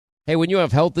Hey, when you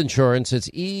have health insurance, it's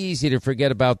easy to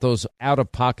forget about those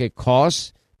out-of-pocket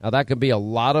costs. Now, that can be a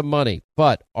lot of money,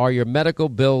 but are your medical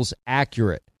bills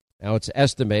accurate? Now, it's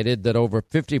estimated that over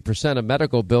 50% of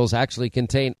medical bills actually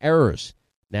contain errors.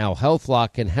 Now,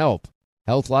 HealthLock can help.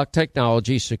 HealthLock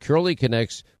technology securely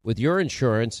connects with your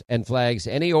insurance and flags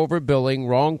any overbilling,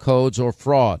 wrong codes, or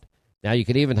fraud. Now, you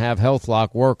can even have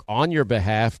HealthLock work on your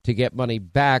behalf to get money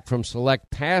back from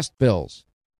select past bills.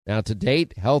 Now, to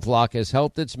date, HealthLock has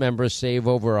helped its members save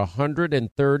over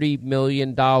 $130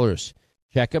 million.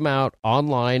 Check them out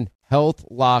online,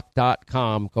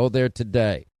 healthlock.com. Go there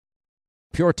today.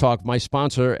 Pure Talk, my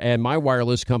sponsor and my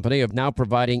wireless company, are now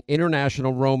providing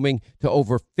international roaming to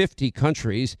over 50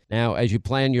 countries. Now, as you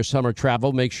plan your summer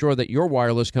travel, make sure that your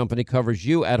wireless company covers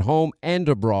you at home and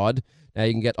abroad. Now,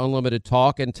 you can get unlimited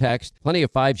talk and text, plenty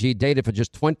of 5G data for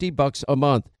just $20 a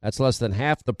month. That's less than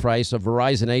half the price of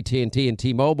Verizon, AT&T, and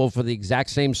T-Mobile for the exact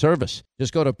same service.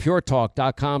 Just go to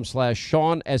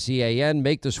puretalk.com/Sean, S-E-A-N.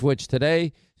 Make the switch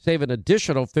today. Save an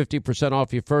additional 50%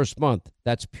 off your first month.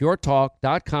 That's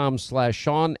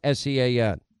puretalk.com/Sean,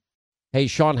 S-E-A-N. Hey,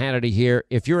 Sean Hannity here.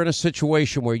 If you're in a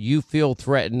situation where you feel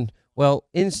threatened, well,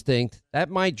 instinct, that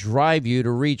might drive you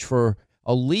to reach for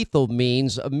a lethal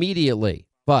means immediately.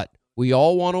 But we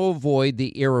all want to avoid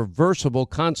the irreversible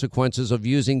consequences of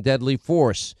using deadly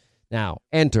force. Now,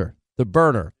 enter the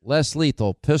Byrna less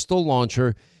lethal pistol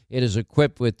launcher. It is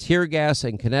equipped with tear gas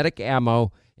and kinetic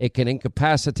ammo. It can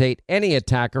incapacitate any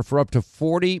attacker for up to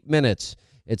 40 minutes.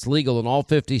 It's legal in all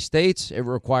 50 states. It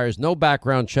requires no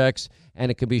background checks, and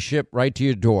it can be shipped right to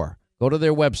your door. Go to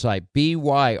their website,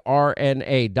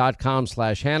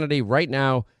 byrna.com/Hannity right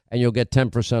now, and you'll get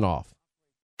 10% off.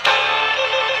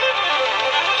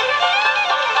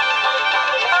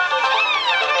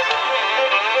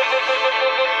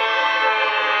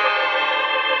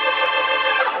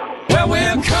 Well,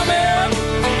 we're coming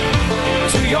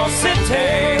to your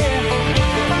city.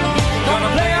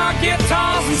 Gonna play our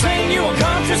guitars and sing you a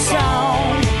country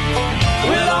song.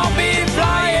 We'll all be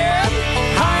flying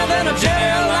higher than a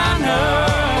jetliner.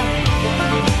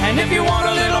 And if you want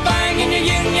a little bang in your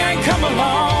yin-yang, come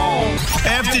along.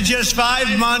 After just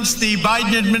 5 months, the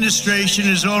Biden administration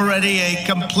is already a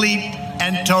complete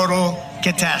and total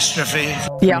catastrophe.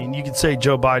 Yeah. I mean, you could say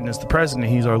Joe Biden is the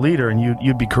president, he's our leader, and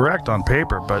you'd be correct on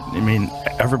paper, but, I mean,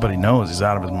 everybody knows he's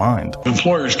out of his mind.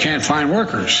 Employers can't find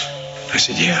workers. I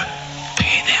said, yeah,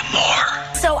 pay them more.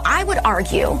 So I would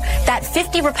argue that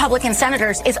 50 Republican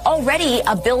senators is already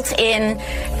a built-in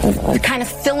kind of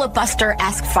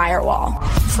filibuster-esque firewall.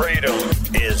 Freedom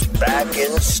is back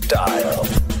in style.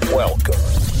 Welcome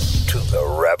to the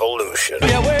revolution.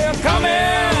 Yeah, we're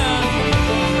coming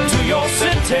to your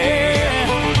city.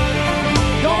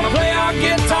 Gonna play our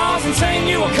guitars and sing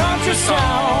you a country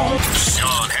song.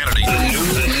 Sean Hannity.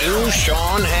 The new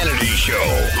Sean Hannity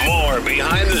Show. More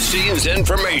behind-the-scenes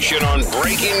information on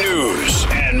breaking news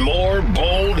and more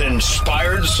bold,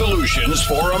 inspired solutions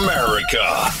for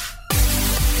America.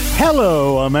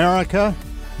 Hello, America.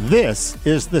 This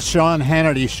is the Sean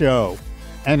Hannity Show.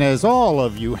 And as all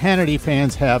of you Hannity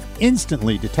fans have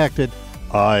instantly detected,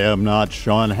 I am not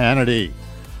Sean Hannity.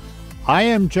 I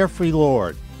am Jeffrey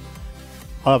Lord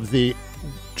of the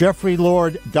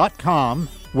jeffreylord.com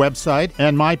website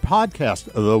and my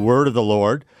podcast, The Word of the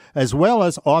Lord, as well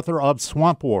as author of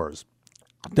Swamp Wars,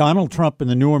 Donald Trump and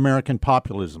the New American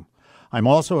Populism. I'm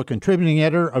also a contributing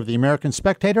editor of the American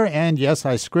Spectator, and yes,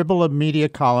 I scribble a media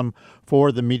column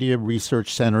for the Media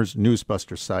Research Center's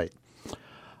Newsbuster site.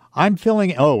 I'm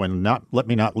filling, let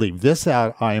me not leave this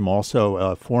out. I am also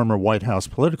a former White House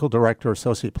political director,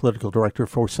 associate political director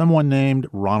for someone named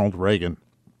Ronald Reagan.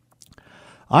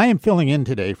 I am filling in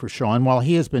today for Sean while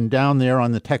he has been down there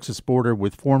on the Texas border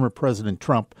with former President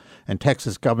Trump and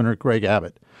Texas Governor Greg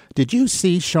Abbott. Did you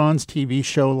see Sean's TV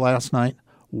show last night?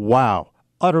 Wow,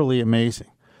 utterly amazing.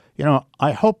 You know,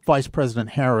 I hope Vice President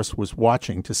Harris was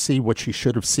watching to see what she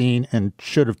should have seen and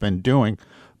should have been doing,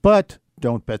 but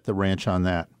don't bet the ranch on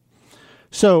that.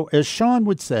 So, as Sean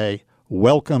would say,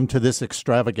 welcome to this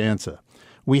extravaganza.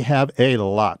 We have a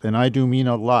lot, and I do mean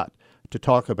a lot, to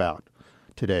talk about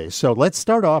today. So let's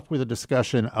start off with a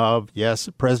discussion of, yes,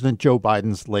 President Joe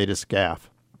Biden's latest gaffe.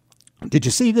 Did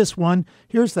you see this one?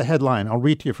 Here's the headline. I'll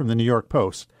read to you from the New York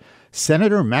Post.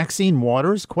 Senator Maxine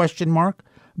Waters, ?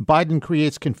 Biden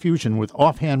creates confusion with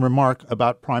offhand remark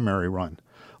about primary run.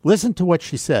 Listen to what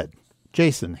she said.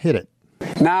 Jason, hit it.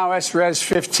 Now, SRES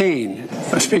 15.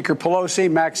 Speaker Pelosi,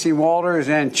 Maxine Waters,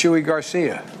 and Chuy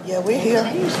Garcia. Yeah, we're here.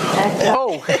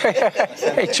 Oh,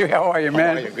 hey, Chuy, how are you,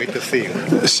 man? How are you? Great to see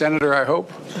you. Senator, I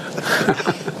hope.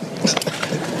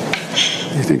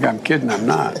 You think I'm kidding? I'm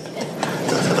not.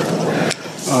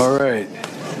 All right.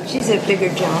 She's a bigger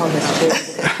Jehovah's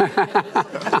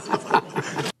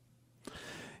Witness.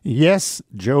 Yes,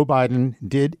 Joe Biden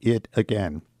did it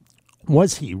again.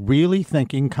 Was he really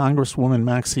thinking Congresswoman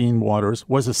Maxine Waters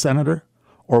was a senator?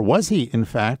 Or was he, in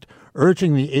fact,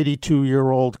 urging the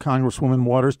 82-year-old Congresswoman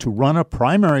Waters to run a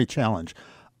primary challenge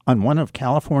on one of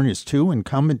California's 2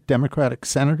 incumbent Democratic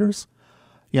senators?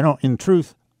 You know, in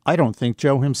truth, I don't think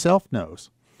Joe himself knows.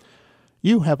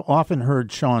 You have often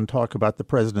heard Sean talk about the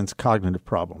president's cognitive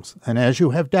problems, and as you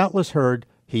have doubtless heard,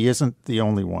 he isn't the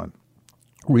only one.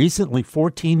 Recently,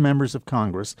 14 members of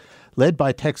Congress, led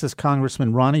by Texas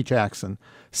Congressman Ronnie Jackson,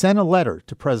 sent a letter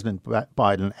to President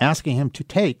Biden asking him to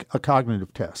take a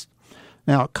cognitive test.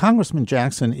 Now, Congressman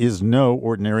Jackson is no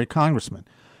ordinary congressman.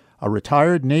 A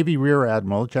retired Navy Rear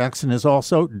Admiral, Jackson is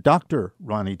also Dr.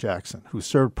 Ronnie Jackson, who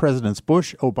served Presidents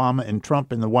Bush, Obama, and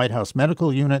Trump in the White House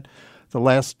Medical Unit, the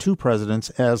last 2 presidents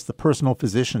as the personal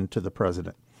physician to the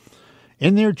president.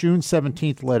 In their June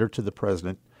 17th letter to the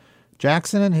president,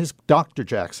 Dr.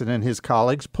 Jackson and his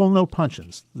colleagues pull no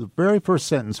punches. The very first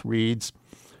sentence reads,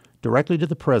 directly to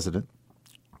the president,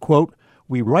 quote,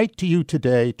 "We write to you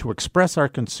today to express our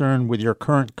concern with your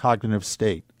current cognitive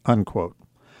state," unquote.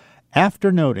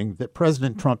 After noting that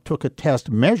President Trump took a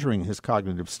test measuring his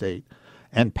cognitive state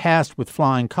and passed with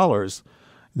flying colors,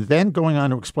 then going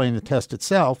on to explain the test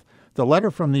itself, the letter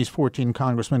from these 14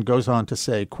 congressmen goes on to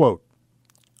say, quote,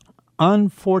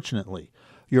 "Unfortunately,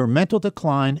 your mental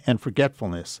decline and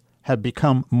forgetfulness have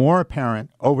become more apparent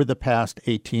over the past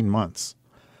 18 months.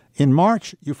 In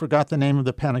March, you forgot the name of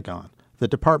the Pentagon, the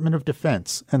Department of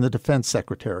Defense, and the Defense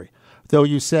Secretary, though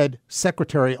you said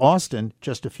Secretary Austin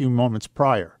just a few moments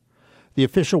prior. The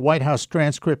official White House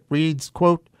transcript reads,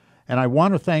 quote, "And I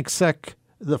want to thank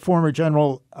the former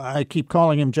general, I keep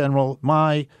calling him General,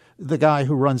 the guy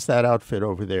who runs that outfit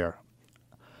over there,"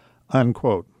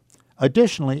 unquote.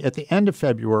 Additionally, at the end of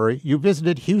February, you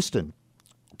visited Houston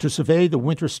to survey the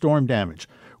winter storm damage,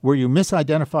 where you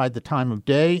misidentified the time of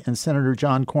day and Senator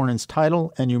John Cornyn's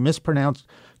title, and you mispronounced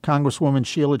Congresswoman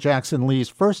Sheila Jackson Lee's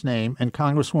first name and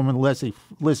Congresswoman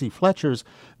Lizzie Fletcher's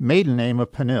maiden name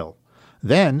of Peniel.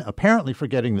 Then, apparently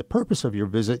forgetting the purpose of your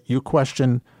visit, you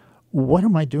question, what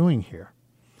am I doing here?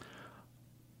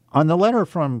 On the letter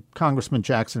from Congressman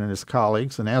Jackson and his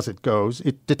colleagues, and as it goes,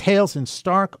 it details in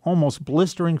stark, almost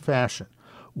blistering fashion,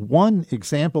 one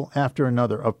example after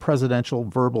another of presidential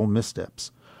verbal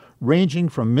missteps, ranging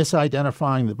from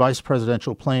misidentifying the vice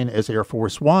presidential plane as Air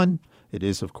Force One, it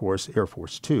is, of course, Air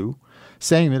Force Two,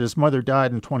 saying that his mother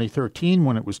died in 2013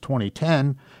 when it was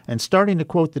 2010, and starting to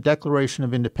quote the Declaration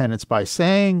of Independence by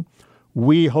saying,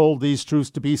 "We hold these truths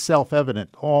to be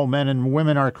self-evident. All men and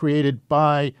women are created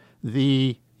by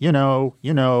the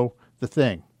the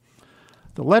thing."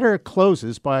 The letter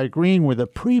closes by agreeing with a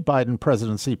pre-Biden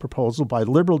presidency proposal by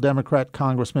liberal Democrat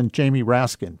Congressman Jamie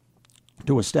Raskin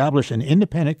to establish an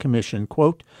independent commission,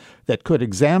 quote, "that could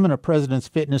examine a president's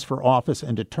fitness for office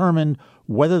and determine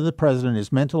whether the president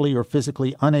is mentally or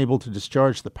physically unable to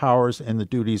discharge the powers and the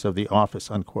duties of the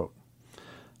office," unquote.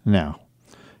 Now,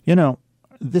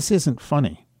 this isn't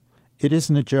funny. It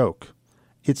isn't a joke.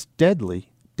 It's deadly,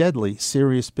 deadly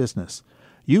serious business.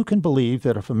 You can believe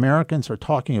that if Americans are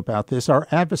talking about this, our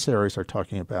adversaries are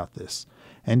talking about this,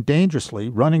 and dangerously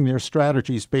running their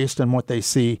strategies based on what they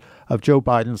see of Joe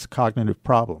Biden's cognitive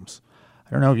problems. I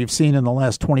don't know if you've seen in the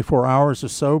last 24 hours or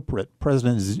so,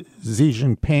 President Xi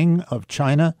Jinping of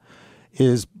China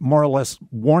is more or less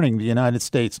warning the United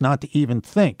States not to even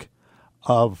think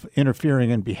of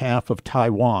interfering in behalf of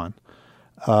Taiwan.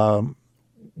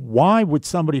 Why would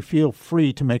somebody feel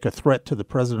free to make a threat to the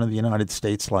President of the United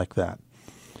States like that?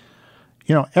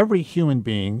 Every human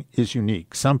being is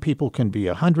unique. Some people can be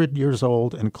 100 years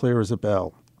old and clear as a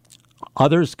bell.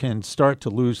 Others can start to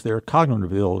lose their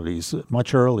cognitive abilities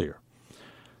much earlier.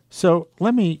 So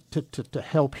let me, to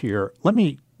help here, let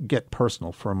me get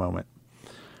personal for a moment.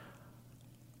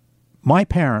 My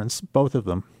parents, both of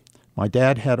them, my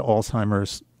dad had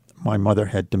Alzheimer's, my mother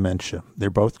had dementia. They're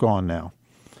both gone now.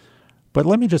 But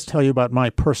let me just tell you about my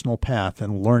personal path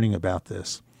and learning about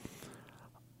this.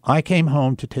 I came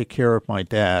home to take care of my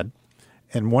dad,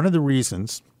 and one of the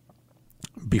reasons,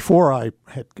 before I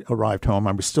had arrived home,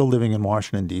 I was still living in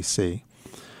Washington, D.C.,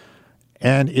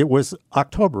 and it was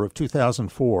October of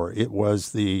 2004. It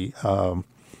was the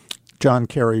John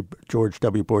Kerry, George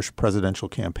W. Bush presidential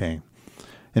campaign.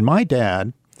 And my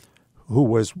dad, who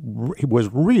was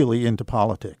really into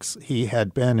politics, he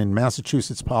had been in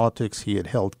Massachusetts politics. He had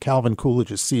held Calvin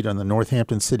Coolidge's seat on the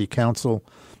Northampton City Council.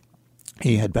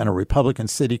 He had been a Republican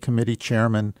city committee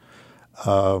chairman.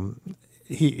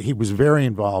 He was very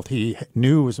involved. He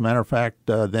knew, as a matter of fact,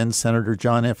 then Senator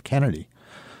John F. Kennedy.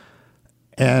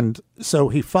 And so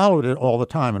he followed it all the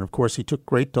time. And, of course, he took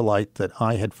great delight that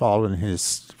I had followed in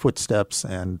his footsteps.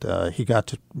 And he got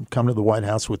to come to the White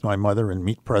House with my mother and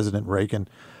meet President Reagan.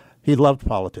 He loved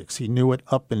politics. He knew it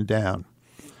up and down.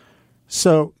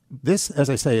 So this, as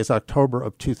I say, is October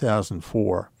of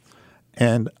 2004.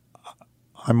 And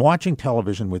I'm watching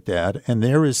television with Dad, and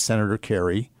there is Senator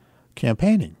Kerry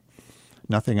campaigning.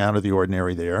 Nothing out of the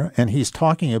ordinary there. And he's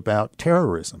talking about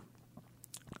terrorism.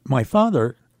 My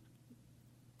father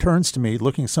turns to me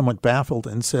looking somewhat baffled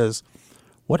and says,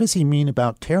 "What does he mean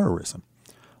about terrorism?"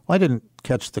 Well, I didn't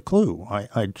catch the clue.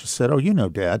 I just said, "Oh, you know,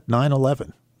 Dad,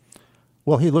 9/11.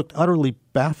 Well, he looked utterly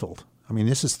baffled. I mean,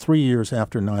 this is 3 years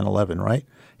after 9/11, right?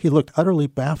 He looked utterly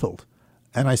baffled.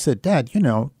 And I said, "Dad, you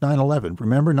know, 9/11.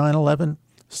 Remember 9/11?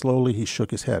 Slowly, he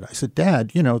shook his head. I said,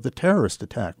 "Dad, you know, the terrorist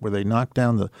attack where they knocked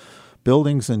down the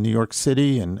buildings in New York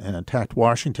City and attacked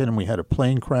Washington, and we had a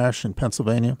plane crash in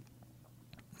Pennsylvania?"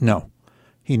 No,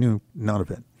 he knew none of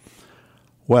it.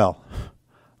 Well,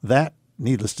 that,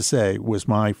 needless to say, was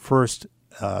my first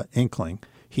inkling.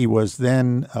 He was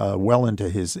then well into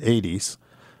his 80s,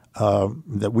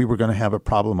 that we were going to have a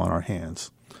problem on our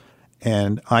hands.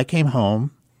 And I came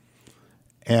home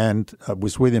and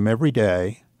was with him every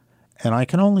day. And I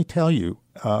can only tell you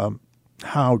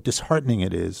how disheartening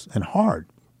it is and hard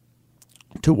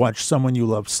to watch someone you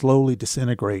love slowly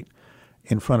disintegrate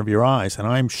in front of your eyes. And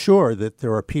I'm sure that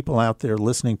there are people out there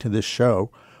listening to this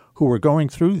show who are going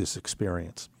through this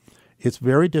experience. It's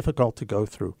very difficult to go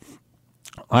through.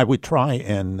 I would try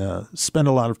and spend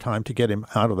a lot of time to get him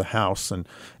out of the house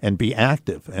and be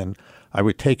active. And I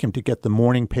would take him to get the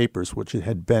morning papers, which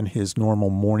had been his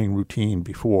normal morning routine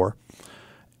before.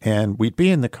 And we'd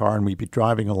be in the car and we'd be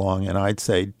driving along, and I'd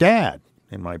say, "Dad,"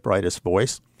 in my brightest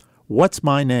voice, "what's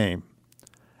my name?"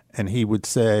 And he would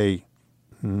say,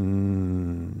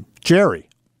 "Jerry."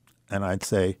 And I'd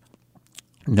say,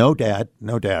 no, Dad.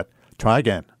 Try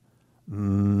again.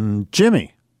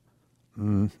 "Jimmy."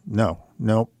 No.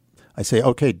 I say,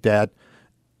 "Okay, Dad,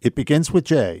 it begins with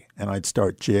J." And I'd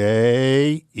start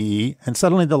J-E, and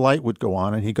suddenly the light would go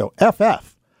on, and he'd go,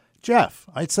 "F-F, Jeff."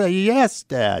 I'd say, "Yes,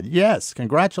 Dad, yes,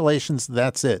 congratulations,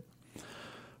 that's it."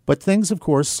 But things, of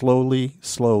course,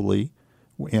 slowly,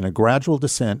 in a gradual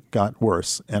descent, got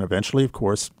worse. And eventually, of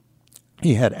course,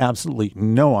 he had absolutely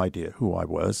no idea who I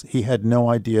was. He had no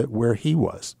idea where he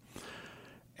was.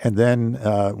 And then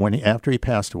after he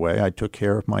passed away, I took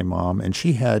care of my mom, and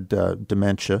she had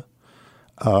dementia.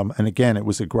 And again, it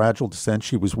was a gradual descent.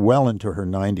 She was well into her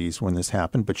 90s when this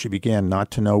happened, but she began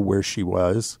not to know where she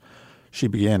was. She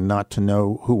began not to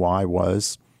know who I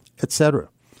was, etc.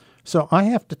 So I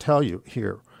have to tell you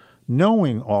here,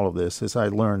 knowing all of this, as I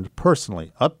learned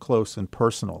personally, up close and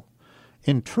personal,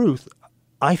 in truth,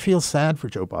 I feel sad for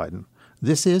Joe Biden.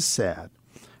 This is sad.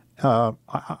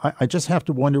 I just have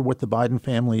to wonder what the Biden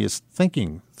family is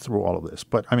thinking through all of this.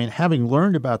 But, I mean, having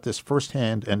learned about this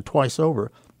firsthand and twice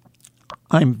over,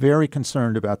 I'm very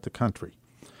concerned about the country.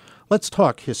 Let's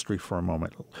talk history for a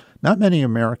moment. Not many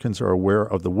Americans are aware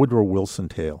of the Woodrow Wilson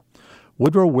tale.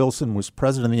 Woodrow Wilson was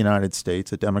president of the United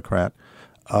States, a Democrat,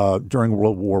 during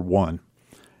World War I.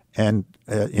 And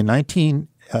in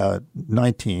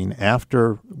 1919,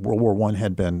 after World War I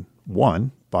had been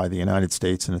won by the United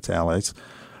States and its allies,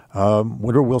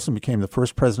 Woodrow Wilson became the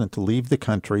first president to leave the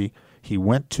country. He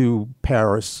went to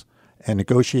Paris and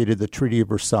negotiated the Treaty of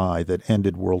Versailles that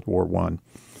ended World War I.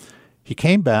 He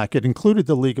came back. It included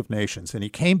the League of Nations. And he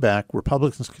came back.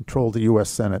 Republicans controlled the U.S.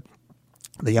 Senate.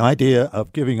 The idea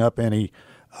of giving up any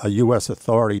U.S.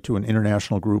 authority to an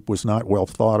international group was not well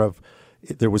thought of.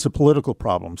 There was a political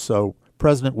problem. So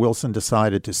President Wilson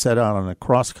decided to set out on a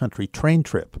cross-country train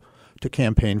trip to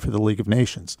campaign for the League of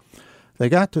Nations. They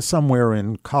got to somewhere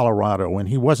in Colorado, and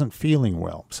he wasn't feeling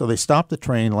well. So they stopped the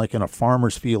train like in a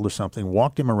farmer's field or something,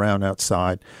 walked him around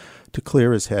outside to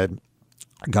clear his head,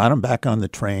 got him back on the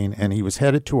train, and he was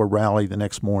headed to a rally the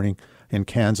next morning in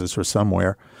Kansas or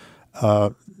somewhere.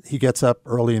 He gets up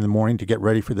early in the morning to get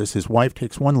ready for this. His wife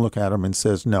takes one look at him and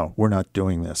says, "No, we're not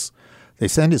doing this." They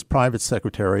send his private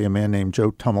secretary, a man named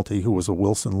Joe Tumulty, who was a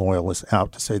Wilson loyalist,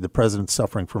 out to say the president's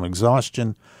suffering from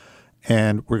exhaustion,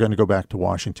 and we're going to go back to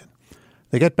Washington.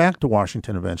 They get back to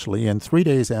Washington eventually, and 3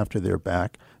 days after they're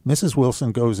back, Mrs.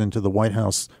 Wilson goes into the White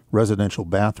House residential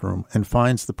bathroom and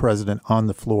finds the president on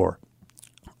the floor,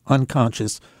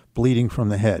 unconscious, bleeding from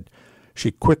the head.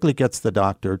 She quickly gets the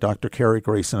doctor, Dr. Kerry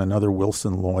Grayson, another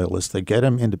Wilson loyalist. They get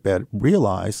him into bed,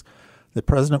 realize that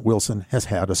President Wilson has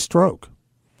had a stroke.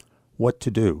 What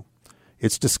to do?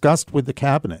 It's discussed with the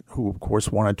cabinet, who, of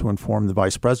course, wanted to inform the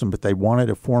vice president, but they wanted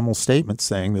a formal statement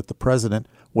saying that the president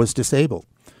was disabled.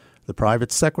 The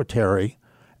private secretary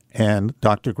And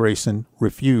Dr. Grayson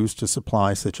refused to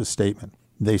supply such a statement.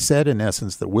 They said, in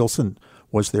essence, that Wilson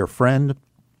was their friend,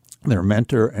 their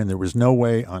mentor, and there was no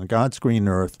way on God's green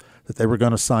earth that they were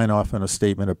going to sign off on a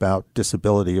statement about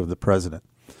disability of the president.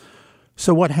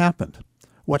 So what happened?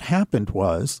 What happened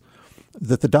was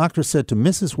that the doctor said to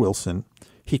Mrs. Wilson,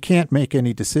 he can't make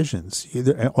any decisions.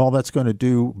 All that's going to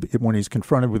do when he's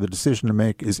confronted with a decision to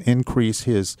make is increase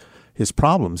his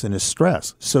problems and his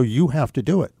stress. So you have to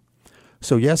do it.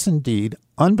 So yes, indeed,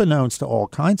 unbeknownst to all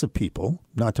kinds of people,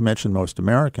 not to mention most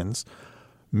Americans,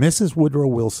 Mrs. Woodrow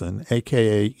Wilson,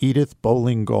 a.k.a. Edith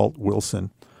Bowling Galt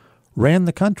Wilson, ran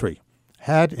the country.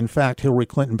 Had, in fact, Hillary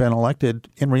Clinton been elected,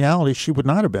 in reality, she would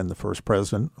not have been the first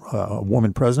president,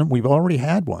 woman president. We've already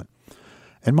had one.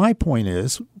 And my point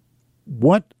is,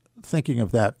 thinking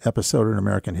of that episode in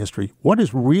American history, what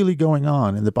is really going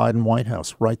on in the Biden White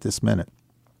House right this minute?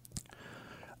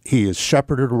 He is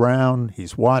shepherded around.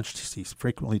 He's watched. He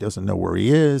frequently doesn't know where he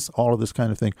is, all of this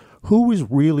kind of thing. Who is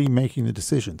really making the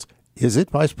decisions? Is it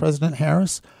Vice President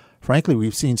Harris? Frankly,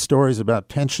 we've seen stories about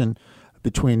tension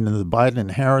between the Biden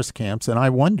and Harris camps, and I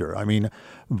wonder. I mean,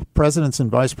 presidents and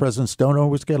vice presidents don't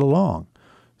always get along.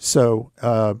 So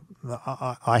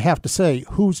I have to say,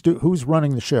 who's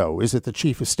running the show? Is it the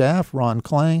chief of staff, Ron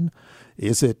Klain?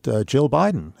 Is it Jill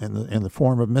Biden in the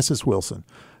form of Mrs. Wilson?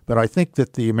 But I think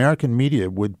that the American media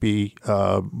would be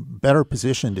better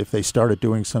positioned if they started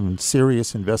doing some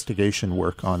serious investigation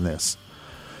work on this.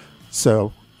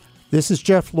 So this is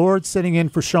Jeff Lord sitting in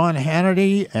for Sean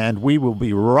Hannity, and we will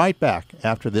be right back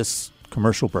after this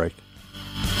commercial break.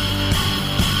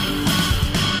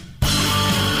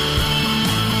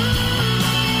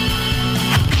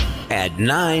 At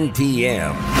 9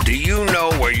 p.m., do you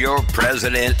know where your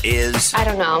president is? I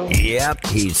don't know. Yep,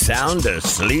 he's sound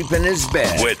asleep in his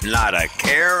bed with not a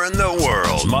care in the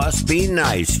world. Must be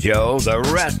nice, Joe. The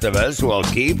rest of us will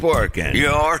keep working.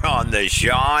 You're on the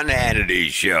Sean Hannity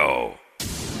Show.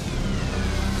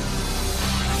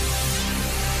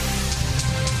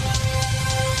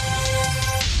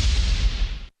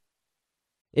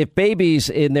 If babies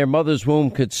in their mother's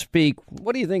womb could speak,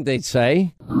 what do you think they'd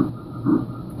say?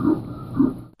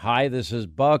 Hi, this is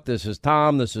Buck, this is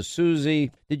Tom, this is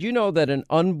Susie. Did you know that an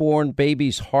unborn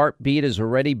baby's heartbeat is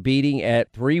already beating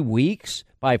at 3 weeks?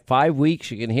 By 5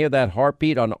 weeks, you can hear that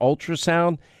heartbeat on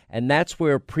ultrasound, and that's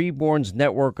where Preborn's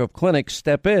network of clinics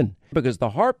step in, because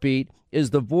the heartbeat is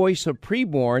the voice of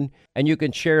preborn, and you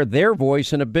can share their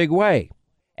voice in a big way.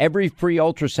 Every free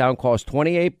ultrasound costs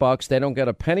 $28. They don't get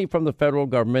a penny from the federal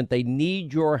government. They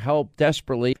need your help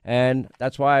desperately, and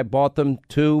that's why I bought them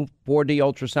 2 4D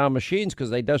ultrasound machines, because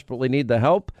they desperately need the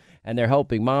help, and they're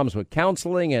helping moms with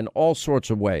counseling and all sorts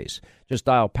of ways. Just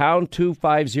dial pound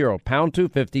 250, pound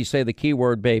 250, say the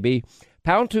keyword baby,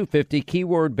 pound 250,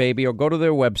 keyword baby, or go to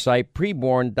their website,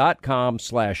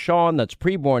 preborn.com/Sean. That's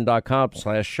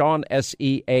preborn.com/Sean,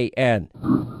 SEAN.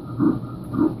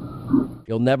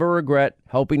 You'll never regret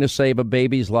helping to save a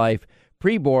baby's life.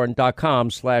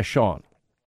 Preborn.com/Sean.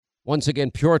 Once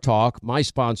again, Pure Talk, my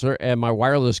sponsor and my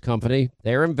wireless company,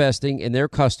 they're investing in their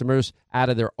customers out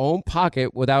of their own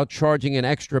pocket without charging an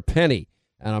extra penny.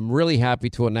 And I'm really happy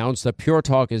to announce that Pure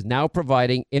Talk is now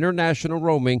providing international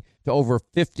roaming to over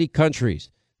 50 countries.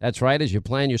 That's right. As you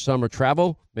plan your summer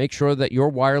travel, make sure that your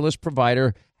wireless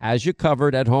provider has you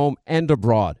covered at home and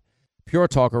abroad. Pure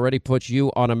Talk already puts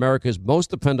you on America's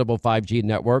most dependable 5G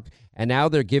network, and now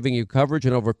they're giving you coverage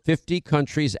in over 50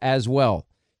 countries as well.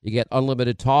 You get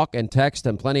unlimited talk and text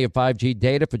and plenty of 5G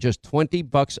data for just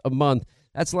 $20 a month.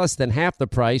 That's less than half the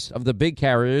price of the big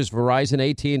carriers, Verizon,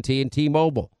 AT&T, and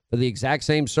T-Mobile, for the exact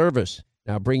same service.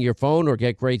 Now bring your phone or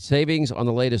get great savings on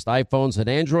the latest iPhones and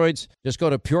Androids. Just go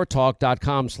to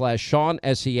puretalk.com/Sean,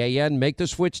 SEAN. Make the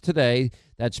switch today.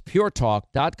 That's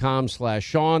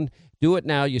puretalk.com/Sean. Do it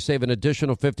now. You save an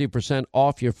additional 50%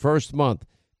 off your first month.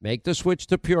 Make the switch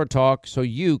to Pure Talk so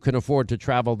you can afford to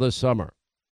travel this summer.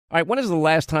 All right, when is the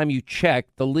last time you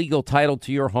checked the legal title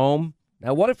to your home?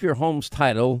 Now, what if your home's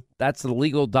title, that's the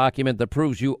legal document that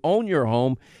proves you own your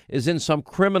home, is in some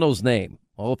criminal's name?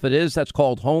 Well, if it is, that's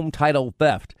called home title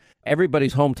theft.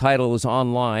 Everybody's home title is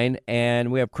online,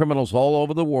 and we have criminals all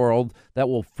over the world that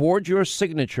will forge your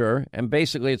signature, and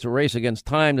basically it's a race against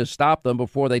time to stop them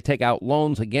before they take out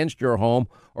loans against your home,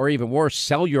 or even worse,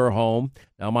 sell your home.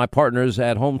 Now, my partners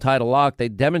at Home Title Lock, they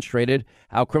demonstrated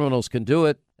how criminals can do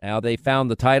it. Now, they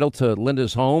found the title to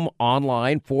Linda's home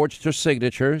online, forged her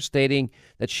signature, stating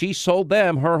that she sold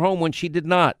them her home when she did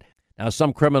not. Now,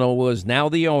 some criminal was now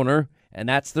the owner, and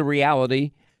that's the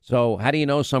reality. So how do you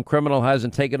know some criminal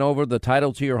hasn't taken over the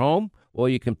title to your home? Well,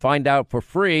 you can find out for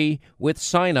free with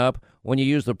sign up when you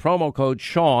use the promo code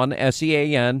Sean,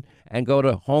 SEAN, and go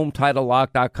to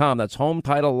HomeTitleLock.com. That's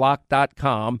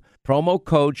HomeTitleLock.com. Promo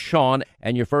code Sean,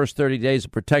 and your first 30 days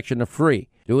of protection are free.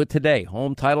 Do it today.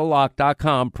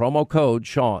 HomeTitleLock.com. Promo code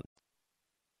Sean.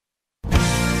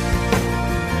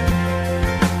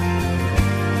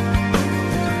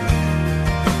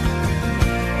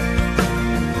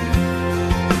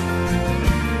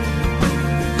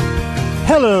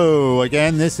 Hello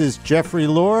again. This is Jeffrey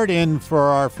Lord in for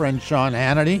our friend Sean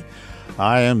Hannity.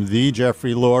 I am the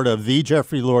Jeffrey Lord of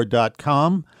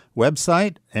thejeffreylord.com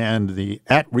website and the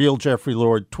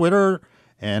 @RealJeffreyLord Twitter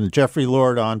and Jeffrey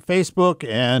Lord on Facebook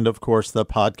and, of course, the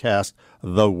podcast,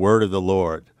 The Word of the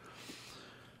Lord.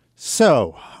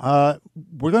 So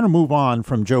we're going to move on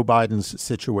from Joe Biden's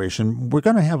situation. We're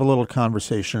going to have a little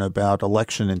conversation about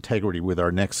election integrity with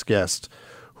our next guest,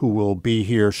 who will be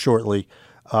here shortly.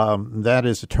 That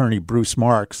is attorney Bruce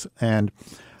Marks. And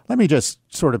let me just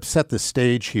sort of set the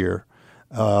stage here.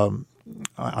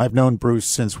 I've known Bruce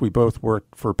since we both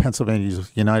worked for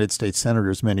Pennsylvania's United States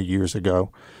Senators many years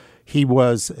ago. He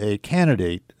was a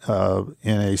candidate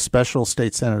in a special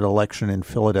state Senate election in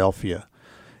Philadelphia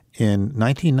in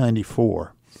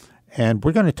 1994. And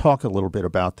we're going to talk a little bit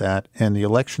about that and the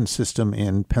election system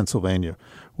in Pennsylvania.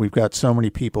 We've got so many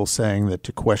people saying that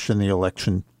to question the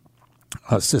election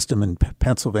system in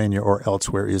Pennsylvania or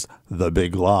elsewhere is the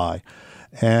big lie.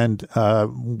 And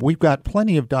we've got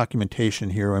plenty of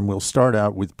documentation here, and we'll start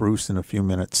out with Bruce in a few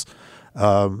minutes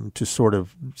to sort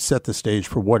of set the stage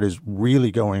for what is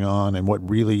really going on and what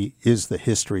really is the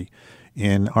history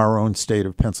in our own state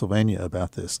of Pennsylvania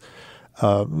about this.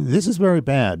 This is very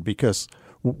bad because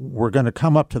we're going to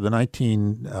come up to the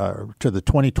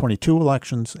 2022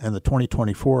 elections and the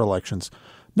 2024 elections.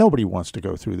 Nobody wants to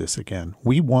go through this again.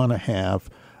 We want to have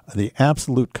the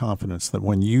absolute confidence that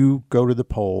when you go to the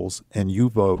polls and you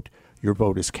vote, your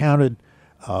vote is counted.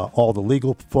 All the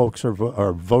legal folks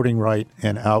are voting right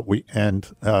and out.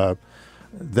 That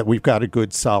we've got a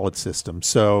good, solid system.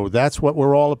 So that's what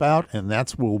we're all about, and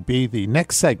that will be the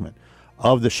next segment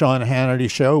of the Sean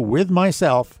Hannity Show with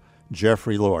myself,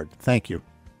 Jeffrey Lord. Thank you.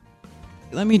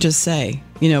 Let me just say,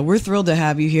 we're thrilled to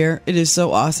have you here. It is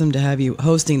so awesome to have you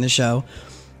hosting the show.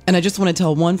 And I just want to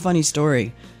tell one funny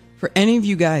story. For any of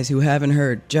you guys who haven't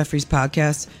heard Jeffrey's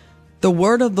podcast, The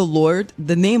Word of the Lord,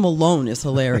 the name alone is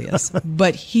hilarious,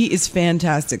 but he is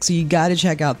fantastic. So you got to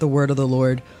check out The Word of the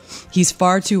Lord. He's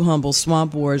far too humble.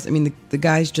 Swamp Wars. I mean, the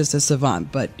guy's just a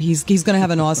savant, but he's going to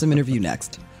have an awesome interview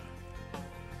next.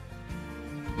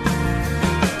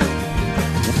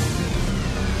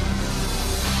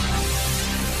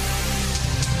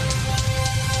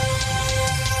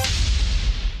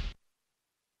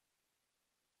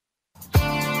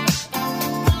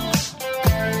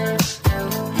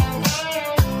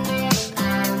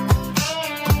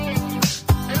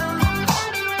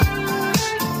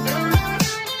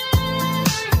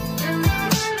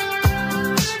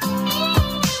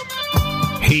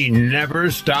 He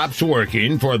never stops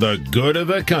working for the good of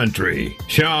the country.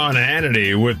 Sean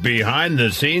Hannity with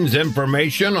behind-the-scenes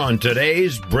information on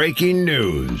today's breaking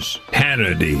news.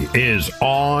 Hannity is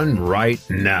on right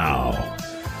now.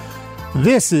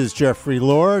 This is Jeffrey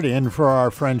Lord in for our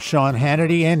friend Sean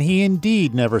Hannity, and he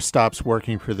indeed never stops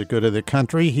working for the good of the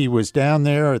country. He was down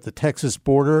there at the Texas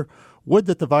border. Would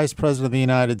that the Vice President of the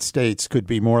United States could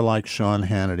be more like Sean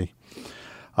Hannity.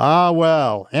 Ah,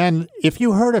 well, and if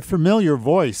you heard a familiar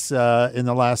voice in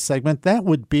the last segment, that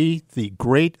would be the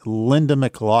great Linda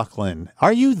McLaughlin.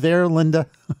 Are you there, Linda?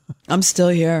 I'm still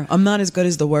here. I'm not as good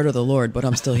as the Word of the Lord, but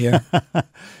I'm still here.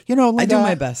 Linda, I do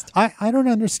my best. I don't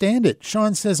understand it.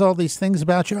 Sean says all these things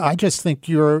about you. I just think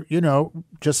you're,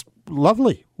 just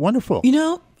lovely, wonderful.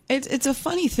 It's a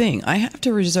funny thing. I have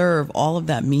to reserve all of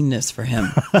that meanness for him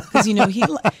because,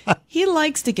 he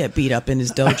likes to get beat up in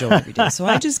his dojo every day. So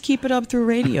I just keep it up through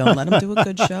radio and let him do a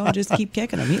good show and just keep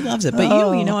kicking him. He loves it. But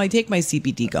I take my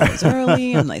CBD goes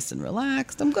early. I'm nice and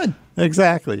relaxed. I'm good.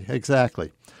 Exactly.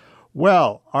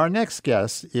 Well, our next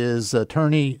guest is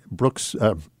attorney Bruce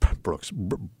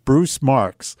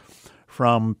Marks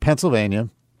from Pennsylvania.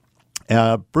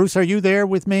 Bruce, are you there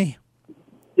with me?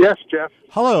 Yes, Jeff.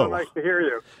 Hello. So nice to hear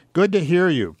you. Good to hear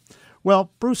you.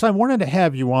 Well, Bruce, I wanted to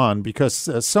have you on because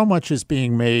so much is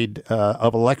being made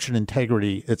of election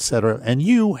integrity, et cetera, and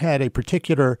you had a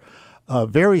particular,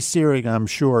 very searing, I'm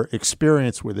sure,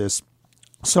 experience with this.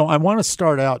 So I want to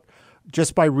start out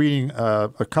just by reading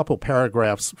a couple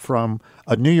paragraphs from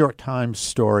a New York Times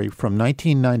story from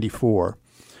 1994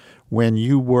 when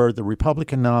you were the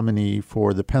Republican nominee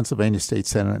for the Pennsylvania State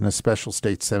Senate in a special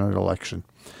state Senate election.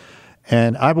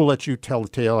 And I will let you tell the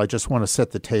tale. I just want to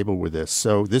set the table with this.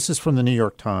 So this is from the New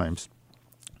York Times.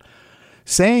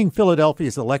 saying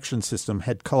Philadelphia's election system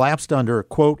had collapsed under,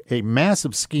 quote, a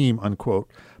massive scheme, unquote,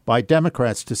 by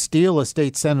Democrats to steal a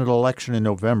state Senate election in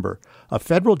November. A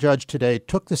federal judge today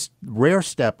took this rare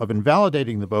step of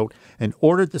invalidating the vote and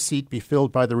ordered the seat be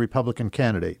filled by the Republican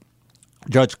candidate.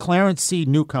 Judge Clarence C.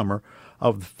 Newcomer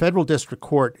of the Federal District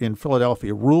Court in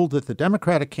Philadelphia ruled that the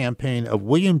Democratic campaign of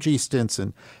William G.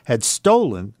 Stinson had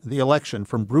stolen the election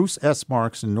from Bruce S.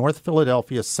 Marks in North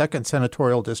Philadelphia's 2nd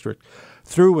Senatorial District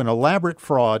through an elaborate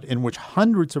fraud in which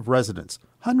hundreds of residents,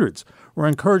 were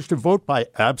encouraged to vote by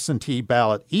absentee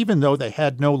ballot even though they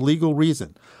had no legal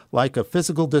reason, like a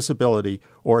physical disability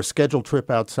or a scheduled trip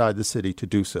outside the city to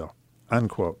do so,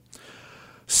 unquote.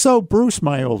 So, Bruce,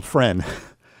 my old friend,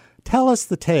 tell us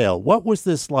the tale. What was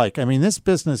this like? I mean, this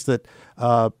business that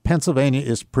Pennsylvania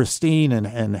is pristine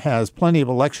and has plenty of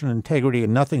election integrity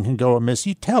and nothing can go amiss.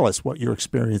 You tell us what your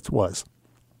experience was.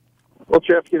 Well,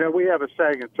 Jeff, we have a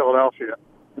saying in Philadelphia,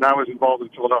 and I was involved in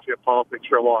Philadelphia politics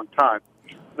for a long time.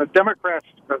 The Democrats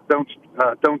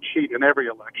don't cheat in every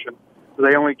election.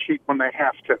 They only cheat when they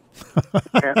have to.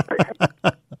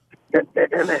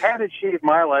 and they hadn't cheated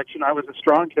my election. I was a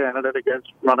strong candidate against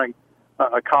running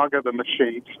a cog of the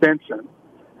machine, Stinson.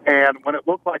 And when it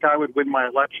looked like I would win my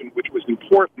election, which was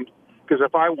important, because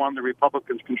if I won, the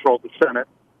Republicans controlled the Senate,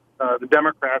 the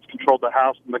Democrats controlled the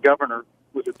House, and the governor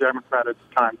was a Democrat at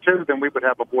the time, too, then we would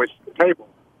have a voice at the table.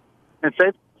 And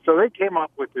so they came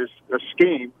up with this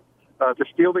scheme to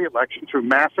steal the election through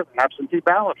massive absentee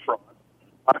ballot fraud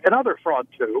and other fraud,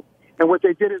 too. And what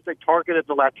they did is they targeted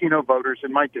the Latino voters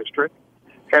in my district,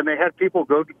 and they had people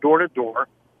go door to door.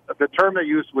 The term they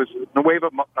used was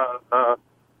Nueva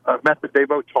Method de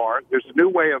Votar. There's a new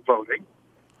way of voting.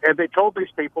 And they told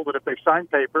these people that if they signed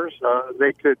papers,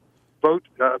 they could vote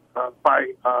by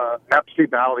absentee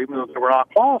ballot, even though they were not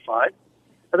qualified.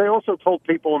 And they also told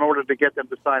people in order to get them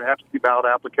to sign absentee ballot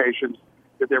applications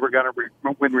that they were going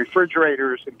to win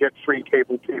refrigerators and get free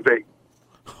cable TV.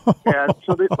 And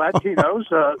so the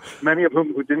Latinos, many of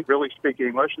whom who didn't really speak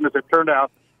English, and as it turned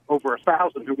out, over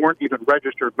 1,000 who weren't even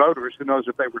registered voters, who knows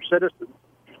if they were citizens,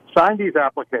 signed these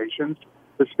applications.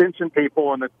 The Stinson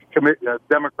people and the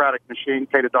Democratic machine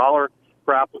paid $1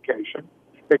 per application.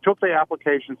 They took the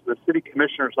applications to the city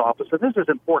commissioner's office, and this is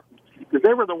important because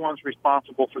they were the ones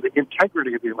responsible for the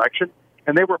integrity of the election,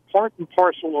 and they were part and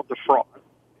parcel of the fraud.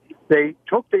 They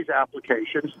took these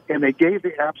applications and they gave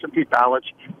the absentee ballots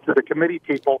to the committee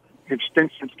people and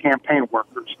Stinson's campaign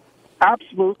workers.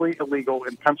 Absolutely illegal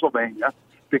in Pennsylvania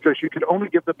because you could only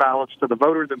give the ballots to the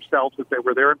voter themselves if they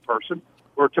were there in person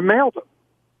or to mail them.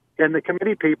 And the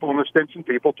committee people and the Stinson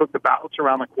people took the ballots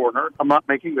around the corner. I'm not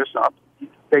making this up.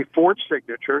 They forged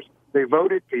signatures, they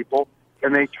voted people,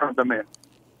 and they turned them in.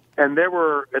 And there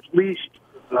were at least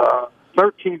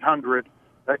 1,300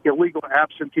 illegal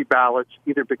absentee ballots,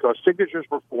 either because signatures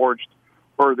were forged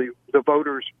or the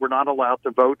voters were not allowed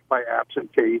to vote by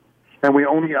absentee. And we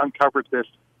only uncovered this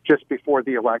just before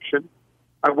the election.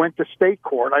 I went to state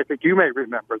court. I think you may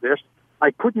remember this.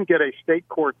 I couldn't get a state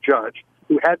court judge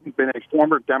who hadn't been a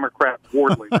former Democrat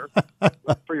ward leader.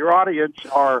 For your audience,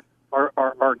 our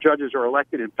judges are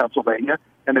elected in Pennsylvania,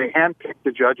 and they handpicked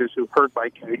the judges who heard my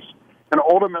case. And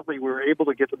ultimately, we were able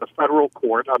to get to the federal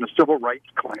court on a civil rights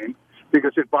claim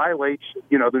because it violates,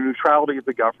 the neutrality of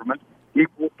the government,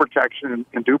 equal protection,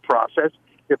 and due process.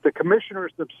 If the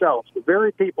commissioners themselves, the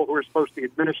very people who are supposed to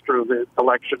administer the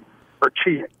election, are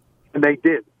cheating, and they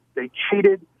did. They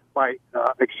cheated by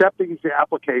accepting the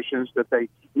applications that they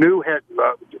knew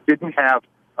didn't have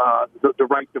the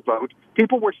right to vote.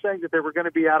 People were saying that they were going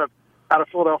to be out of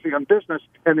Philadelphia on business,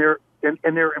 and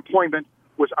their employment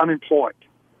was unemployed.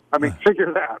 I mean,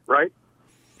 figure that, right?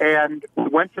 And we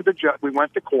went to we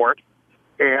went to court,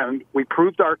 and we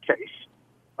proved our case.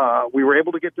 We were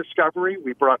able to get discovery.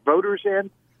 We brought voters in.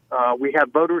 We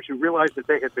had voters who realized that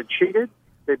they had been cheated.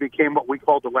 They became what we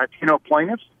called the Latino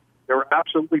plaintiffs. They were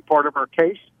absolutely part of our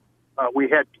case. We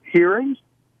had hearings,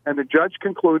 and the judge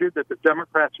concluded that the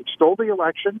Democrats had stole the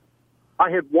election. I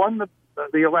had won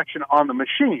the election on the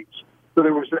machines, so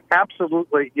there was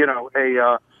absolutely,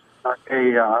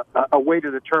 a way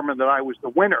to determine that I was the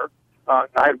winner. I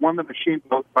had won the machine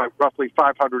vote by roughly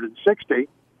 560,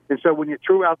 and so when you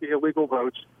threw out the illegal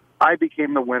votes, I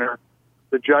became the winner.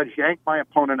 The judge yanked my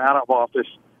opponent out of office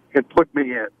and put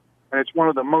me in, and it's one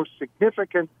of the most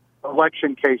significant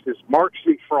election cases, Marks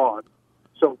v. fraud.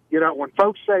 So, when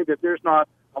folks say that there's not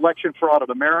election fraud in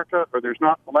America or there's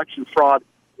not election fraud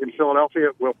in Philadelphia,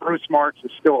 well, Bruce Marks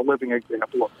is still a living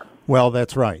example of that. Well,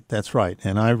 that's right. That's right.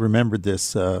 And I remembered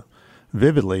this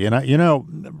vividly. And,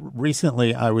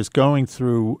 recently I was going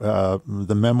through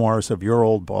the memoirs of your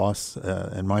old boss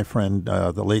and my friend,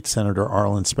 the late Senator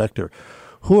Arlen Specter,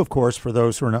 who, of course, for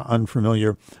those who are not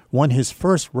unfamiliar, won his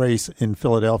first race in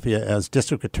Philadelphia as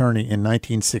district attorney in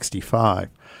 1965.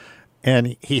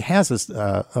 And he has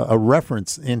a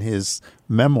reference in his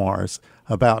memoirs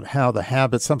about how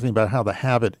something about how the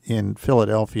habit in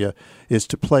Philadelphia is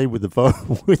to play with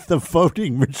the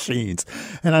voting machines.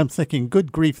 And I'm thinking,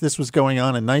 good grief, this was going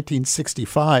on in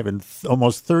 1965, and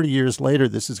almost 30 years later,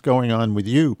 this is going on with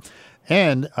you.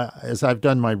 And as I've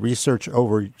done my research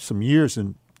over some years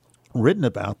and written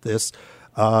about this,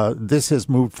 this has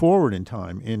moved forward in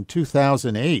time. In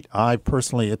 2008, I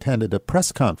personally attended a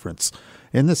press conference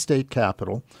in the state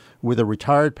capitol with a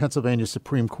retired Pennsylvania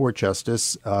Supreme Court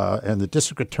justice and the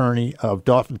district attorney of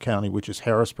Dauphin County, which is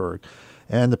Harrisburg,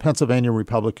 and the Pennsylvania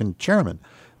Republican chairman.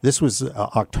 This was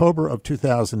October of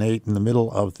 2008, in the middle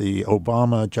of the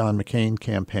Obama-John McCain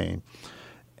campaign.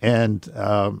 And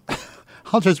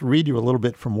I'll just read you a little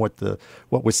bit from what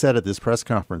was said at this press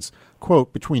conference.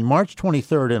 Quote, between March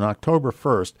 23rd and October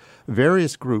 1st,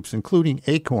 various groups, including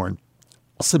ACORN,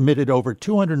 submitted over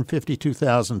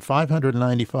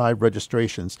 252,595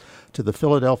 registrations to the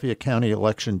Philadelphia County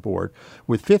Election Board,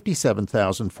 with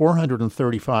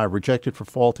 57,435 rejected for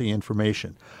faulty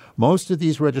information. Most of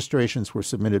these registrations were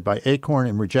submitted by ACORN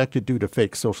and rejected due to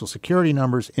fake Social Security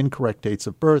numbers, incorrect dates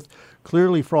of birth,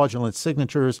 clearly fraudulent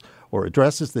signatures or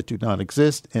addresses that do not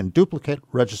exist, and duplicate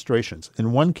registrations.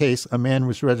 In one case, a man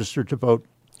was registered to vote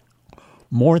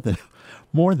more than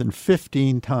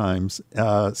 15 times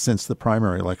since the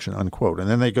primary election, unquote. And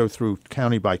then they go through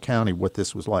county by county what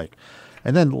this was like.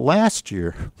 And then last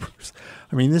year,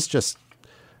 I mean, this just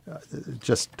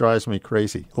drives me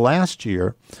crazy. Last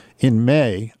year, in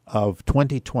May of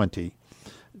 2020,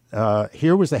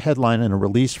 here was a headline and a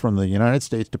release from the United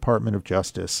States Department of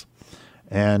Justice.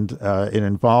 And it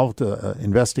involved an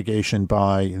investigation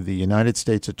by the United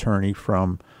States attorney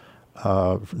from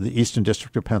the Eastern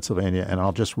District of Pennsylvania, and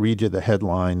I'll just read you the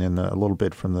headline and a little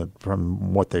bit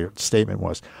from what their statement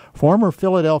was. Former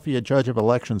Philadelphia judge of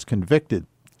elections convicted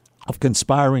of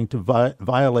conspiring to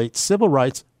violate civil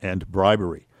rights and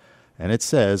bribery. And it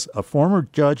says, a former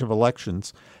judge of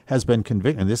elections has been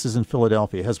convicted, and this is in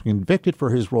Philadelphia, has been convicted for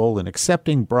his role in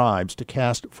accepting bribes to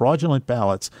cast fraudulent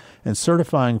ballots and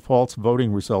certifying false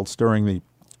voting results during the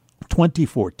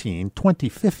 2014,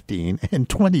 2015, and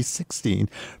 2016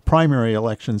 primary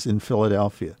elections in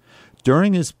Philadelphia.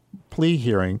 During his plea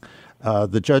hearing,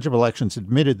 the judge of elections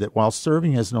admitted that while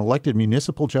serving as an elected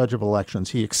municipal judge of elections,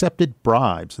 he accepted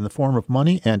bribes in the form of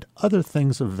money and other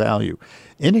things of value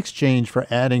in exchange for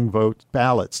adding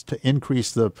ballots to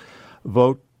increase the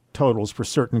vote totals for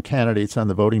certain candidates on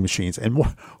the voting machines. And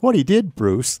what he did,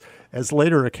 Bruce, as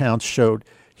later accounts showed,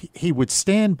 he would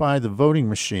stand by the voting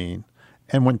machine,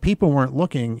 and when people weren't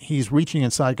looking, he's reaching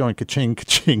inside going ka-ching,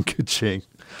 ka-ching, ka-ching.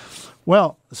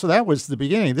 Well, so that was the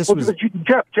beginning.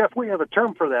 Jeff, we have a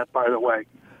term for that, by the way.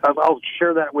 I'll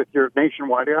share that with your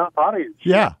nationwide audience.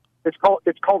 Yeah. It's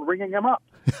called ringing them up.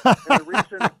 And the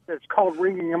reason it's called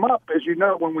ringing them up, as you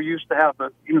know, when we used to have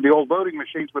the old voting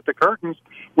machines with the curtains,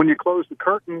 when you closed the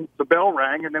curtain, the bell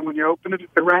rang, and then when you opened it,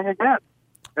 it rang again.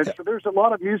 And so there's a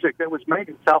lot of music that was made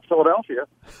in South Philadelphia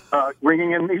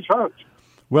ringing in these votes.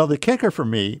 Well, the kicker for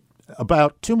me,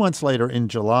 about 2 months later in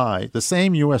July, the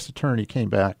same U.S. attorney came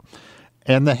back,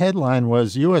 and the headline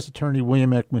was, U.S. Attorney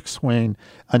William F. McSwain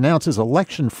announces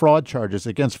election fraud charges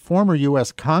against former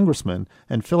U.S. congressman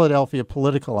and Philadelphia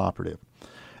political operative.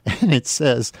 And it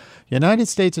says, United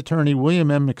States Attorney William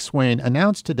M. McSwain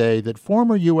announced today that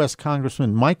former U.S.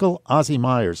 Congressman Michael Ozzie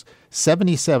Myers,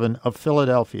 77, of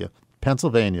Philadelphia,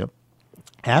 Pennsylvania,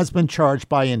 has been charged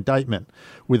by indictment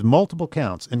with multiple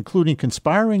counts, including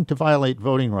conspiring to violate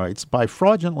voting rights by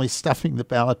fraudulently stuffing the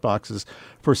ballot boxes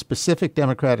for specific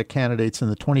Democratic candidates in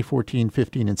the 2014,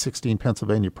 15, and 16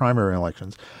 Pennsylvania primary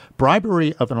elections,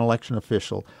 bribery of an election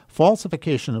official,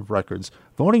 falsification of records,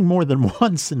 voting more than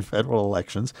once in federal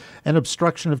elections, and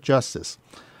obstruction of justice.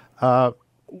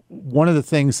 One of the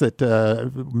things that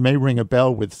may ring a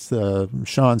bell with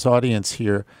Sean's audience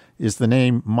here is the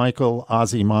name Michael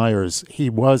Ozzie Myers. He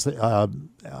was a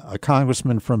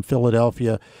congressman from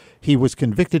Philadelphia. He was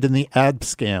convicted in the ad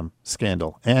scam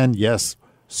scandal and, yes,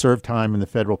 served time in the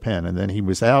federal pen. And then he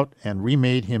was out and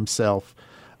remade himself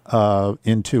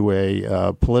into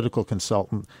a political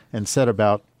consultant and set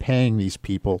about paying these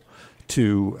people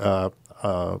to,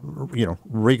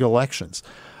 rig elections.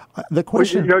 The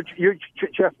question,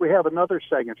 Jeff, we have another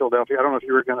saying in Philadelphia. I don't know if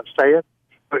you were going to say it,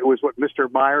 but it was what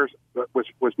Mr. Myers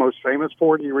was most famous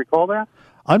for. Do you recall that?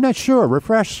 I'm not sure.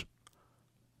 Refresh.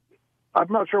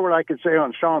 I'm not sure what I could say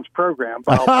on Sean's program,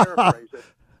 but I'll paraphrase it.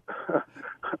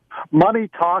 Money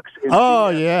Talks. Oh,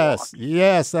 yes.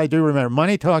 Yes, I do remember.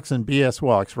 Money Talks and BS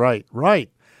Walks. Right.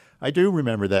 I do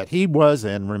remember that. He was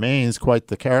and remains quite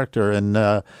the character,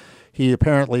 and he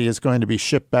apparently is going to be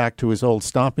shipped back to his old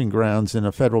stomping grounds in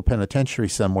a federal penitentiary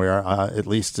somewhere, at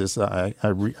least as I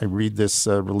read this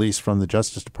release from the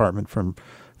Justice Department from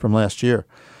last year.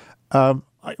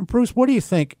 Bruce, what do you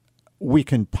think we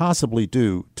can possibly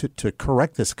do to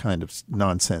correct this kind of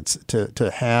nonsense,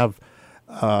 to have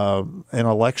an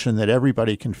election that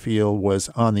everybody can feel was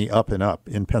on the up and up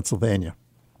in Pennsylvania?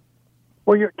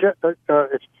 Well, Jeff,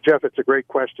 it's a great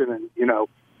question, and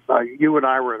you and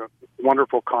I were at a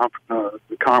wonderful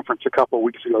conference a couple of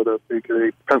weeks ago, the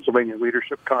Pennsylvania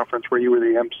Leadership Conference, where you were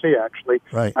the MC. Actually,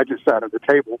 right. I just sat at the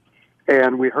table,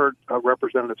 and we heard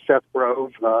Representative Seth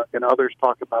Grove and others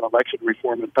talk about election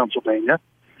reform in Pennsylvania.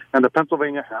 And the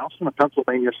Pennsylvania House and the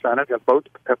Pennsylvania Senate have both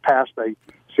passed a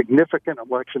significant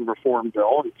election reform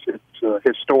bill. It's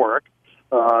historic.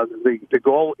 The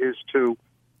goal is to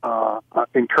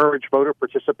encourage voter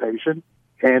participation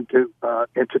and to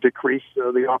decrease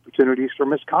the opportunities for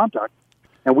misconduct.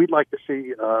 And we'd like to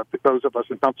see those of us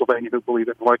in Pennsylvania who believe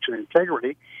in election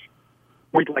integrity.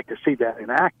 We'd like to see that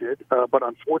enacted, but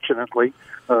unfortunately,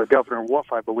 Governor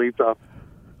Wolf, I believe,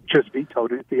 just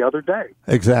vetoed it the other day.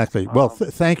 Exactly. Well,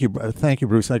 thank you,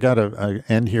 Bruce. I got to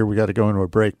end here. We got to go into a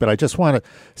break, but I just want to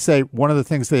say one of the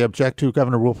things they object to,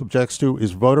 Governor Wolf objects to,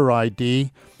 is voter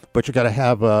ID. But you got to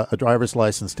have a driver's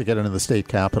license to get into the state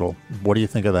capitol. What do you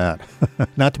think of that?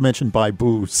 Not to mention buy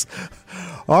booze.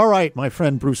 All right, my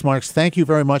friend Bruce Marks, thank you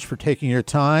very much for taking your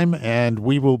time, and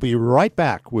we will be right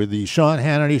back with the Sean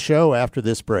Hannity Show after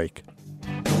this break.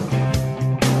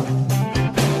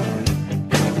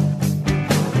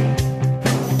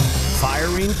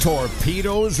 Firing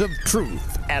torpedoes of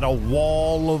truth at a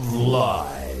wall of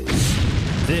lies.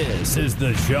 This is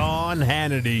the Sean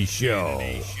Hannity Show.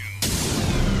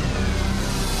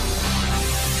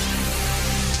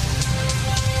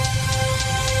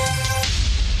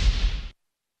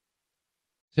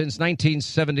 Since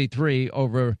 1973,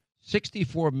 over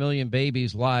 64 million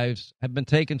babies' lives have been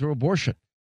taken through abortion.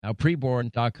 Now,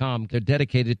 preborn.com, they're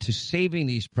dedicated to saving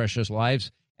these precious lives,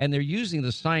 and they're using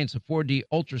the science of 4D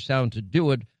ultrasound to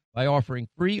do it by offering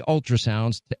free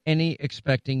ultrasounds to any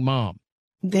expecting mom.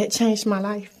 That changed my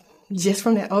life, just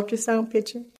from that ultrasound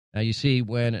picture. Now, you see,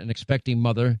 when an expecting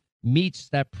mother meets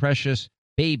that precious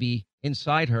baby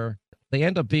inside her, they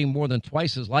end up being more than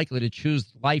twice as likely to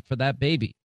choose life for that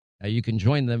baby. Now, you can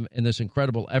join them in this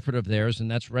incredible effort of theirs, and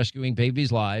that's rescuing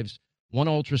babies' lives. One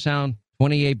ultrasound,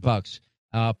 $28.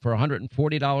 For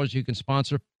 $140, you can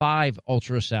sponsor 5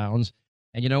 ultrasounds.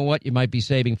 And you know what? You might be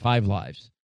saving 5 lives.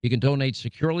 You can donate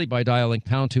securely by dialing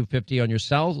pound 250 on your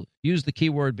cell. Use the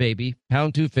keyword baby,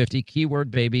 pound 250, keyword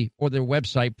baby, or their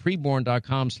website,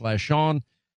 preborn.com/Sean.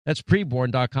 That's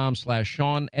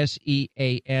preborn.com/Sean,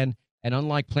 SEAN. And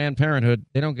unlike Planned Parenthood,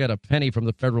 they don't get a penny from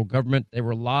the federal government. They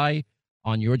rely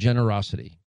on your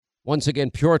generosity. Once again,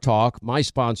 Pure Talk, my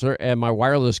sponsor and my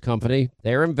wireless company,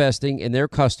 they're investing in their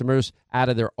customers out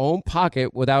of their own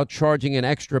pocket without charging an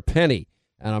extra penny.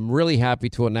 And I'm really happy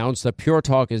to announce that Pure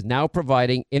Talk is now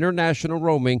providing international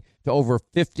roaming to over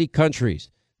 50 countries.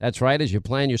 That's right. As you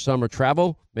plan your summer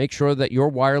travel, make sure that your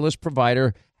wireless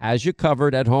provider has you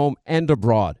covered at home and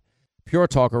abroad. Pure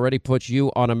Talk already puts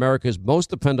you on America's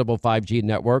most dependable 5G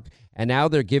network, and now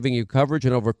they're giving you coverage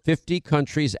in over 50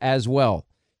 countries as well.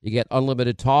 You get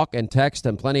unlimited talk and text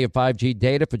and plenty of 5G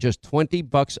data for just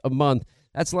 $20 a month.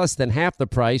 That's less than half the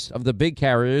price of the big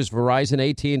carriers, Verizon,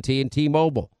 AT&T, and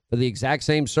T-Mobile, for the exact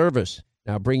same service.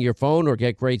 Now bring your phone or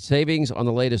get great savings on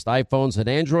the latest iPhones and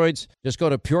Androids. Just go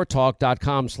to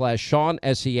puretalk.com/Sean,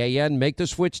 SEAN. Make the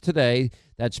switch today.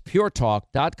 That's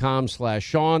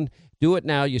puretalk.com/Sean. Do it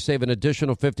now. You save an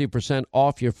additional 50%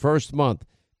 off your first month.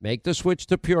 Make the switch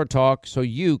to Pure Talk so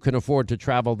you can afford to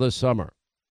travel this summer.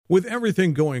 With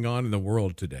everything going on in the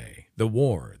world today, the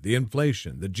war, the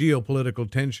inflation, the geopolitical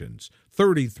tensions,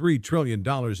 $33 trillion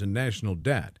in national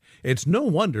debt, it's no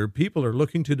wonder people are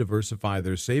looking to diversify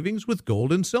their savings with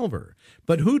gold and silver.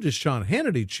 But who does Sean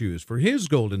Hannity choose for his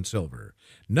gold and silver?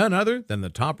 None other than the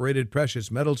top-rated precious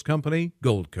metals company,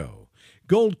 Goldco.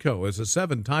 Goldco is a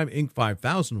 7-time Inc.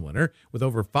 5000 winner with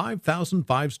over 5,000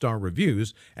 5-star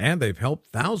reviews, and they've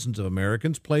helped thousands of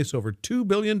Americans place over $2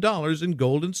 billion in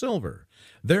gold and silver.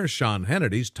 They're Sean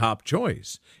Hannity's top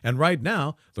choice, and right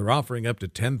now they're offering up to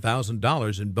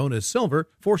 $10,000 in bonus silver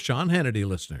for Sean Hannity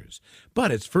listeners.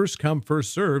 But it's first come,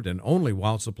 first served, and only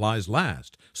while supplies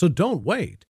last, so don't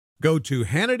wait. Go to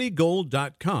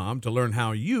HannityGold.com to learn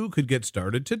how you could get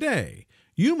started today.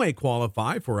 You may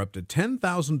qualify for up to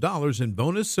 $10,000 in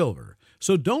bonus silver,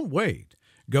 so don't wait.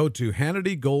 go to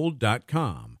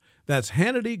HannityGold.com. That's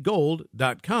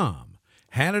HannityGold.com.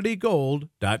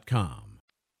 HannityGold.com.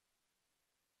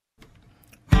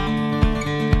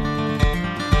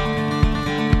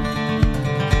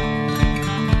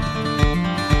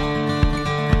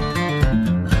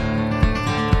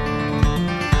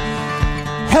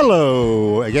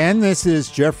 Hello again. This is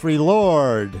Jeffrey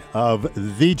Lord of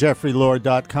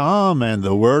thejeffreylord.com and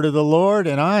the Word of the Lord,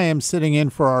 and I am sitting in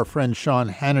for our friend Sean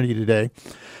Hannity today.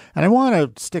 And I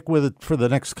want to stick with it for the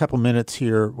next couple minutes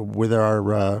here with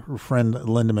our friend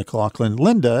Linda McLaughlin.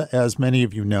 Linda, as many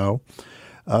of you know,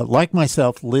 like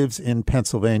myself, lives in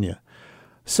Pennsylvania.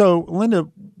 So, Linda,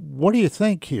 what do you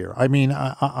think here? I mean,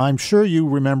 I'm sure you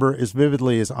remember as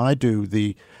vividly as I do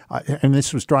and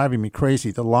this was driving me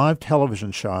crazy, the live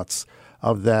television shots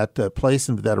of that place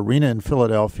in that arena in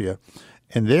Philadelphia.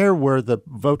 And there were the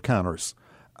vote counters,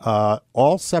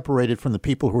 all separated from the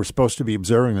people who were supposed to be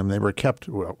observing them. They were kept,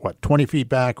 20 feet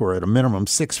back or at a minimum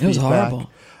 6 feet back. It was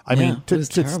horrible. I mean, it was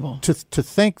terrible. To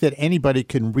think that anybody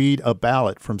can read a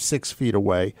ballot from 6 feet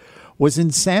away was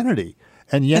insanity.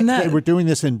 And yet they were doing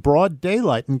this in broad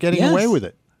daylight and getting away with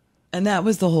it. And that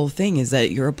was the whole thing, is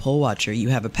that you're a poll watcher. You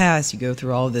have a pass. You go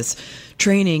through all this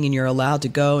training, and you're allowed to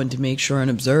go and to make sure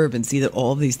and observe and see that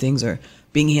all of these things are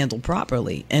being handled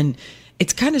properly. And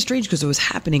it's kind of strange because it was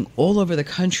happening all over the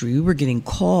country. We were getting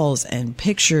calls and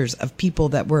pictures of people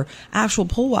that were actual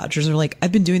poll watchers. They're like,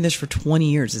 I've been doing this for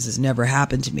 20 years. This has never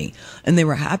happened to me. And they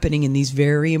were happening in these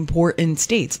very important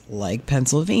states like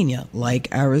Pennsylvania,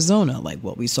 like Arizona, like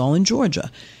what we saw in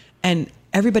Georgia. And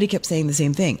everybody kept saying the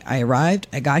same thing. I arrived,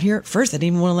 I got here. At first, they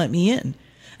didn't even want to let me in.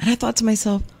 And I thought to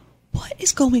myself, what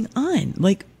is going on?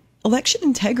 Like, election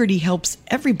integrity helps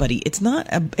everybody. It's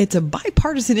a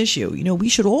bipartisan issue. You know, we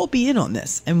should all be in on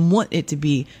this and want it to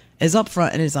be as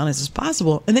upfront and as honest as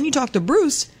possible. And then you talk to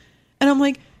Bruce, and I'm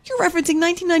like, you're referencing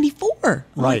 1994.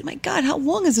 Right. Like, my God, how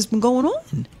long has this been going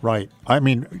on? Right. I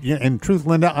mean, in truth,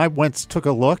 Linda, I took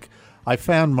a look. I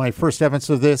found my first evidence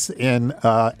of this in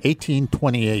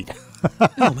 1828.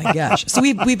 Oh my gosh! So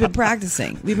we've been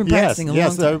practicing. We've been practicing a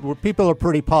long time. People are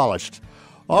pretty polished.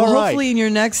 All well, right. Hopefully, in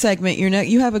your next segment,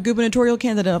 you have a gubernatorial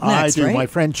candidate up next, I do. Right? My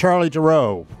friend Charlie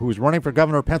Giroux, who's running for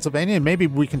governor of Pennsylvania, and maybe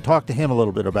we can talk to him a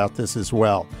little bit about this as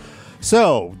well.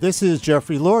 So this is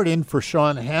Jeffrey Lord in for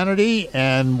Sean Hannity,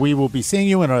 and we will be seeing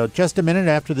you in just a minute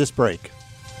after this break.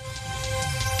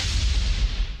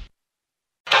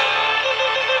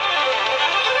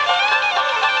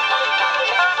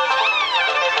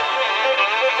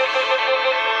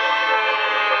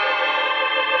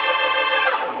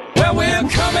 We're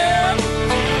coming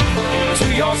to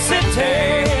your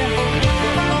city.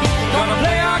 Gonna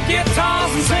play our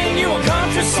guitars and sing you a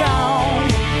country song.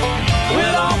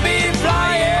 We'll all be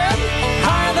flying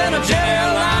higher than a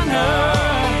jetliner.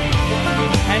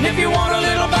 And if you want a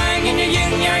little bang in your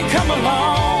yin-yang, come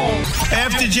along.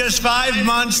 After just 5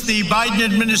 months, the Biden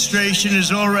administration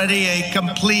is already a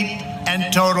complete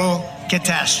and total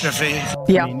catastrophe.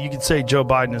 I mean, you could say Joe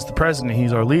Biden is the president,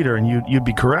 he's our leader, and you'd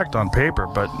be correct on paper,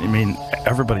 but, I mean,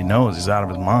 everybody knows he's out of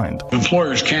his mind.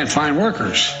 Employers can't find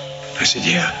workers. I said,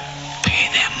 yeah,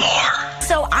 pay them more.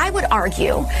 So I would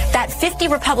argue that 50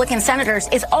 Republican senators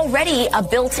is already a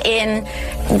built-in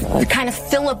kind of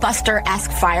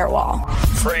filibuster-esque firewall.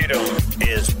 Freedom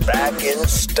is back in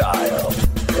style.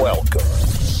 Welcome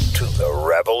to the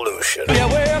revolution. Yeah,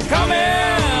 we're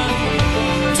coming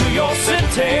to your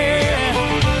city.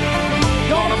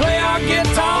 Gonna play our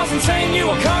guitars and sing you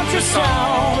a country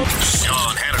song.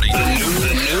 Sean Hannity.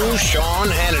 The new Sean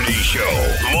Hannity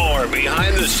Show. More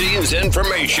behind-the-scenes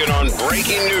information on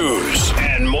breaking news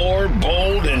and more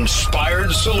bold,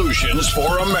 inspired solutions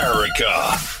for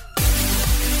America.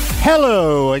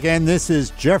 Hello again. This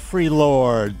is Jeffrey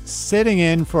Lord sitting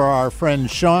in for our friend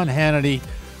Sean Hannity,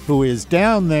 who is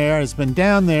has been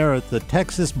down there at the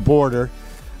Texas border,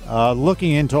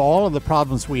 looking into all of the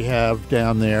problems we have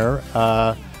down there.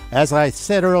 As I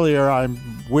said earlier, I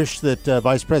wish that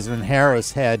Vice President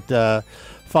Harris had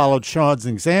followed Sean's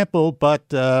example, but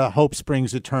hope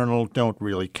springs eternal. Don't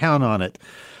really count on it.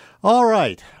 All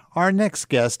right. Our next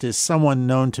guest is someone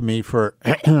known to me for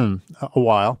a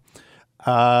while.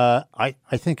 I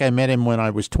think I met him when I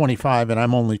was 25, and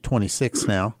I'm only 26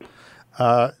 now.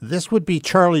 This would be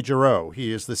Charlie Giroux.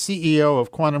 He is the CEO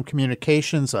of Quantum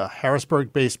Communications, a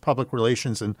Harrisburg-based public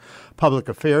relations and public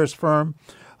affairs firm.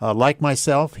 Like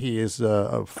myself, he is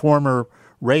a former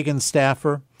Reagan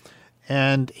staffer,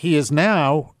 and he is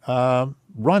now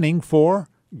running for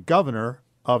governor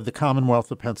of the Commonwealth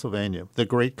of Pennsylvania, the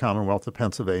great Commonwealth of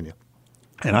Pennsylvania.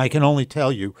 And I can only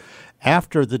tell you,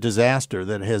 after the disaster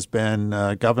that has been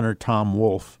Governor Tom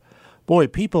Wolf, boy,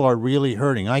 people are really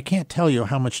hurting. I can't tell you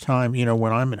how much time,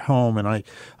 when I'm at home and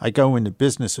I go into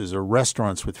businesses or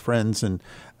restaurants with friends and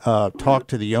talk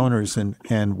to the owners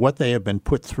and what they have been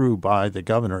put through by the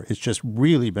governor. It's just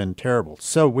really been terrible.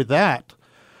 So with that,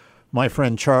 my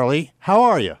friend Charlie, how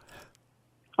are you?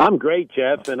 I'm great,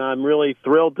 Jeff, and I'm really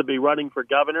thrilled to be running for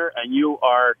governor, and you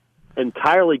are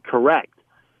entirely correct.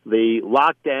 The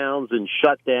lockdowns and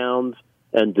shutdowns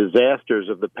and disasters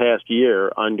of the past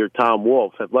year under Tom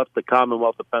Wolf have left the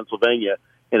Commonwealth of Pennsylvania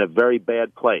in a very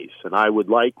bad place, and I would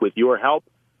like, with your help,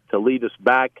 to lead us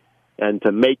back and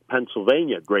to make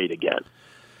Pennsylvania great again.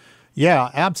 Yeah,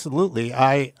 absolutely.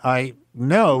 I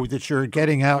know that you're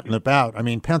getting out and about. I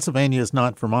mean, Pennsylvania is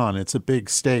not Vermont. It's a big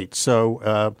state.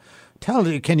 So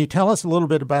can you tell us a little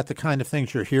bit about the kind of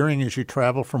things you're hearing as you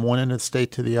travel from one end of the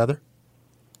state to the other?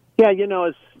 Yeah,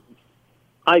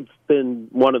 I've been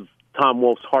one of Tom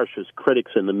Wolf's harshest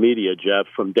critics in the media, Jeff,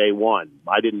 from day one.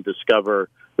 I didn't discover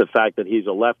the fact that he's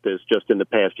a leftist just in the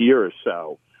past year or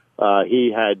so.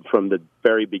 He had, from the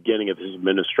very beginning of his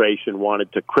administration,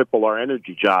 wanted to cripple our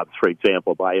energy jobs, for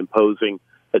example, by imposing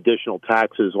additional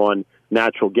taxes on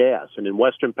natural gas. And in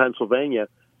Western Pennsylvania,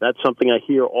 that's something I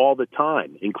hear all the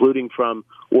time, including from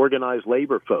organized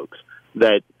labor folks,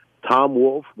 that Tom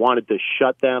Wolf wanted to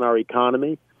shut down our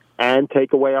economy and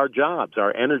take away our jobs,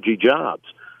 our energy jobs.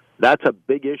 That's a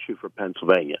big issue for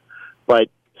Pennsylvania. But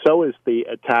so is the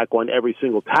attack on every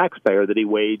single taxpayer that he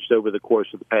waged over the course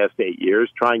of the past 8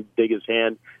 years, trying to dig his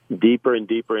hand deeper and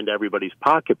deeper into everybody's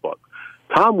pocketbook.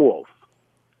 Tom Wolf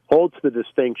holds the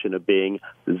distinction of being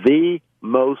the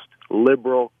most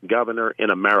liberal governor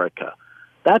in America.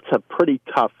 That's a pretty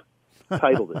tough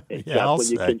title to take, Jeff, when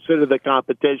you consider the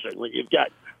competition. When you've got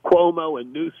Cuomo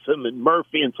and Newsom and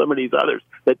Murphy and some of these others,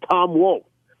 that Tom Wolf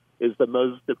is the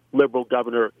most liberal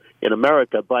governor in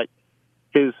America. But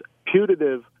his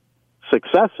putative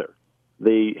successor,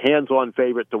 the hands-on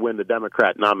favorite to win the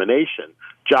Democrat nomination,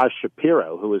 Josh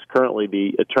Shapiro, who is currently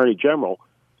the Attorney General,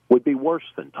 would be worse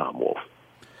than Tom Wolf.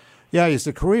 Yeah, he's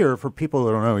a career, for people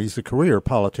who don't know, he's a career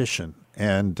politician.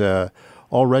 And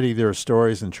already there are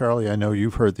stories, and Charlie, I know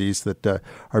you've heard these, that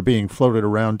are being floated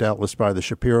around doubtless by the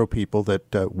Shapiro people,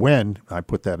 that when, I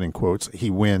put that in quotes,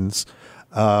 he wins,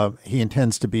 he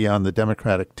intends to be on the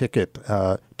Democratic ticket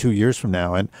 2 years from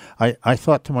now. And I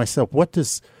thought to myself,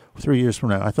 3 years from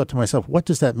now, I thought to myself, what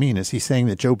does that mean? Is he saying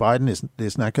that Joe Biden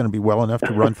is not going to be well enough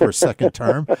to run for a second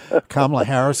term? Kamala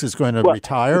Harris is going to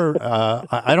retire?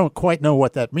 I don't quite know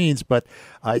what that means, but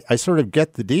I sort of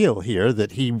get the deal here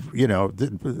that he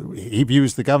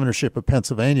views the governorship of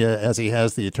Pennsylvania, as he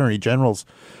has the Attorney General's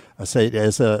say,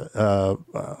 as a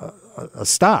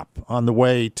stop on the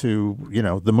way to,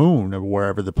 the moon, or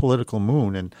wherever, the political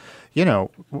moon. And,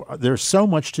 there's so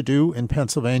much to do in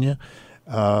Pennsylvania.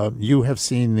 You have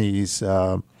seen these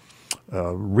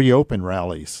reopen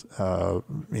rallies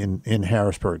in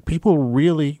Harrisburg. People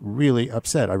really, really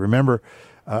upset. I remember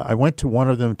I went to one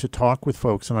of them to talk with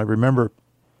folks, and I remember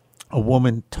a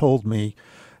woman told me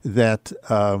that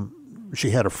she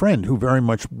had a friend who very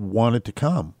much wanted to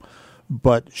come,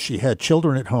 but she had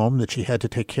children at home that she had to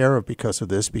take care of because of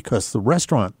this, because the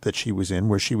restaurant that she was in,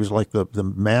 where she was like the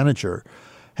manager,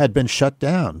 had been shut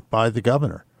down by the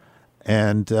governor.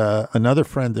 And another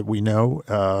friend that we know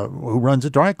who runs a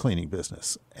dry cleaning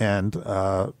business. And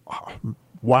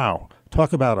wow,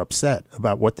 talk about upset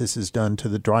about what this has done to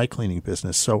the dry cleaning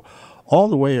business. So all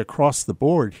the way across the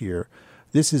board here,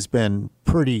 this has been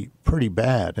pretty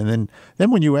bad. And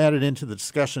then when you add it into the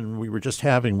discussion we were just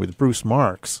having with Bruce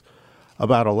Marks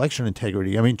about election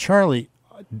integrity, I mean, Charlie,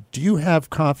 do you have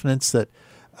confidence that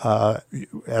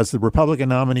as the Republican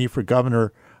nominee for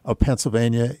governor of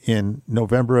Pennsylvania in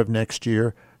November of next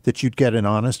year, that you'd get an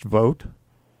honest vote?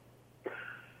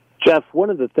 Jeff,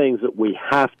 one of the things that we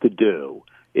have to do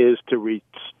is to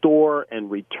restore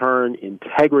and return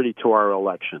integrity to our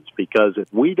elections, because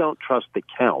if we don't trust the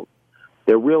count,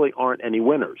 there really aren't any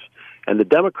winners. And the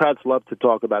Democrats love to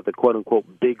talk about the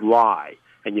quote-unquote big lie,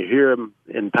 and you hear them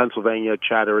in Pennsylvania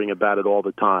chattering about it all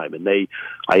the time. And they,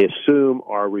 I assume,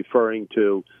 are referring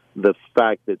to the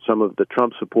fact that some of the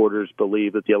Trump supporters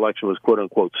believe that the election was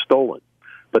quote-unquote stolen.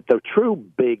 But the true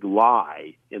big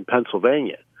lie in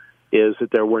Pennsylvania is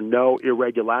that there were no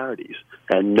irregularities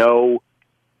and no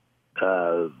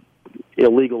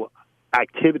illegal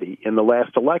activity in the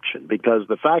last election, because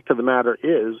the fact of the matter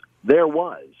is there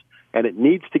was, and it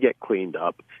needs to get cleaned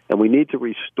up, and we need to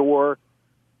restore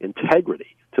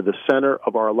integrity to the center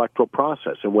of our electoral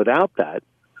process. And without that,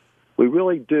 we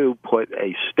really do put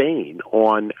a stain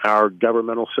on our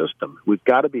governmental system. We've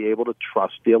got to be able to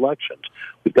trust the elections.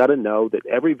 We've got to know that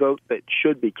every vote that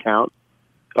should be cast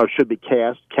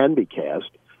can be cast,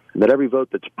 and that every vote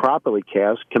that's properly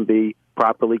cast can be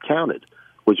properly counted,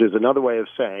 which is another way of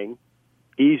saying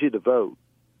easy to vote,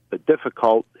 but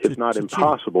difficult, if not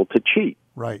impossible, to cheat.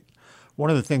 Right. One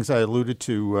of the things I alluded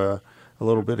to a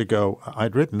little bit ago, I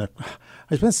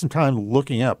spent some time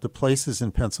looking up the places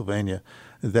in Pennsylvania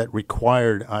that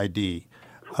required ID.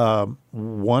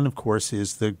 One, of course,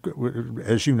 is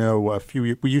as you know,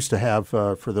 we used to have,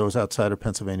 for those outside of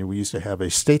Pennsylvania, we used to have a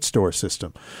state store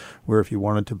system where if you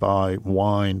wanted to buy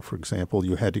wine, for example,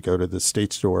 you had to go to the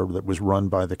state store that was run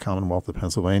by the Commonwealth of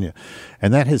Pennsylvania.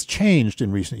 And that has changed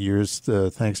in recent years,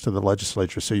 thanks to the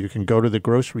legislature. So you can go to the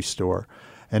grocery store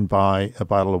and buy a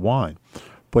bottle of wine.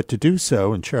 But to do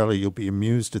so, and Charlie, you'll be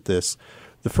amused at this,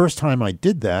 the first time I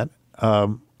did that,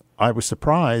 I was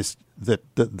surprised that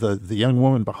the young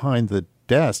woman behind the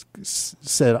desk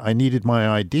said I needed my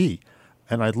ID.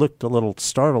 And I looked a little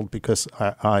startled because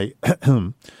I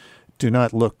do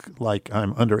not look like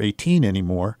I'm under 18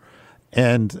 anymore.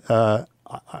 And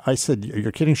I said,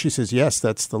 "You're kidding?" She says, "Yes,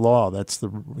 that's the law. That's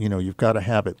you've got to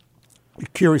have it."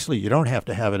 Curiously, you don't have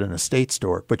to have it in a state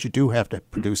store, but you do have to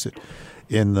produce it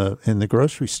in the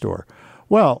grocery store.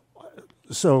 Well,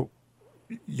 so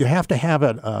you have to have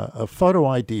a photo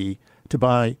ID to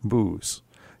buy booze.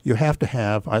 You have to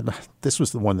have, this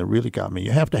was the one that really got me,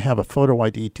 you have to have a photo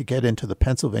ID to get into the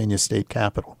Pennsylvania state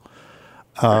capitol.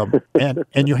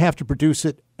 And you have to produce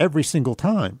it every single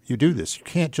time you do this. You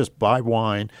can't just buy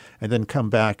wine and then come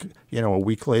back, a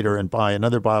week later and buy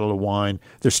another bottle of wine.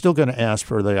 They're still going to ask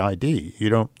for the ID. You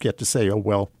don't get to say, "Oh,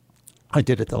 well, I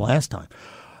did it the last time."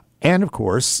 And of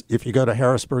course, if you go to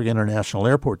Harrisburg International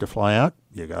Airport to fly out,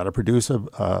 you got to produce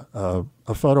a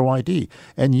photo ID.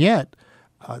 And yet,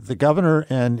 the governor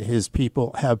and his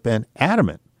people have been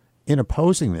adamant in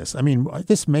opposing this. I mean,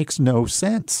 this makes no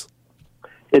sense.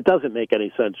 It doesn't make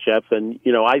any sense, Jeff. And,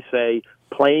 I say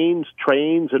planes,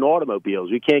 trains, and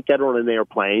automobiles. You can't get on an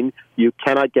airplane. You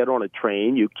cannot get on a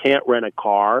train. You can't rent a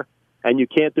car. And you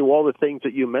can't do all the things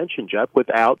that you mentioned, Jeff,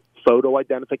 without photo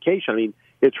identification. I mean,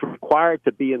 it's required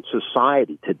to be in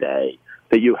society today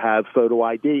that you have photo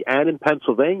ID. And in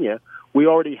Pennsylvania, we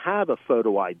already have a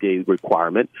photo ID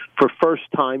requirement for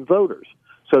first-time voters.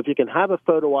 So if you can have a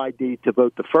photo ID to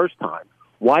vote the first time,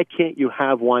 why can't you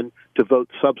have one to vote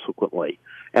subsequently?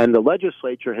 And the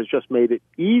legislature has just made it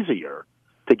easier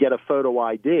to get a photo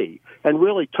ID and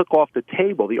really took off the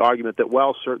table the argument that,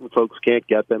 well, certain folks can't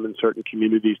get them and certain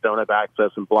communities don't have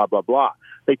access and blah, blah, blah.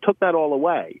 They took that all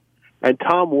away. And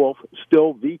Tom Wolf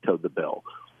still vetoed the bill.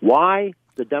 Why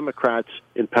the Democrats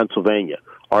in Pennsylvania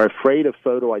are afraid of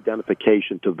photo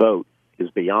identification to vote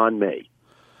is beyond me.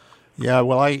 Yeah,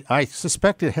 well, I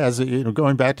suspect it has,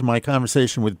 going back to my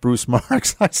conversation with Bruce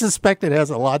Marks, I suspect it has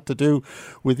a lot to do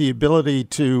with the ability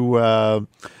to,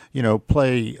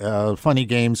 play funny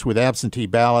games with absentee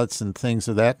ballots and things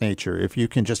of that nature. If you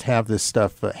can just have this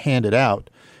stuff handed out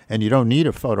and you don't need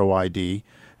a photo ID,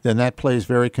 then that plays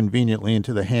very conveniently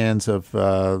into the hands of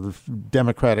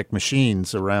Democratic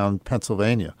machines around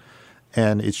Pennsylvania.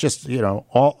 And it's just,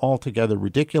 altogether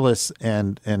ridiculous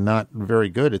and not very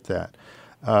good at that.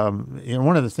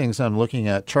 One of the things I'm looking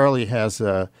at, Charlie has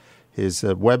his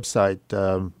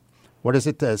website. What is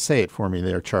it? Say it for me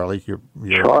there, Charlie.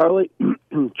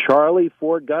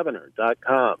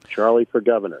 CharlieForGovernor.com. Charlie for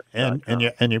Governor.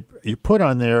 And you put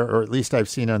on there, or at least I've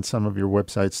seen on some of your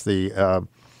websites,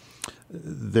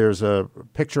 there's a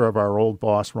picture of our old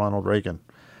boss, Ronald Reagan,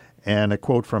 and a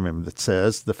quote from him that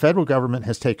says, "The federal government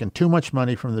has taken too much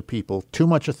money from the people, too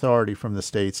much authority from the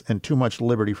states, and too much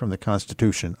liberty from the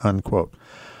Constitution," unquote.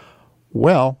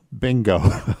 Well, bingo.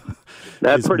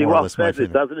 That pretty well says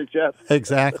it, doesn't it, Jeff?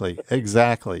 Exactly.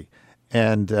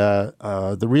 And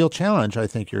the real challenge I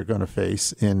think you're going to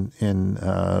face in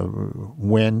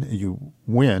when you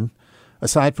win,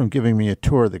 aside from giving me a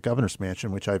tour of the governor's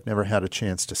mansion, which I've never had a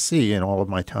chance to see in all of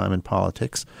my time in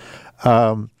politics,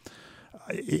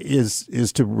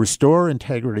 is to restore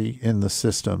integrity in the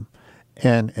system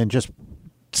and just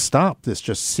stop this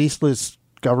just ceaseless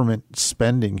government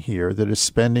spending here that is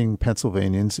spending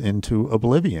Pennsylvanians into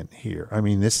oblivion here. I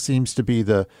mean, this seems to be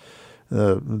the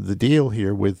deal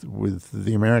here with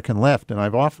the American left, and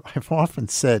I've often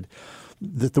said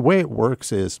that the way it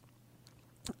works is,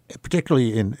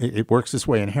 particularly it works this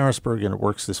way in Harrisburg and it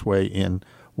works this way in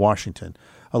Washington.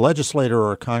 A legislator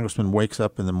or a congressman wakes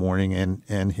up in the morning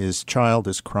and his child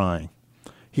is crying.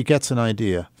 He gets an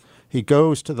idea. He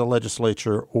goes to the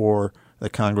legislature or the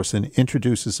Congress and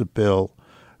introduces a bill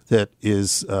that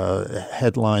is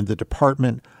headlined "The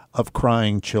Department of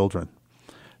Crying Children."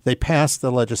 They pass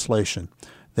the legislation.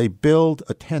 They build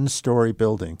a 10-story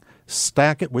building,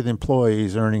 stack it with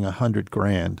employees earning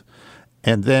 $100,000,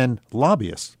 and then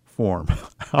lobbyists form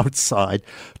outside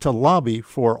to lobby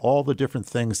for all the different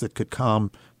things that could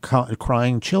calm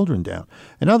crying children down.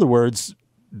 In other words,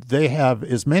 they have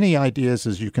as many ideas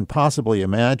as you can possibly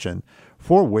imagine,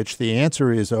 for which the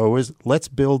answer is always, let's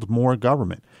build more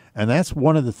government. And that's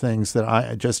one of the things that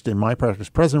I just, in my practice,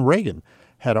 President Reagan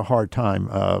had a hard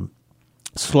time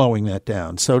slowing that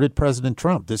down. So did President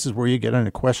Trump. This is where you get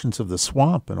into questions of the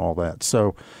swamp and all that.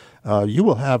 So you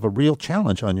will have a real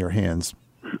challenge on your hands.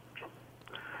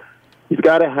 You've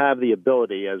got to have the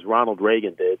ability, as Ronald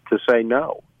Reagan did, to say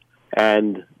no.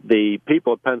 And the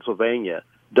people of Pennsylvania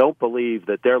don't believe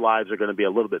that their lives are going to be a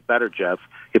little bit better, Jeff,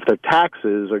 if their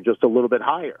taxes are just a little bit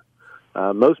higher.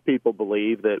 Most people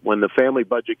believe that when the family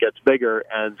budget gets bigger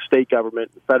and state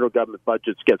government and federal government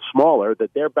budgets get smaller,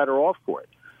 that they're better off for it.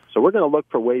 So we're going to look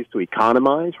for ways to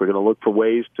economize. We're going to look for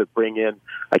ways to bring in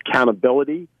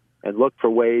accountability and look for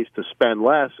ways to spend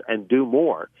less and do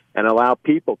more and allow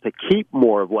people to keep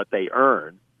more of what they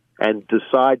earn and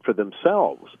decide for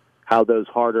themselves how those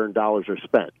hard-earned dollars are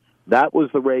spent. That was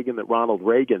the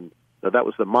that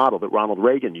was the model that Ronald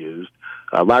Reagan used.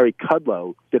 Larry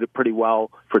Kudlow did it pretty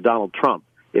well for Donald Trump.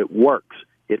 It works.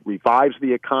 It revives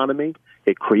the economy.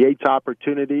 It creates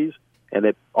opportunities, and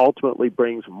it ultimately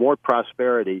brings more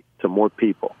prosperity to more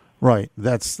people. Right.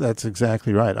 That's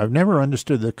exactly right. I've never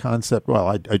understood the concept. Well,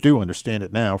 I do understand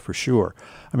it now for sure.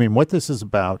 I mean, what this is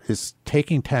about is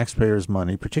taking taxpayers'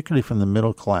 money, particularly from the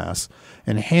middle class,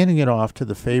 and handing it off to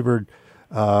the favored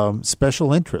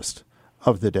special interest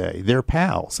of the day, their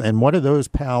pals. And what do those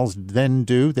pals then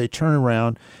do? They turn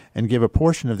around and give a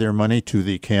portion of their money to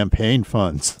the campaign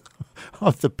funds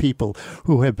of the people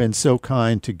who have been so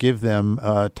kind to give them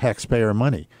taxpayer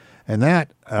money. And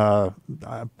that,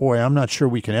 boy, I'm not sure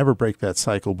we can ever break that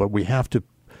cycle, but we have to,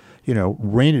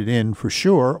 rein it in for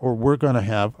sure, or we're going to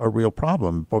have a real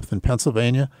problem, both in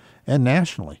Pennsylvania and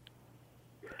nationally.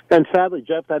 And sadly,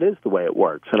 Jeff, that is the way it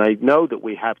works. And I know that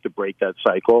we have to break that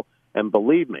cycle. And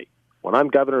believe me, when I'm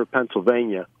governor of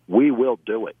Pennsylvania, we will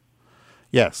do it.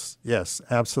 Yes,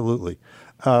 absolutely.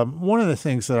 One of the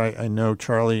things that I know,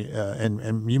 Charlie,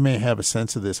 and you may have a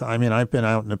sense of this. I mean, I've been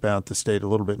out and about the state a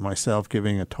little bit myself,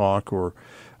 giving a talk, or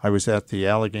I was at the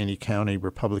Allegheny County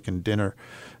Republican dinner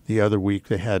the other week.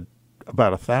 They had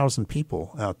about 1,000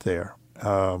 people out there.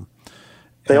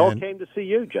 They all came to see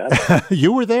you, Jeff.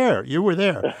 You were there.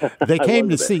 They came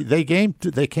to see. They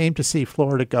came to see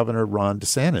Florida Governor Ron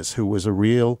DeSantis, who was a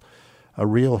real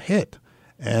hit.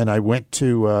 And I went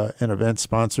to an event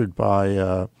sponsored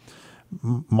by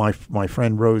my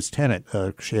friend Rose Tennant.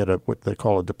 She had what they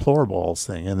call a deplorables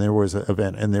thing, and there was an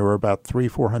event, and there were about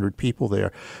 300-400 people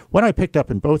there. What I picked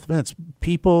up in both events,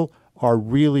 people are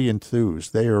really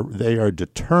enthused. They are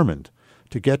determined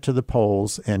to get to the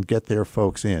polls and get their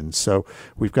folks in. So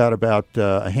we've got about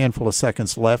a handful of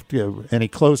seconds left. Any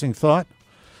closing thought?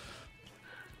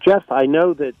 Jeff, I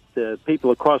know that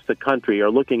people across the country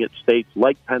are looking at states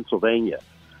like Pennsylvania,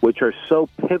 which are so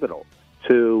pivotal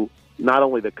to not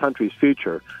only the country's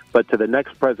future, but to the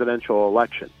next presidential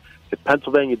election. If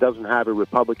Pennsylvania doesn't have a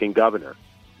Republican governor,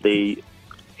 the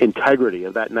integrity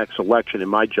of that next election, in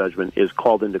my judgment, is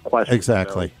called into question.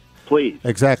 Exactly. So please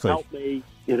help me.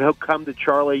 Come to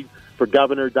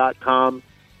CharlieForGovernor.com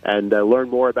and learn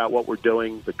more about what we're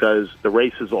doing, because the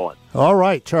race is on. All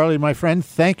right, Charlie, my friend,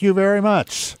 thank you very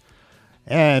much.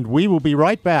 And we will be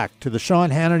right back to the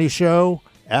Sean Hannity Show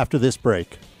after this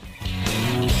break.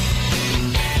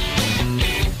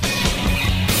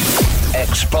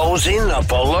 Exposing the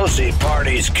Pelosi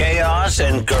party's chaos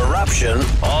and corruption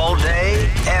all day,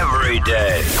 every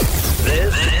day.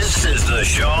 This is the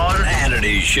Sean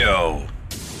Hannity Show.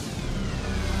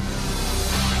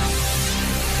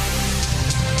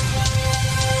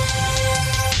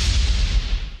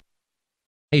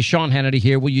 Hey, Sean Hannity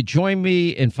here. Will you join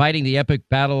me in fighting the epic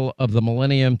battle of the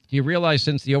millennium? Do you realize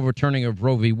since the overturning of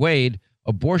Roe v. Wade,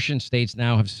 abortion states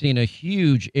now have seen a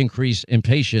huge increase in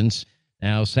patients?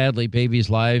 Now, sadly, babies'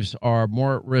 lives are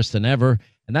more at risk than ever,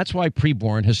 and that's why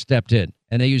Preborn has stepped in.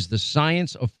 And they use the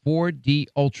science of 4D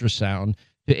ultrasound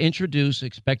to introduce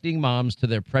expecting moms to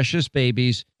their precious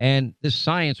babies, and this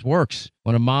science works.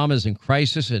 When a mom is in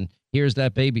crisis and hears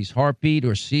that baby's heartbeat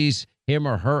or sees him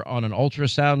or her on an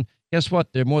ultrasound, guess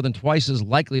what? They're more than twice as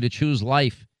likely to choose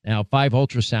life. Now, 5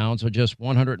 ultrasounds are just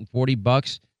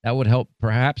 $140. That would help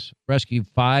perhaps rescue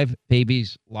 5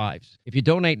 babies' lives. If you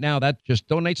donate now, that just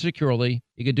donate securely.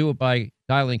 You can do it by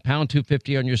dialing pound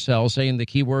 250 on your cell, saying the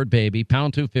keyword baby,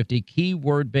 pound 250,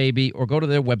 keyword baby, or go to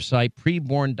their website,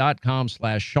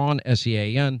 preborn.com/Sean,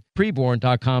 SEAN,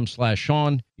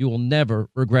 preborn.com/Sean. You will never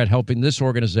regret helping this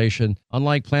organization.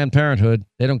 Unlike Planned Parenthood,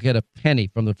 they don't get a penny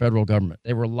from the federal government.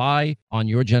 They rely on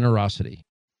your generosity.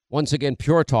 Once again,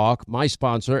 Pure Talk, my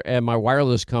sponsor and my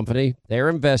wireless company, they're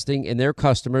investing in their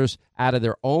customers out of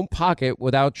their own pocket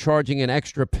without charging an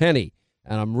extra penny.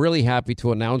 And I'm really happy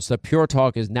to announce that Pure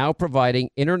Talk is now providing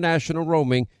international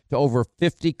roaming to over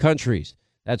 50 countries.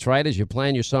 That's right. As you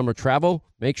plan your summer travel,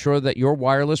 make sure that your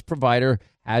wireless provider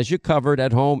has you covered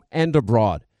at home and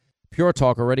abroad. Pure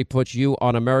Talk already puts you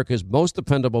on America's most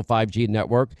dependable 5G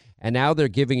network, and now they're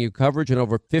giving you coverage in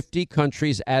over 50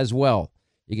 countries as well.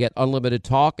 You get unlimited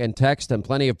talk and text and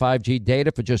plenty of 5G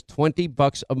data for just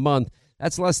 $20 a month.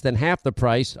 That's less than half the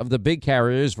price of the big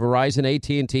carriers, Verizon,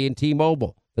 AT&T, and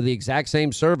T-Mobile, for the exact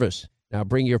same service. Now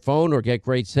bring your phone or get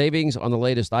great savings on the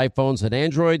latest iPhones and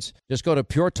Androids. Just go to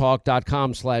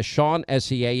puretalk.com/Sean,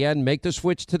 S-E-A-N. Make the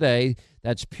switch today.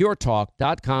 That's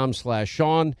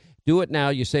puretalk.com/Sean. Do it now.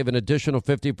 You save an additional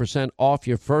 50% off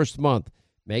your first month.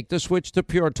 Make the switch to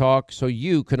Pure Talk so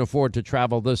you can afford to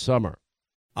travel this summer.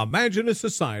 Imagine a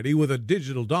society with a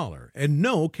digital dollar and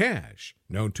no cash.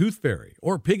 No tooth fairy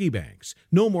or piggy banks.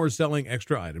 No more selling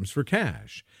extra items for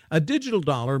cash. A digital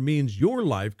dollar means your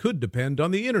life could depend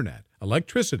on the internet,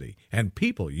 electricity, and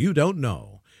people you don't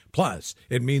know. Plus,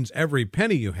 it means every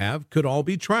penny you have could all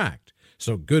be tracked.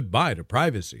 So goodbye to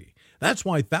privacy. That's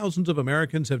why thousands of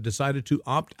Americans have decided to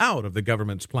opt out of the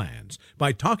government's plans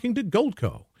by talking to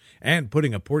Goldco and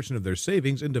putting a portion of their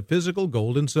savings into physical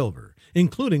gold and silver,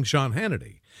 including Sean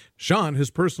Hannity. Sean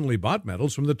has personally bought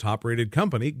metals from the top-rated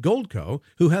company, Goldco,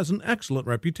 who has an excellent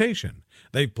reputation.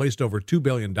 They've placed over $2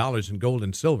 billion in gold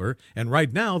and silver, and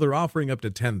right now they're offering up to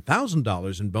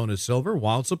 $10,000 in bonus silver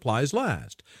while supplies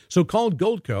last. So call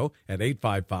Goldco at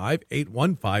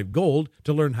 855-815-GOLD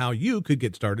to learn how you could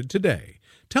get started today.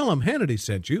 Tell them Hannity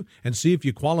sent you and see if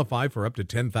you qualify for up to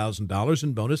 $10,000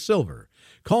 in bonus silver.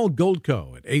 Call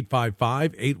Goldco at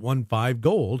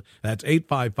 855-815-GOLD. That's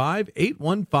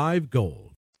 855-815-GOLD.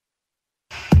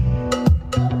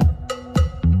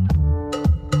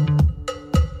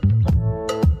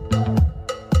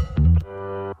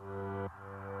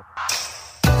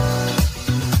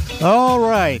 All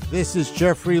right, this is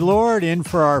Jeffrey Lord in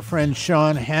for our friend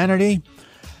Sean Hannity.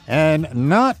 And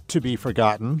not to be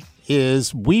forgotten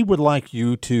is we would like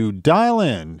you to dial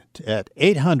in at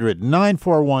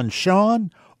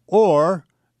 800-941-SEAN, or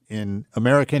in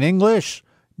American English,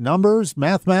 numbers,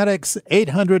 mathematics,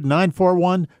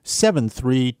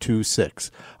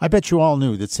 800-941-7326. I bet you all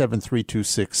knew that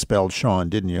 7326 spelled Sean,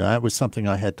 didn't you? That was something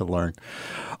I had to learn.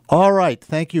 All right,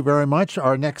 thank you very much.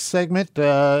 Our next segment,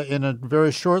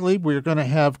 very shortly, we're going to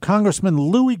have Congressman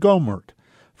Louis Gohmert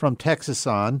from Texas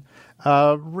on.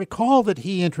 Recall that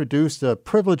he introduced a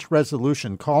privileged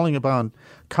resolution calling upon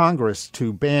Congress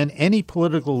to ban any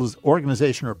political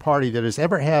organization or party that has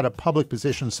ever had a public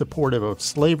position supportive of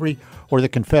slavery or the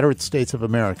Confederate States of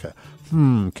America.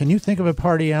 Can you think of a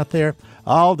party out there?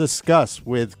 I'll discuss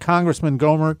with Congressman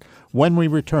Gohmert when we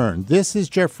return. This is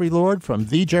Jeffrey Lord from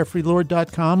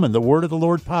thejeffreylord.com and the Word of the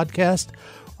Lord podcast.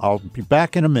 I'll be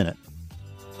back in a minute.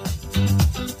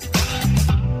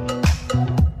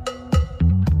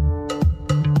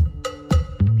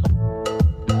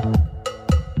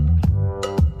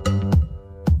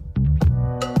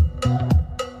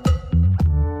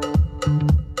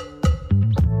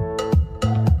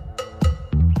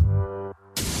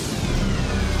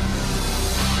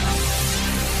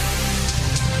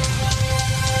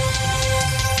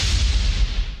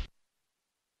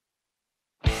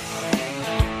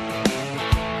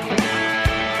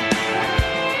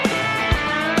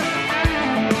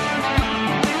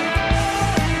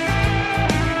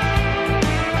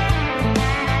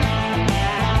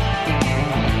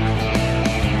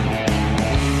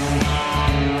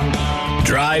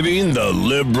 Driving the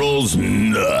liberals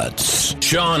nuts.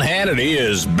 Sean Hannity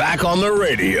is back on the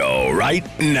radio right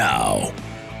now.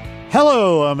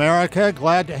 Hello, America.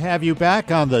 Glad to have you back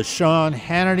on the Sean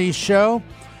Hannity Show.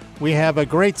 We have a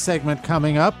great segment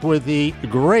coming up with the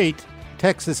great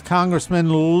Texas Congressman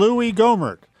Louis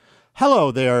Gohmert.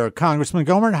 Hello there, Congressman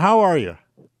Gohmert. How are you?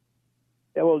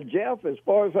 Yeah, well, Jeff, as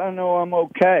far as I know, I'm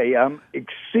okay. I'm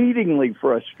exceedingly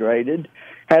frustrated.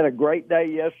 Had a great day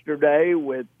yesterday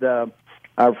with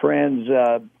our friends,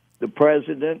 the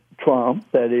President, Trump,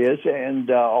 that is,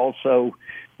 and also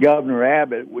Governor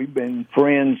Abbott. We've been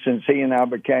friends since he and I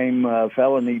became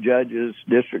felony judges,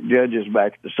 district judges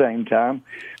back at the same time.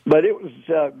 But it was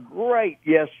great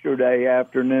yesterday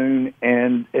afternoon,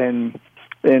 and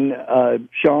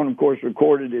Sean, of course,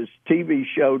 recorded his TV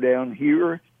show down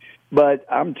here. But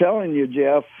I'm telling you,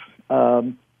 Jeff,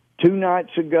 2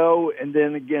 nights ago and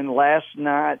then again last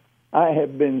night, I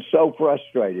have been so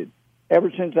frustrated.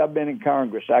 Ever since I've been in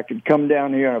Congress, I could come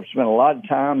down here, and I've spent a lot of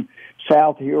time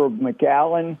south here of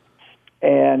McAllen,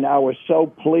 And I was so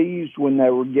pleased when they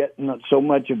were getting so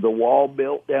much of the wall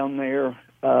built down there.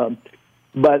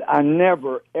 But I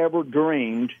never, ever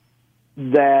dreamed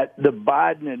that the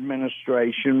Biden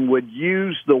administration would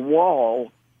use the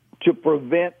wall to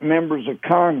prevent members of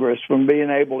Congress from being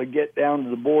able to get down to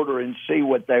the border and see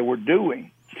what they were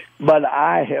doing. But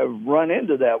I have run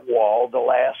into that wall the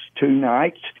last 2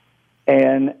 nights,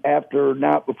 and after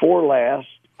night before last,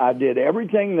 I did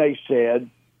everything they said,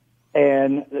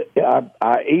 and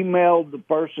I emailed the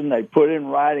person. They put in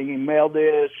writing, email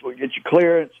this, we'll get you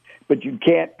clearance, but you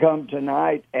can't come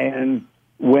tonight. And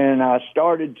when I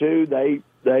started to, they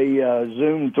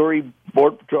zoomed 3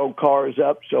 Border Patrol cars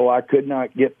up, so I could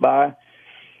not get by.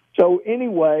 So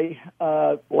anyway,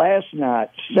 last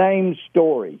night, same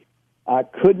story. I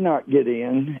could not get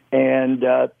in, and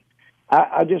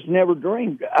I just never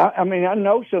dreamed. I mean, I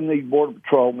know some of these Border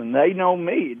Patrolmen. They know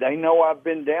me. They know I've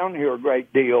been down here a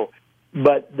great deal,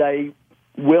 but they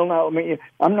will not. I mean,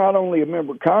 I'm not only a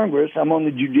member of Congress, I'm on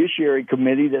the Judiciary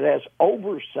Committee that has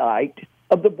oversight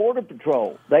of the Border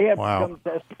Patrol. They have to come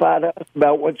testify to us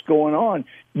about what's going on.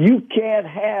 You can't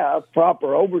have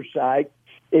proper oversight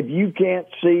if you can't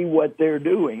see what they're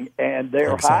doing. And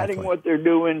they're hiding what they're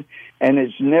doing, and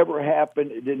it's never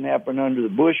happened. It didn't happen under the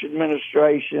Bush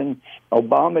administration,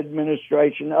 Obama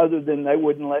administration, other than they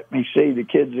wouldn't let me see the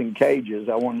kids in cages.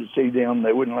 I wanted to see them.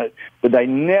 They wouldn't let, but they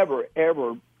never,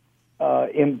 ever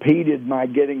impeded my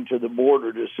getting to the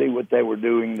border to see what they were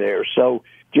doing there. So,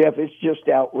 Jeff, it's just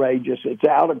outrageous. It's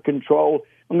out of control.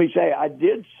 Let me say, I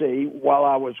did see, while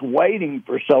I was waiting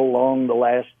for so long the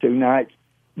last 2 nights,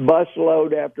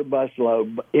 busload after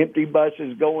busload, empty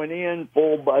buses going in,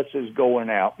 full buses going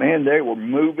out. Man, they were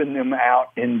moving them out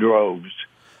in droves.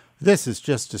 This is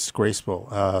just disgraceful.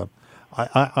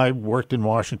 I worked in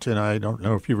Washington. I don't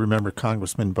know if you remember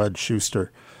Congressman Bud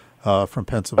Schuster from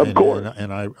Pennsylvania, of course.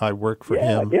 and I worked for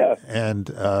him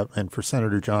and for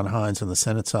Senator John Hines on the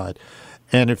Senate side.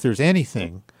 And if there's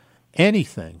anything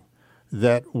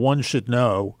that one should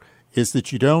know is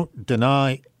that you don't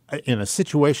deny, in a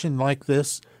situation like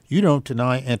this, you don't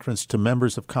deny entrance to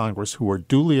members of Congress who are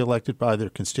duly elected by their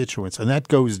constituents, and that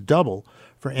goes double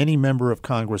for any member of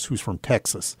Congress who's from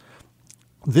Texas.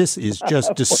 This is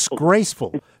just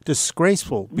disgraceful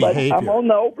behavior. But I'm on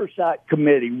the oversight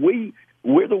committee.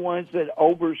 We're the ones that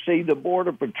oversee the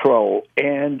Border Patrol,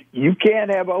 and you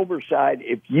can't have oversight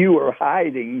if you are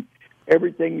hiding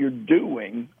everything you're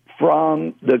doing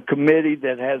from the committee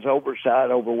that has oversight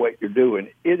over what you're doing.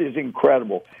 It is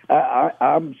incredible.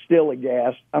 I'm still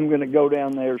aghast. I'm going to go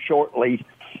down there shortly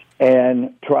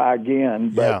and try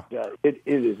again, but it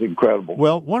is incredible.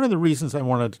 Well, one of the reasons I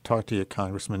wanted to talk to you,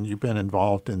 Congressman, you've been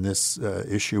involved in this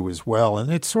issue as well,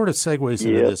 and it sort of segues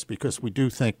into this because we do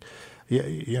think,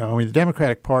 you know, I mean, the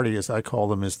Democratic Party, as I call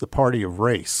them, is the party of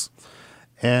race.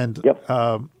 And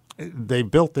they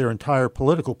built their entire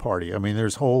political party. I mean,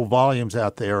 there's whole volumes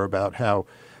out there about how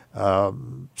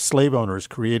slave owners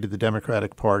created the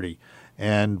Democratic Party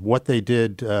and what they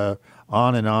did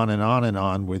on and on and on and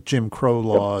on with Jim Crow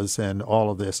laws and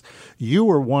all of this. You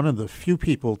were one of the few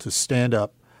people to stand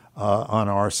up on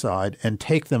our side and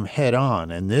take them head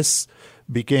on. And this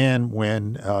began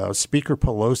when Speaker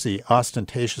Pelosi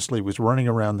ostentatiously was running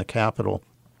around the Capitol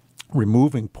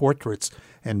removing portraits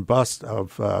and busts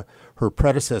of her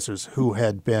predecessors who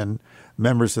had been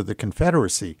members of the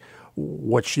Confederacy.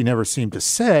 What she never seemed to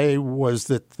say was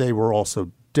that they were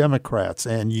also Democrats.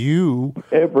 And you,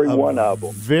 every one of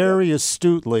them, very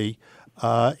astutely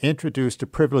introduced a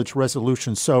privilege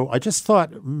resolution. So I just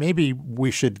thought maybe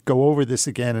we should go over this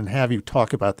again and have you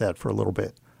talk about that for a little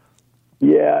bit.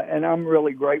 Yeah, and I'm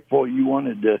really grateful you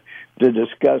wanted to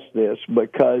discuss this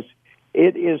because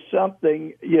it is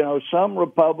something, you know, some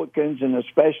Republicans and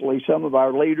especially some of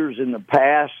our leaders in the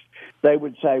past, they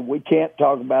would say, we can't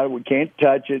talk about it, we can't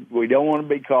touch it, we don't want to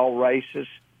be called racist.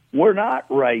 We're not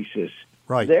racist.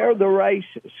 Right. They're the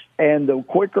racists. And the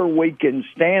quicker we can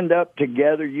stand up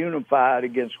together, unified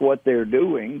against what they're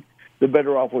doing, the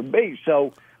better off we'll be.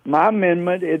 So my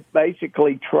amendment, it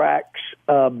basically tracks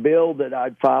a bill that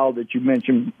I filed that you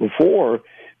mentioned before.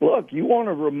 Look, you want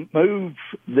to remove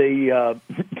these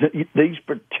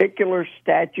particular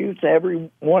statutes, every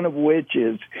one of which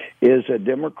is a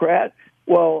Democrat.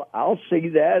 Well, I'll see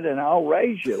that and I'll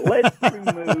raise you. Let's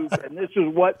remove, and this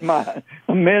is what my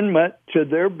amendment to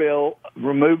their bill,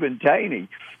 removing Taney,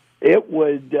 it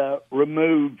would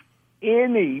remove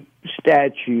any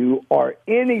statue or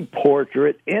any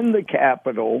portrait in the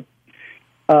Capitol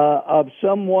of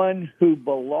someone who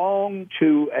belonged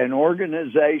to an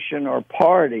organization or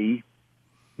party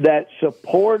that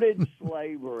supported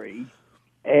slavery,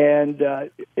 and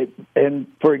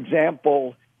for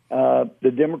example,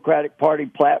 the Democratic Party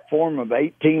platform of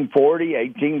 1840,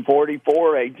 1844,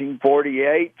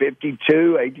 1848, 52,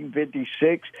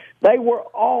 1856, they were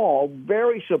all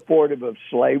very supportive of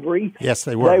slavery. Yes,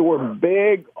 they were. They were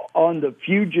big on the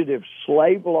fugitive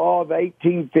slave law of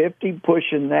 1850,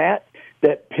 pushing that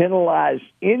penalized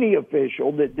any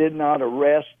official that did not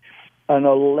arrest an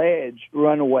alleged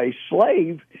runaway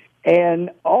slave. And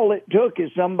all it took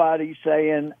is somebody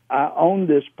saying, I own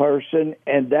this person,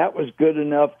 and that was good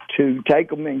enough to take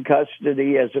them in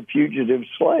custody as a fugitive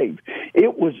slave.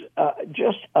 It was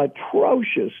just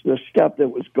atrocious, the stuff that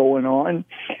was going on.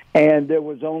 And there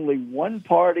was only one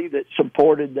party that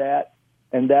supported that,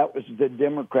 and that was the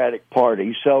Democratic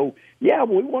Party. So, yeah,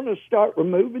 we want to start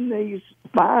removing these.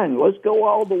 Fine, let's go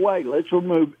all the way. Let's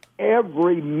remove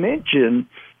every mention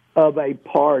of a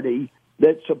party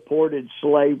that supported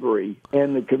slavery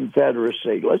and the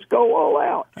Confederacy. Let's go all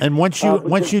out. And once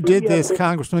you did this,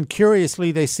 Congressman,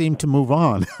 curiously, they seemed to move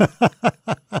on.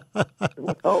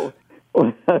 Oh,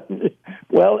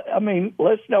 well, I mean,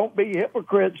 let's don't be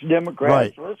hypocrites,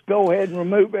 Democrats. Right. Let's go ahead and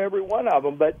remove every one of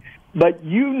them. But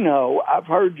you know, I've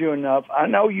heard you enough. I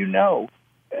know you know,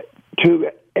 to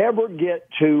ever get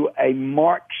to a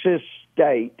Marxist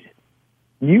state,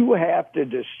 you have to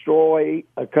destroy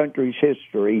a country's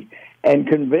history and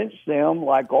convince them,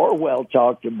 like Orwell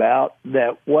talked about,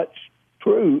 that what's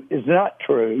true is not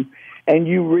true, and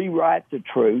you rewrite the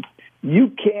truth.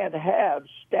 You can't have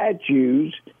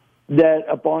statues that,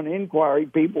 upon inquiry,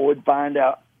 people would find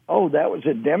out, oh, that was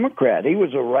a Democrat. He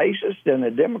was a racist and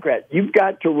a Democrat. You've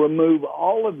got to remove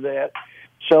all of that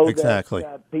so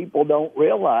that people don't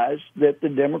realize that the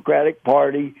Democratic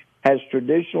Party has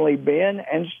traditionally been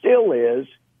and still is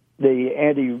the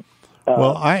anti.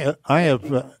 Well, I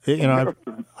have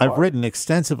I've written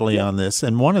extensively on this,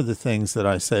 and one of the things that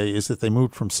I say is that they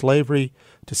moved from slavery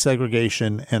to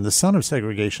segregation, and the son of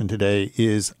segregation today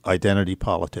is identity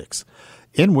politics,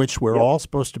 in which we're all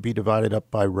supposed to be divided up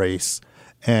by race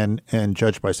and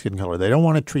judged by skin color. They don't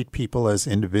want to treat people as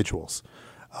individuals,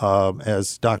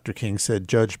 as Dr. King said,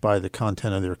 judged by the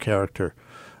content of their character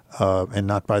and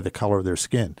not by the color of their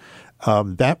skin.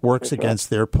 That works against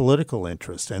their political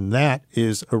interest, and that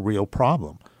is a real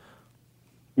problem.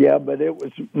 Yeah, but it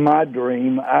was my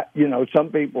dream. Some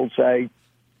people say,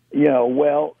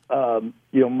 Martin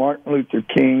Luther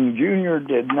King Jr.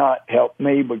 did not help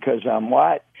me because I'm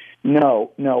white.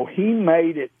 No, he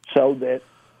made it so that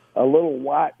a little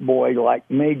white boy like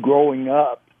me growing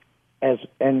up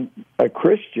and a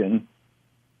Christian,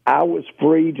 I was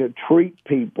free to treat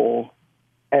people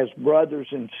as brothers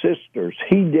and sisters.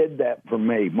 He did that for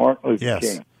me, Martin Luther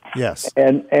King. Yes.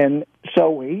 And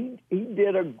so he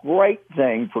did a great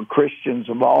thing for Christians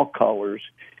of all colors.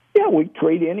 Yeah, we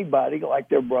treat anybody like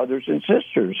they're brothers and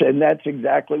sisters, and that's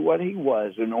exactly what he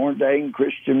was, an ordained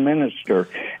Christian minister.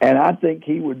 And I think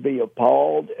he would be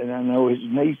appalled, and I know his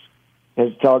niece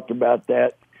has talked about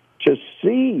that, to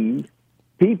see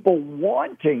people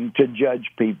wanting to judge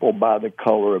people by the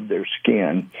color of their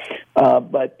skin.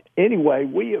 But anyway,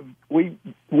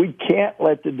 we can't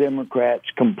let the Democrats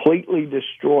completely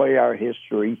destroy our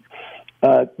history.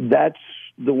 That's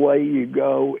the way you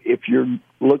go if you're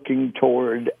looking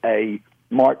toward a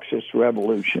Marxist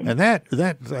revolution. And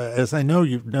that as I know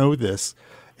you know this,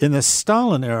 in the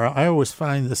Stalin era, I always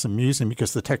find this amusing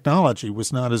because the technology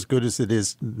was not as good as it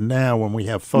is now when we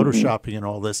have photoshopping and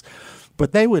all this.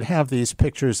 But they would have these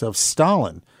pictures of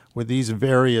Stalin with these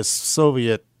various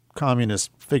Soviet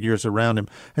communist figures around him.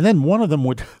 And then one of them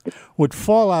would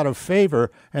fall out of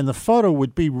favor, and the photo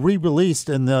would be re-released,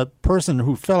 and the person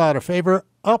who fell out of favor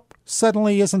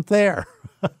suddenly isn't there.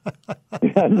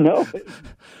 No.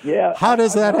 Yeah. How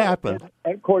does that happen?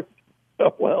 And of course,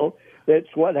 well, that's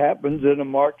what happens in a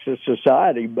Marxist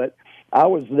society. But I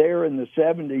was there in the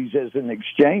 70s as an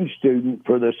exchange student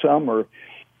for the summer.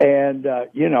 And,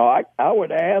 I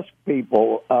would ask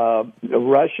people,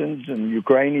 Russians and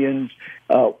Ukrainians,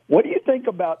 what do you think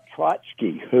about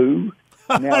Trotsky? Who?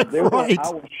 Now, Right. I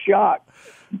was shocked.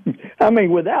 I mean,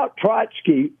 without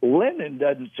Trotsky, Lenin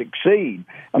doesn't succeed.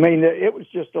 I mean, it was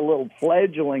just a little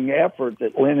fledgling effort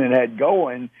that Lenin had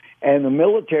going, and the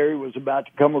military was about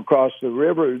to come across the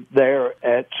river there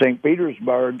at St.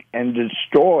 Petersburg and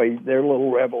destroy their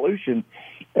little revolution.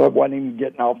 It wasn't even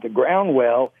getting off the ground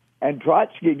well. And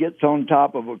Trotsky gets on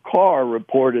top of a car,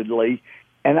 reportedly,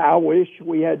 and I wish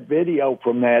we had video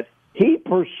from that. He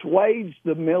persuades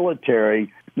the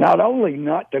military not only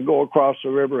not to go across the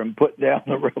river and put down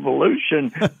the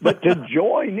revolution, but to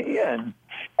join in.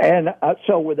 And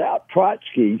so without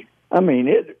Trotsky, I mean,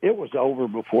 it was over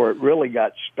before it really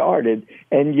got started,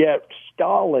 and yet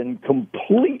Stalin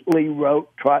completely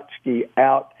wrote Trotsky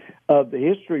out of the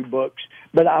history books.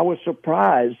 But I was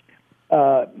surprised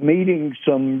meeting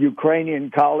some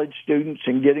Ukrainian college students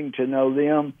and getting to know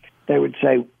them. They would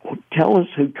say, tell us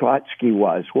who Trotsky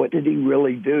was. What did he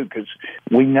really do? Because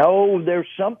we know there's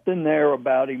something there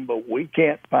about him, but we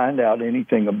can't find out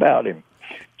anything about him.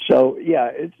 So,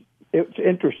 yeah, it's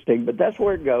interesting, but that's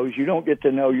where it goes. You don't get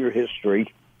to know your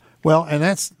history. Well, and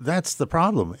that's the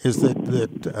problem, is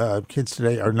that kids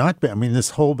today are not. I mean,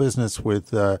 this whole business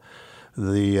with what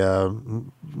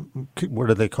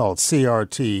do they call it?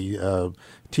 CRT,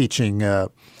 teaching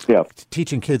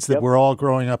kids that we're all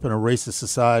growing up in a racist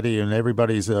society and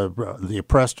everybody's the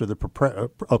oppressed or the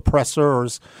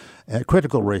oppressors,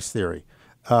 critical race theory.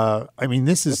 I mean,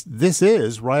 this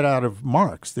is right out of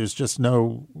Marx. There's just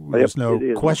no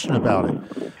question about it.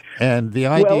 And the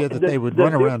idea that they would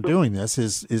run around doing this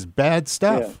is bad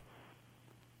stuff.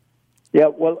 Yeah,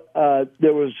 well,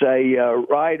 there was a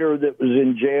writer that was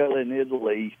in jail in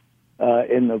Italy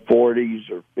in the 40s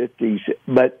or 50s,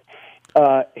 but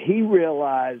he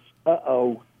realized,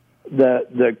 the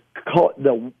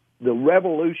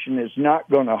revolution is not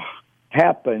going to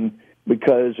happen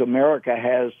because America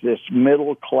has this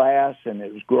middle class and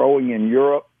it's growing in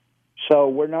Europe. So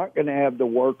we're not going to have the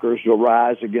workers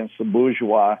arise against the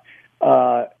bourgeois.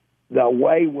 The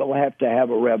way we'll have to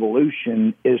have a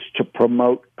revolution is to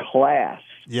promote class.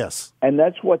 Yes. And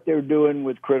that's what they're doing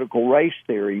with critical race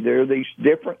theory. There are these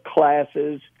different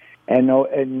classes,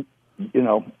 and you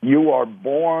know, you are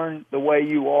born the way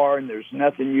you are, and there's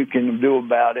nothing you can do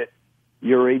about it.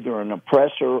 You're either an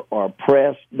oppressor or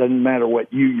oppressed. Doesn't matter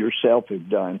what you yourself have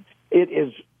done. It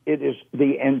is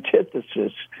the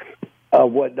antithesis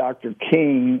of what Dr.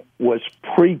 King was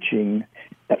preaching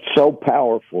so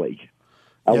powerfly.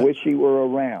 I wish he were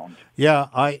around. Yeah,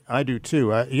 I do too.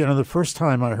 The first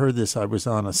time I heard this, I was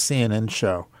on a CNN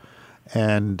show,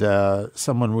 and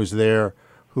someone was there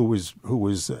who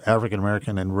was African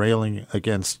American and railing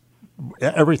against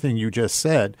everything you just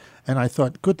said. And I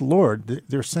thought, good Lord,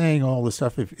 they're saying all this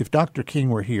stuff. If Dr. King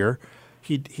were here,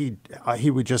 he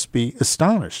would just be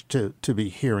astonished to be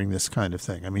hearing this kind of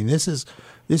thing. I mean, this is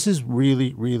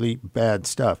really, really bad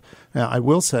stuff. Now, I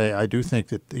will say, I do think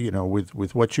that,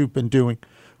 with what you've been doing,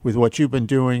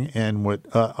 and what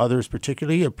others,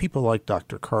 particularly people like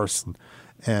Dr. Carson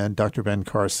and Dr. Ben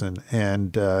Carson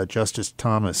and Justice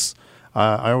Thomas.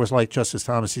 I always like Justice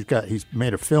Thomas. He's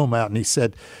made a film out, and he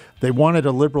said they wanted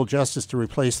a liberal justice to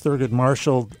replace Thurgood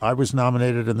Marshall. I was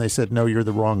nominated, and they said, no, you're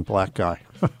the wrong black guy.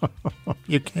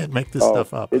 You can't make this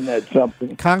stuff up. Isn't that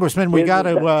something? Congressman, we got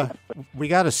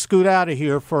to scoot out of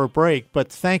here for a break, but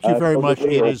thank you very much.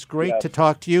 It is great to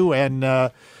talk to you,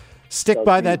 and stick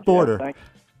by that border.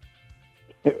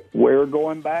 We're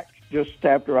going back just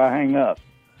after I hang up.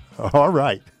 All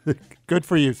right. Good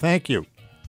for you. Thank you.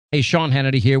 Hey, Sean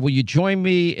Hannity here. Will you join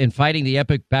me in fighting the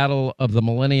epic battle of the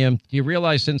millennium? Do you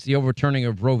realize since the overturning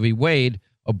of Roe v. Wade,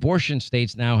 abortion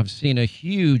states now have seen a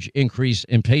huge increase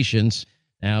in patients?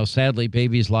 Now, sadly,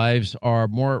 babies' lives are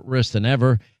more at risk than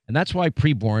ever, and that's why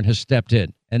Preborn has stepped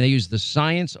in. And they use the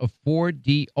science of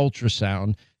 4D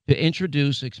ultrasound to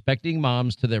introduce expecting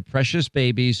moms to their precious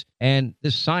babies, and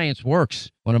this science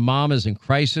works. When a mom is in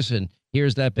crisis and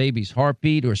hears that baby's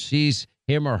heartbeat or sees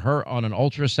him or her on an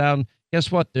ultrasound,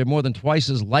 guess what? They're more than twice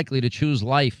as likely to choose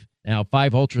life. Now,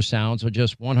 5 ultrasounds are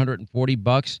just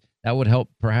 $140. That would help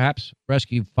perhaps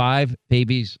rescue 5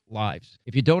 babies' lives.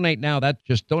 If you donate now,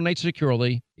 just donate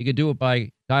securely. You can do it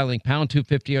by dialing pound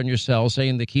 250 on your cell,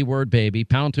 saying the keyword baby,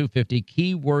 pound 250,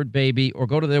 keyword baby, or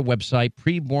go to their website,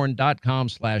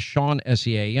 preborn.com/Sean,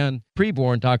 SEAN,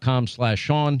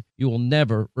 preborn.com/Sean. You will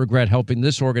never regret helping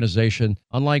this organization.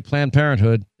 Unlike Planned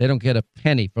Parenthood, they don't get a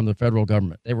penny from the federal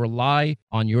government. They rely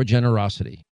on your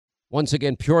generosity. Once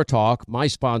again, Pure Talk, my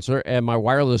sponsor and my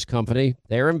wireless company,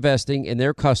 they're investing in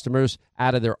their customers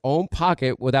out of their own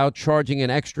pocket without charging an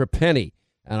extra penny.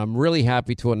 And I'm really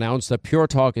happy to announce that Pure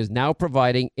Talk is now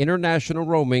providing international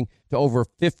roaming to over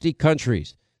 50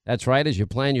 countries. That's right. As you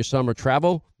plan your summer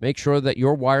travel, make sure that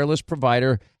your wireless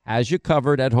provider has you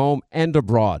covered at home and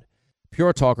abroad.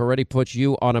 Pure Talk already puts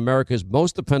you on America's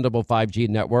most dependable 5G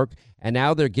network, and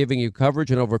now they're giving you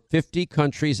coverage in over 50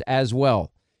 countries as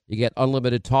well. You get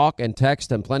unlimited talk and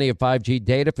text and plenty of 5G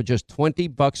data for just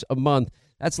 $20 a month.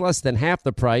 That's less than half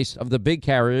the price of the big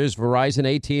carriers, Verizon,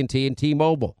 AT&T, and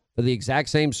T-Mobile, for the exact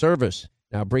same service.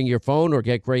 Now bring your phone or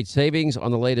get great savings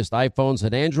on the latest iPhones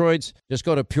and Androids. Just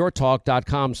go to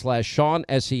puretalk.com/Sean,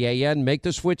 SEAN. Make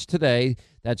the switch today.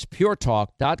 That's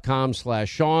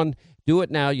puretalk.com/Sean. Do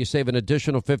it now. You save an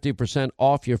additional 50%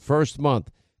 off your first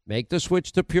month. Make the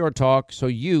switch to Pure Talk so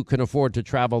you can afford to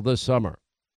travel this summer.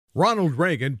 Ronald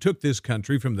Reagan took this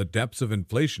country from the depths of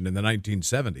inflation in the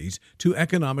 1970s to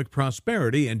economic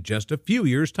prosperity in just a few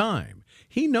years' time.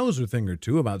 He knows a thing or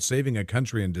two about saving a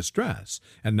country in distress,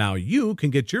 and now you can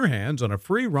get your hands on a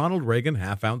free Ronald Reagan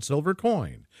half-ounce silver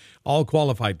coin. All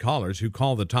qualified callers who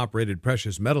call the top-rated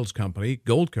precious metals company,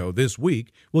 Goldco, this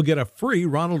week will get a free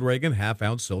Ronald Reagan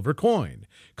half-ounce silver coin.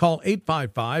 Call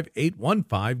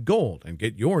 855-815-GOLD and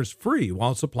get yours free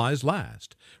while supplies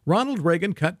last. Ronald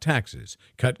Reagan cut taxes,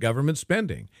 cut government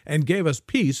spending, and gave us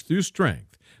peace through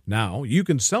strength. Now you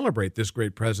can celebrate this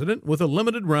great president with a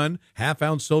limited-run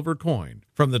half-ounce silver coin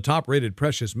from the top-rated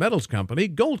precious metals company,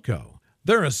 Goldco.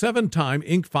 They're a 7-time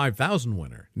Inc. 5000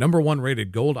 winner, #1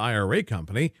 rated gold IRA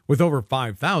company with over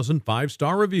 5,000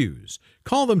 5-star reviews.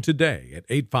 Call them today at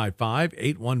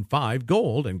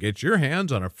 855-815-GOLD and get your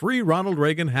hands on a free Ronald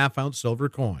Reagan half-ounce silver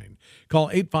coin. Call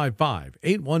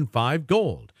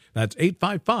 855-815-GOLD. That's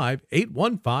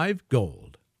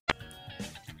 855-815-GOLD.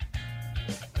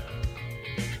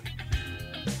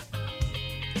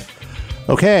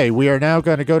 Okay, we are now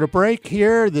going to go to break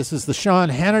here. This is the Sean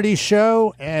Hannity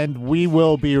Show, and we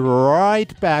will be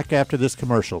right back after this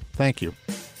commercial. Thank you.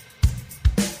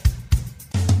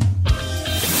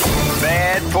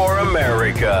 Bad for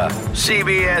America.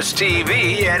 CBS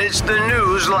TV edits the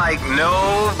news like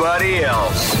nobody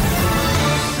else.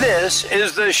 This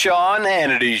is the Sean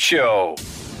Hannity Show.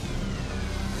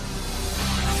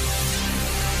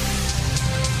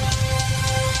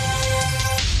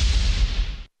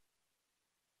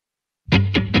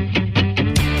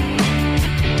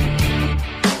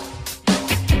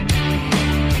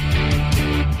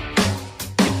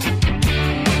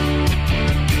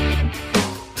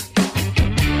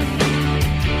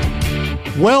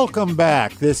 Welcome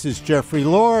back. This is Jeffrey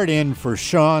Lord in for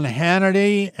Sean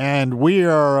Hannity, and we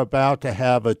are about to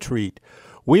have a treat.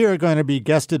 We are going to be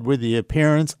guested with the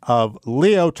appearance of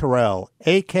Leo Terrell,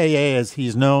 a.k.a. as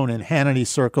he's known in Hannity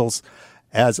circles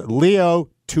as Leo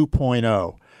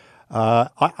 2.0.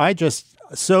 I just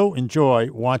so enjoy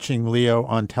watching Leo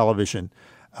on television.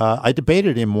 I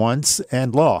debated him once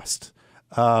and lost.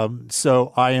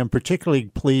 So I am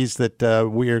particularly pleased that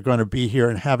we are going to be here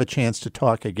and have a chance to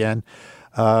talk again.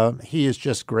 He is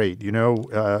just great. You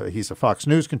know, he's a Fox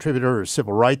News contributor, a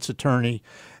civil rights attorney,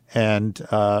 and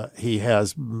he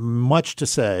has much to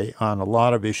say on a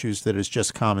lot of issues that is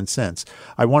just common sense.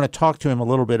 I want to talk to him a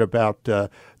little bit about the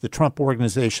Trump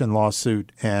Organization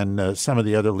lawsuit and some of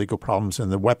the other legal problems and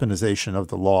the weaponization of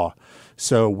the law.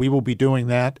 So we will be doing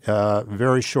that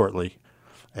very shortly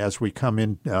as we come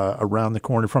in around the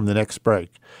corner from the next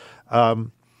break.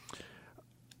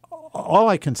 All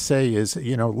I can say is,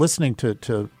 you know, listening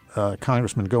to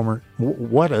Congressman Gohmert,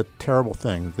 what a terrible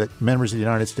thing that members of the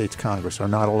United States Congress are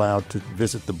not allowed to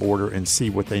visit the border and see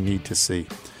what they need to see.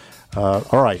 All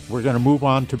right, we're going to move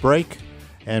on to break,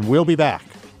 and we'll be back.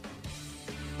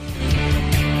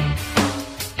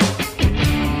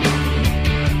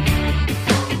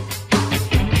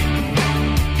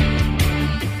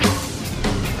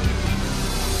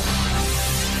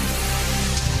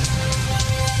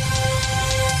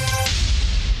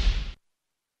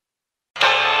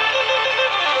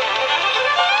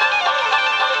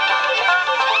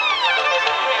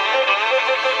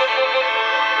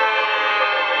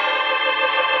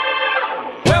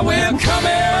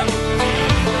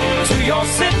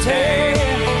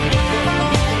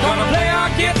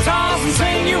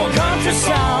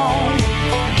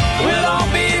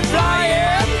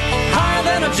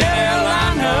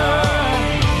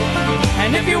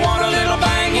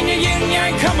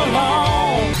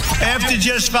 After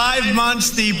just 5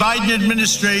 months, the Biden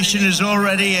administration is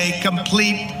already a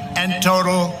complete and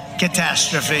total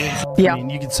catastrophe. I mean,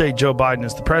 you could say Joe Biden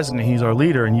is the president, he's our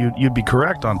leader, and you'd be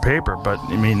correct on paper, but,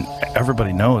 I mean,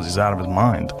 everybody knows he's out of his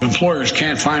mind. Employers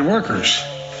can't find workers.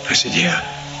 I said, yeah,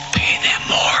 pay them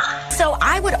more. So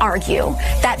I would argue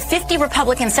that 50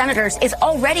 Republican senators is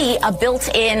already a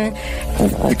built-in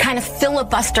kind of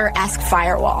filibuster-esque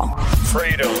firewall.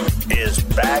 Freedom is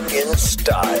back in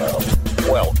style.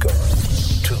 Welcome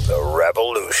to the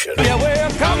revolution. Yeah, we're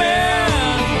coming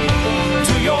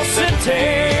to your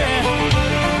city.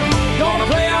 Gonna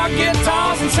play our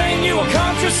guitars and sing you a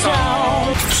country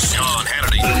song. Sean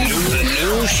Hannity. The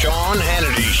new Sean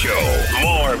Hannity Show.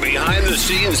 More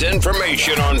behind-the-scenes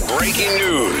information on breaking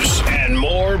news and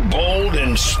more bold,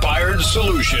 inspired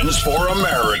solutions for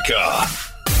America.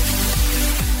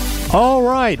 All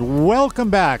right, welcome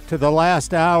back to the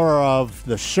last hour of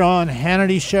the Sean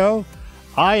Hannity Show.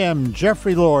 I am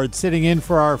Jeffrey Lord, sitting in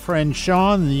for our friend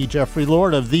Sean, the Jeffrey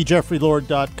Lord of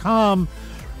thejeffreylord.com.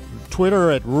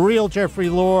 Twitter at Real Jeffrey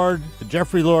Lord,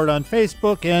 Jeffrey Lord on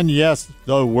Facebook, and yes,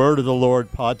 the Word of the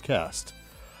Lord podcast.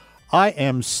 I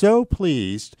am so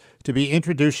pleased to be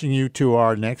introducing you to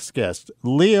our next guest,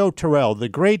 Leo Terrell, the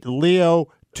great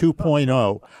Leo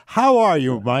 2.0. How are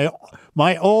you,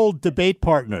 my old debate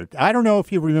partner? I don't know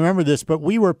if you remember this, but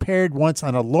we were paired once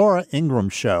on a Laura Ingraham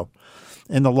show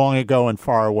in the long ago and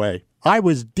far away. I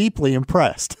was deeply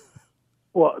impressed.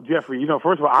 Well, Jeffrey,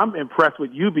 first of all, I'm impressed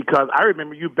with you because I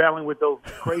remember you battling with those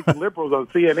crazy liberals on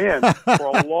CNN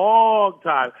for a long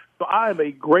time. So I am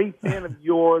a great fan of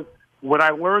yours. When I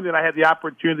learned that I had the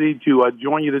opportunity to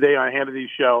join you today on Hannity's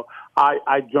show,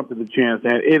 I jumped at the chance,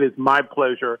 and it is my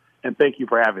pleasure, and thank you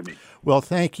for having me. Well,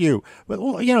 thank you. But,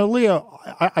 Leo,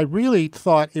 I really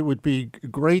thought it would be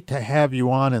great to have you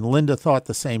on, and Linda thought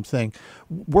the same thing.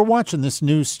 We're watching this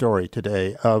news story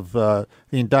today of the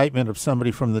indictment of somebody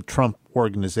from the Trump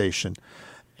organization.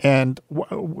 And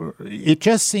it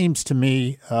just seems to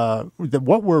me that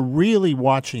what we're really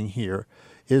watching here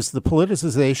is the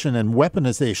politicization and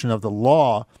weaponization of the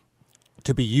law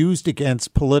to be used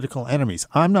against political enemies.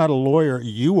 I'm not a lawyer.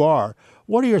 You are.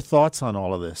 What are your thoughts on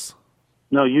all of this?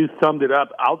 No, you summed it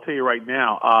up. I'll tell you right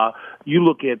now. You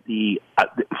look at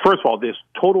first of all, there's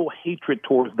total hatred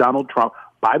towards Donald Trump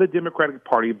by the Democratic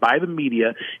Party, by the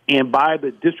media, and by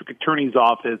the district attorney's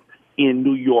office in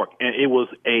New York. And it was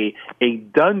a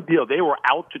done deal. They were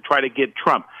out to try to get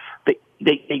Trump.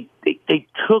 They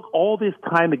took all this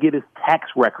time to get his tax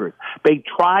records. They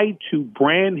tried to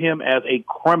brand him as a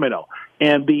criminal,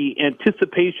 and the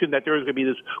anticipation that there was going to be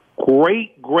this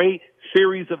great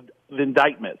series of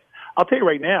indictments. I'll tell you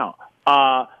right now,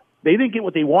 they didn't get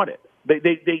what they wanted. They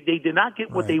did not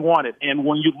get what they wanted. And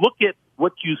when you look at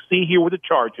what you see here with the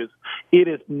charges, it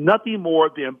is nothing more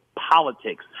than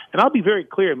politics. And I'll be very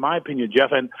clear in my opinion,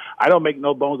 Jeff, and I don't make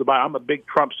no bones about it. I'm a big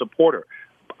Trump supporter.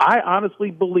 I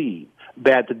honestly believe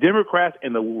that the Democrats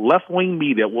and the left-wing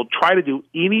media will try to do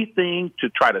anything to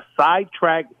try to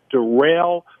sidetrack,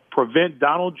 derail, prevent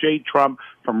Donald J. Trump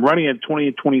from running in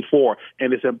 2024,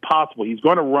 and it's impossible. He's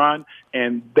going to run,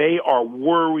 and they are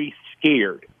worried,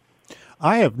 scared.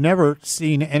 I have never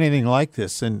seen anything like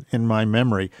this in my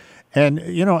memory. And,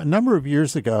 a number of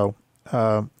years ago,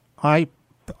 I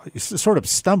sort of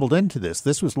stumbled into this.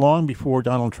 This was long before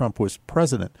Donald Trump was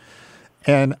president.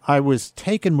 And I was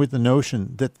taken with the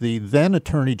notion that the then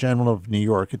Attorney General of New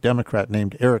York, a Democrat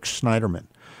named Eric Schneiderman,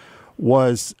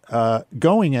 was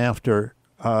going after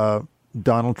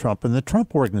Donald Trump and the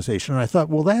Trump Organization. And I thought,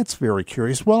 well, that's very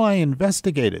curious. Well, I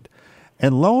investigated.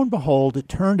 And lo and behold, it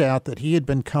turned out that he had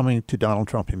been coming to Donald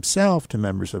Trump himself, to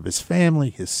members of his family,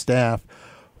 his staff,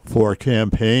 for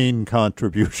campaign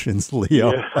contributions,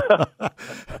 Leo,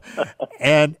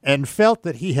 and felt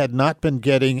that he had not been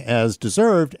getting as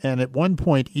deserved, and at one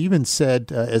point even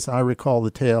said, as I recall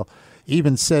the tale,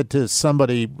 even said to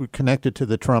somebody connected to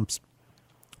the Trumps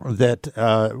that,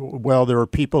 there are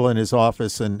people in his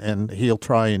office and he'll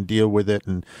try and deal with it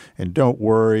and don't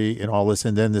worry and all this.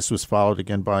 And then this was followed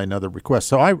again by another request.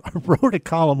 So I wrote a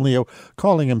column, Leo,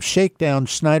 calling him Shakedown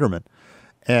Schneiderman.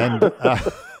 And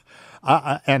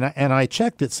and I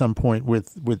checked at some point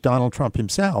with Donald Trump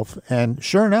himself, and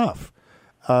sure enough,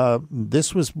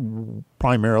 this was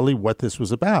primarily what this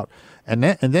was about. And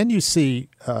then you see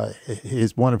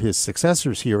one of his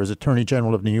successors here as Attorney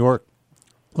General of New York,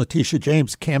 Letitia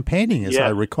James, campaigning, as I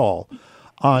recall,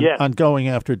 on going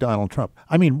after Donald Trump.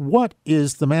 I mean, what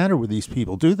is the matter with these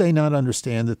people? Do they not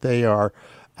understand that they are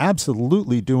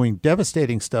absolutely doing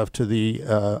devastating stuff to the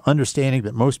understanding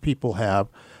that most people have,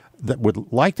 that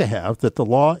would like to have, that the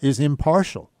law is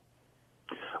impartial?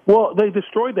 Well, they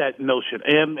destroyed that notion,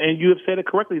 and you have said it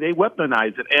correctly. They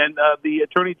weaponized it. And the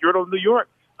Attorney General of New York,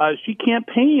 she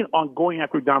campaigned on going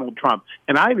after Donald Trump.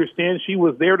 And I understand she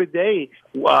was there today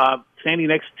standing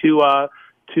next to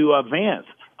Vance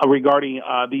regarding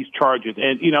these charges.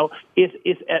 And,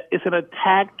 it's an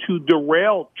attack to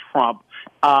derail Trump.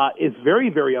 Is very,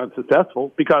 very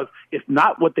unsuccessful because it's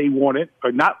not what they wanted,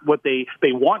 or not what they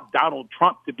want Donald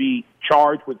Trump to be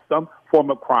charged with some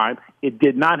form of crime. It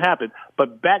did not happen.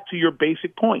 But back to your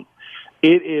basic point,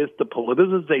 it is the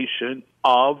politicization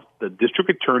of the district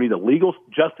attorney, the legal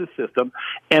justice system,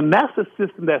 and that's a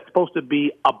system that's supposed to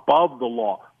be above the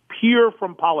law, pure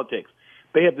from politics.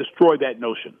 They have destroyed that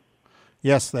notion.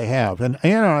 Yes, they have. And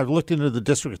I've looked into the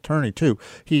district attorney, too.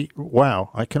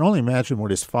 I can only imagine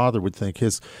what his father would think.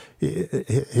 His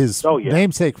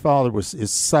namesake father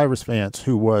is Cyrus Vance,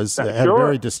 who was had a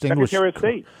very distinguished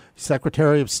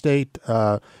Secretary of State.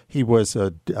 He was,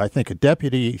 I think, a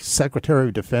deputy Secretary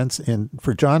of Defense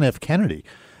for John F. Kennedy.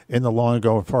 in the long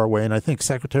ago and far away, and I think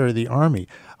Secretary of the Army.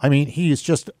 I mean, he is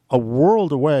just a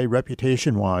world away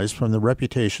reputation-wise from the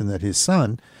reputation that his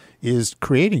son is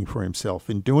creating for himself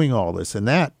in doing all this, and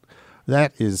that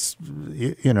is,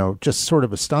 just sort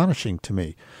of astonishing to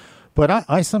me. But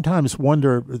I sometimes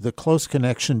wonder the close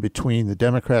connection between the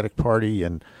Democratic Party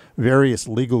and various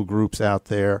legal groups out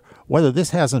there, whether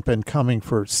this hasn't been coming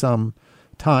for some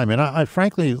time. And I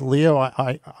frankly, Leo,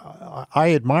 I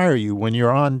admire you when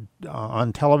you're on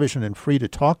television and free to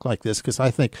talk like this, because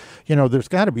I think, there's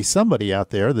got to be somebody out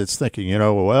there that's thinking,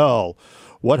 well,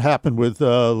 what happened with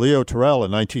Leo Terrell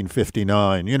in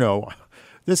 1959?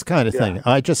 This kind of thing.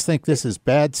 I just think this is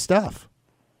bad stuff.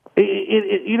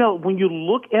 When you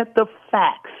look at the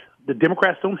facts, the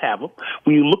Democrats don't have them.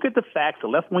 When you look at the facts, the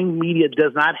left-wing media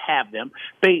does not have them.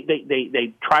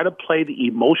 They try to play the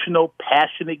emotional,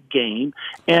 passionate game.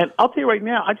 And I'll tell you right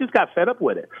now, I just got fed up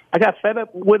with it. I got fed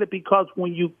up with it because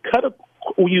when you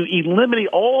you eliminate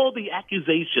all the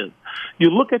accusations, you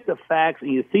look at the facts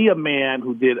and you see a man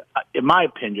who did, in my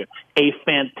opinion, a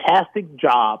fantastic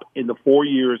job in the 4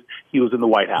 years he was in the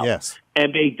White House. Yes.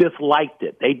 And they disliked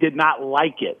it. They did not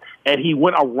like it. And he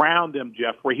went around them,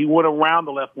 Jeffrey. He went around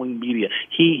the left-wing media.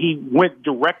 He went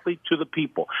directly to the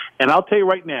people. And I'll tell you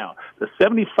right now, the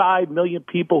 75 million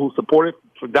people who supported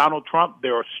for Donald Trump,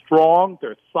 they're strong,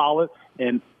 they're solid,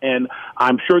 and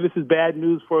I'm sure this is bad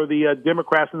news for the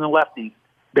Democrats and the lefties.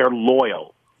 They're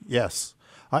loyal. Yes.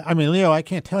 I mean, Leo, I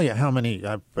can't tell you how many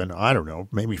I've been, I don't know,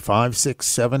 maybe 5, 6,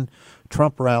 7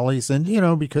 Trump rallies. And,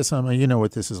 because you know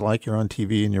what this is like. You're on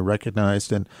TV and you're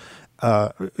recognized. And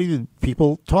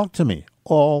people talk to me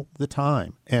all the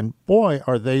time. And, boy,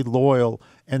 are they loyal.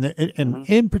 And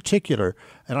in particular,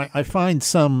 and I find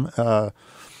some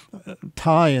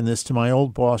tie in this to my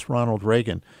old boss, Ronald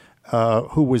Reagan,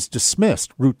 who was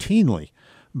dismissed routinely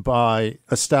by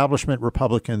establishment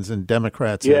Republicans and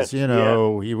Democrats as,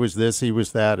 he was this, he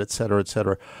was that, et cetera, et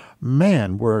cetera.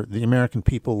 Man, were the American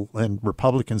people and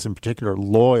Republicans in particular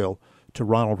loyal to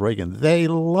Ronald Reagan. They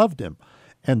loved him.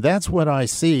 And that's what I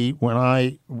see when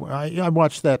I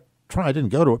watched that. I didn't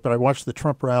go to it, but I watched the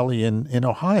Trump rally in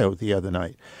Ohio the other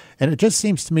night. And it just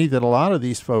seems to me that a lot of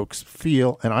these folks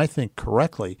feel, and I think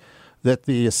correctly, that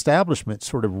the establishment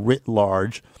sort of writ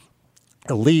large,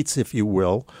 elites, if you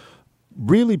will,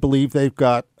 really believe they've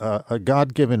got a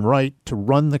God-given right to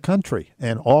run the country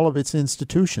and all of its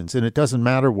institutions. And it doesn't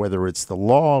matter whether it's the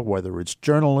law, whether it's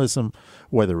journalism,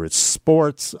 whether it's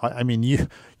sports. I mean,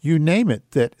 you name it,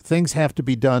 that things have to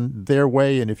be done their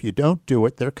way. And if you don't do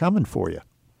it, they're coming for you.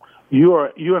 You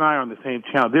and I are on the same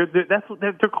channel.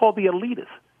 They're called the elitists.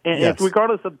 And yes.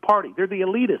 Regardless of party, they're the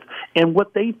elitists. And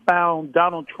what they found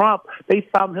Donald Trump, they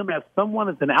found him as someone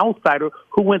as an outsider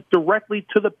who went directly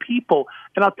to the people.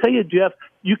 And I'll tell you, Jeff,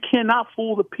 you cannot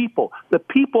fool the people. The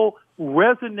people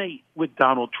resonate with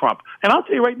Donald Trump. And I'll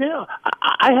tell you right now,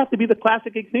 I have to be the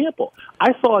classic example.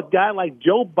 I saw a guy like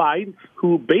Joe Biden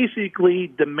who basically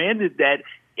demanded that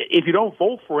if you don't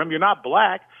vote for him, you're not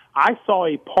black. I saw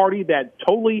a party that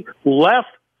totally left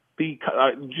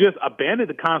just abandoned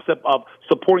the concept of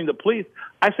supporting the police.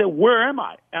 I said, where am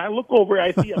I? And I look over,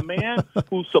 I see a man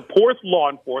who supports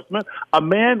law enforcement, a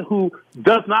man who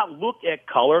does not look at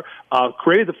color,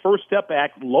 created the First Step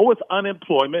Act, lowest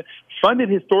unemployment, funded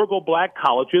historical black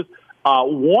colleges,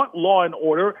 want law and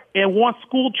order, and want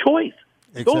school choice.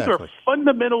 Exactly. Those are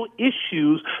fundamental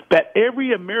issues that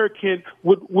every American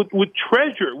would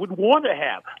treasure, would want to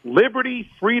have. Liberty,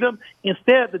 freedom.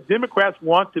 Instead, the Democrats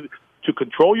want to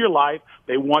control your life.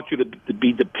 They want you to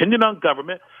be dependent on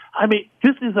government. I mean,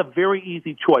 this is a very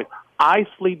easy choice. I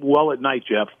sleep well at night,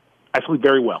 Jeff. I sleep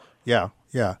very well. Yeah.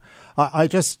 I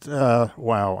just,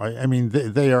 wow. I mean,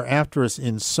 they are after us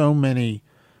in so many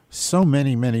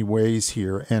ways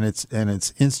here, and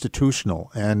it's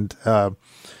institutional, and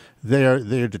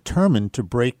they're determined to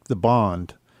break the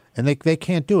bond. And they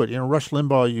can't do it. Rush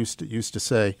Limbaugh used to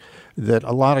say that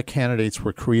a lot of candidates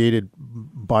were created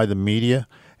by the media,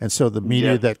 and so the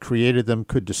media that created them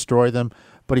could destroy them.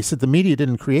 But he said the media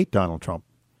didn't create Donald Trump.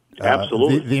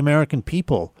 Absolutely. The American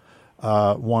people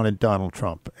wanted Donald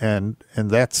Trump, and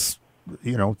that's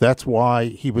why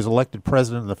he was elected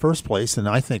president in the first place. And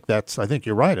I think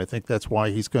you're right. I think that's why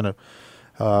he's going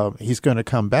to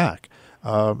come back.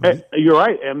 You're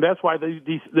right, and that's why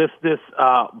this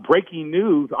breaking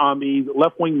news on the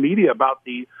left-wing media about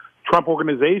the Trump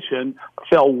organization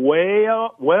fell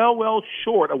well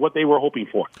short of what they were hoping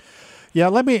for. Yeah,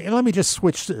 let me just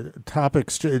switch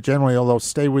topics generally, although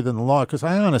stay within the law, because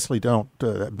I honestly don't,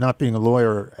 not being a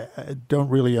lawyer, don't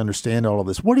really understand all of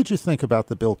this. What did you think about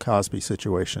the Bill Cosby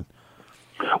situation?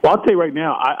 Well, I'll tell you right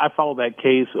now, I followed that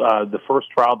case, the first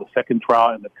trial, the second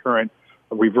trial, and the current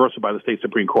a reversal by the state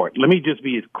Supreme Court. Let me just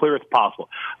be as clear as possible.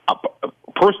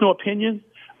 Personal opinion,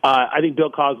 I think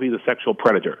Bill Cosby is a sexual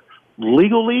predator.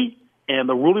 Legally, and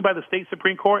the ruling by the state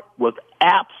Supreme Court was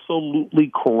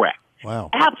absolutely correct. Wow.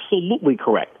 Absolutely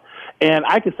correct. And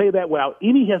I can say that without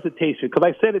any hesitation because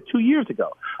I said it 2 years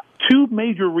ago. Two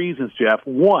major reasons, Jeff.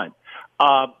 One,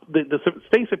 the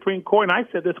state Supreme Court, and I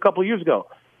said this a couple of years ago,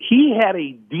 he had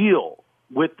a deal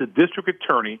with the district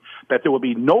attorney that there would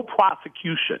be no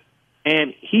prosecution,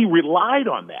 and he relied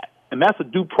on that. And that's a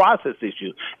due process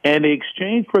issue. And in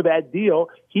exchange for that deal,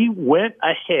 he went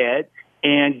ahead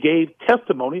and gave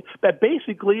testimony that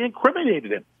basically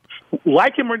incriminated him.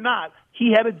 Like him or not,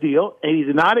 he had a deal, and he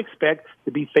did not expect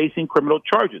to be facing criminal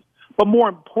charges. But more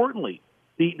importantly,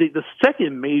 the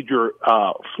second major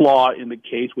flaw in the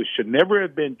case, which should never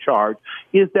have been charged,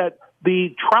 is that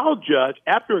the trial judge,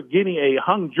 after getting a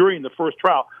hung jury in the first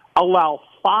trial, allowed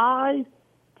 5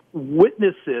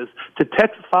 witnesses to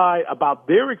testify about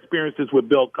their experiences with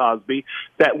Bill Cosby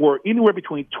that were anywhere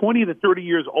between 20 to 30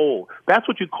 years old. That's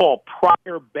what you call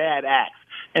prior bad acts.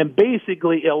 And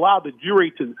basically it allowed the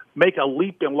jury to make a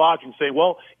leap in logic and say,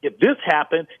 well, if this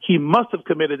happened, he must have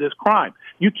committed this crime.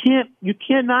 You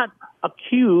cannot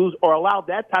accuse or allow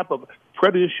that type of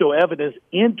prejudicial evidence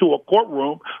into a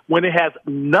courtroom when it has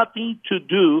nothing to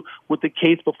do with the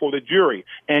case before the jury.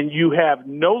 And you have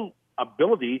no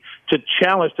ability to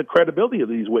challenge the credibility of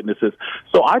these witnesses.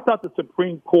 So I thought the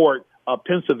Supreme Court of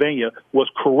Pennsylvania was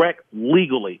correct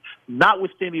legally,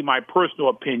 notwithstanding my personal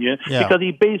opinion, because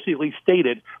he basically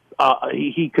stated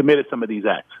he committed some of these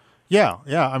acts. Yeah.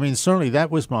 I mean, certainly that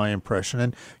was my impression.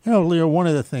 And, Leo, one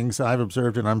of the things I've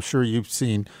observed, and I'm sure you've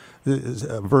seen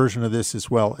a version of this as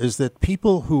well, is that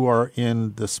people who are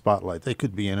in the spotlight, they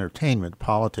could be entertainment,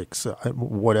 politics,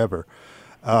 whatever,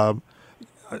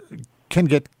 can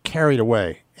get carried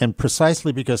away. And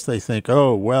precisely because they think,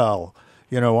 oh, well,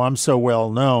 I'm so well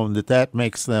known that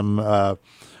makes them,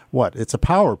 it's a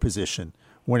power position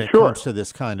when it comes to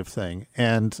this kind of thing.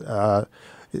 And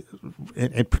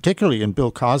particularly in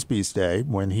Bill Cosby's day,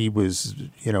 when he was,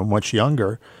 much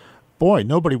younger, boy,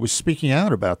 nobody was speaking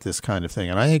out about this kind of thing.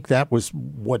 And I think that was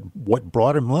what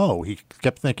brought him low. He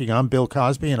kept thinking, I'm Bill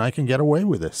Cosby and I can get away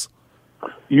with this.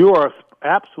 You are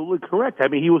absolutely correct. I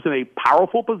mean, he was in a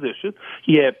powerful position.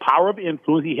 He had power of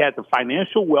influence. He had the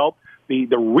financial wealth,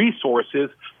 the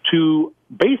resources to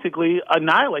basically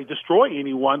annihilate, destroy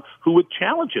anyone who would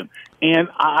challenge him. And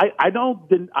I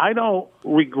don't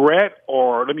regret,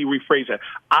 or let me rephrase that.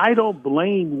 I don't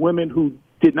blame women who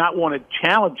did not want to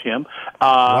challenge him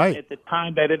at the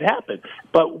time that it happened.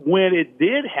 But when it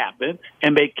did happen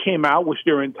and they came out, which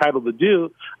they're entitled to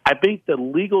do, I think the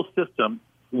legal system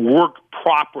worked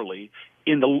properly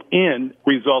in the end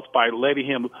results by letting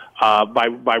him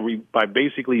by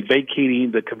basically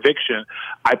vacating the conviction.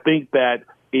 I think that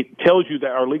it tells you that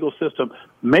our legal system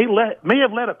may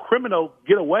have let a criminal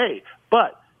get away,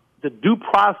 but the due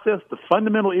process, the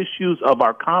fundamental issues of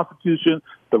our Constitution,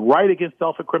 the right against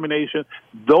self-incrimination,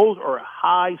 those are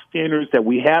high standards that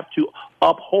we have to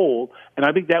uphold, and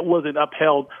I think that wasn't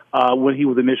upheld when he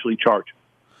was initially charged.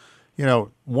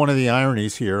 One of the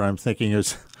ironies here I'm thinking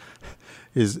is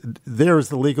there is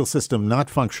the legal system not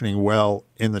functioning well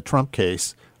in the Trump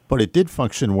case, but it did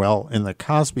function well in the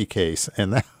Cosby case.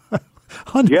 And that,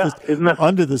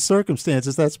 under the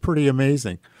circumstances, that's pretty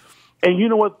amazing. And you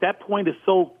know what? That point is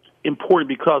so important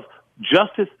because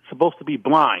justice is supposed to be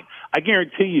blind. I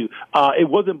guarantee you it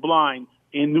wasn't blind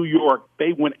in New York.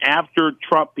 They went after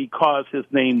Trump because his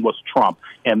name was Trump.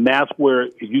 And that's where,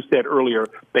 as you said earlier,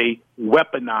 they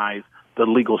weaponized the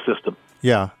legal system.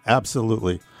 Yeah,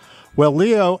 absolutely. Well,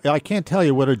 Leo, I can't tell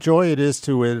you what a joy it is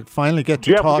to finally get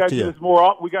to talk to you.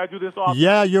 We got to do this often.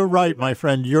 Yeah, you're right, my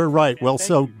friend. You're right. Well,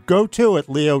 so go to it,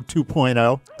 Leo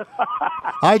 2.0.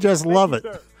 I just love it.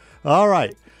 Sir. All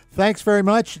right. Thanks very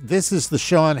much. This is the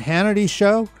Sean Hannity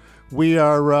Show. We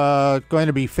are going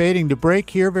to be fading to break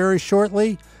here very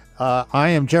shortly. I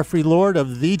am Jeffrey Lord of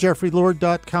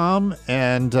thejeffreylord.com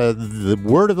and the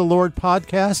Word of the Lord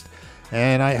podcast,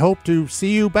 and I hope to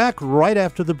see you back right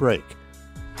after the break.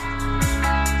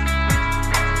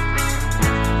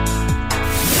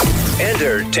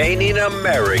 Entertaining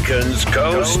Americans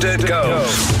coast to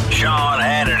coast. Sean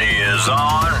Hannity is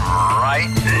on right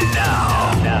now.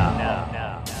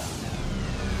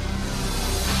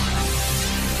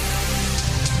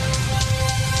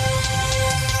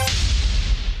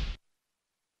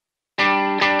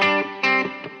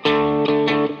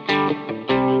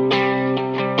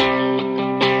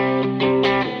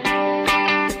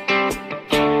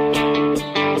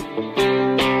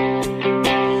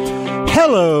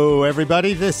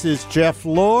 everybody. This is Jeff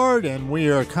Lord, and we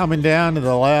are coming down to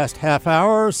the last half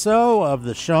hour or so of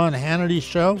the Sean Hannity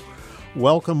Show.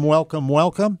 Welcome, welcome,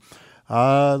 welcome.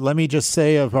 Let me just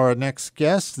say of our next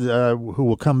guest, who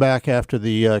will come back after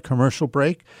the commercial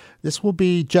break, this will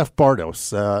be Jeff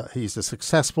Bardos. He's a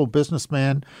successful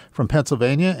businessman from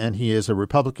Pennsylvania, and he is a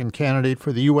Republican candidate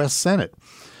for the U.S. Senate.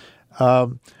 I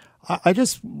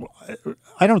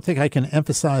don't think I can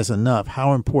emphasize enough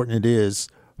how important it is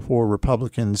for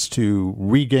Republicans to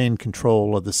regain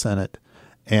control of the Senate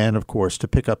and, of course, to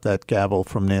pick up that gavel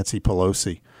from Nancy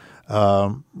Pelosi.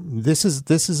 This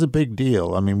is a big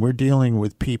deal. I mean, we're dealing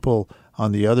with people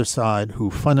on the other side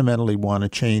who fundamentally want to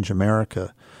change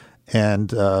America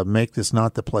and make this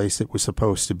not the place it was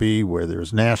supposed to be, where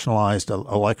there's nationalized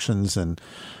elections and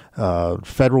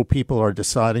federal people are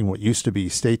deciding what used to be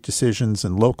state decisions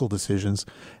and local decisions.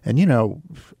 And, you know,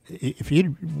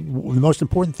 the most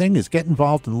important thing is get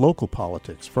involved in local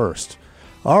politics first.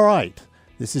 All right.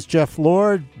 This is Jeff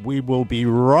Lord. We will be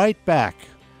right back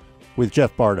with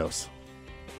Jeff Bardos.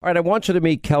 All right, I want you to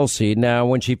meet Kelsey. Now,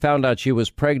 when she found out she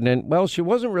was pregnant, well, she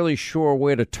wasn't really sure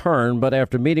where to turn, but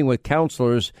after meeting with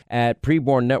counselors at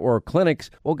Preborn Network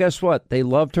Clinics, well, guess what? They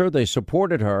loved her, they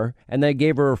supported her, and they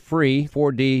gave her a free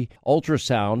 4D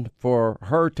ultrasound for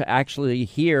her to actually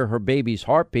hear her baby's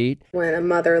heartbeat. When a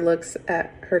mother looks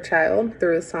at her child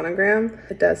through a sonogram,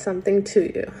 it does something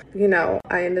to you. You know,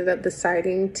 I ended up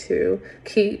deciding to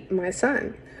keep my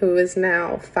son, who is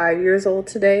now 5 years old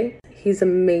today. He's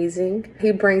amazing.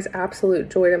 He brings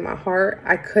absolute joy to my heart.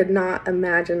 I could not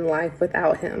imagine life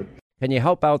without him. Can you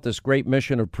help out this great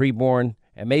mission of Preborn?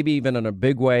 And maybe even in a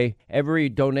big way. Every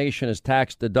donation is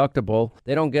tax deductible.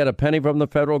 They don't get a penny from the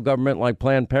federal government like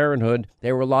Planned Parenthood.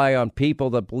 They rely on people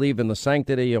that believe in the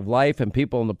sanctity of life and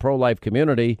people in the pro-life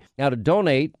community. Now, to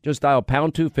donate, just dial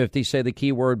pound 250, say the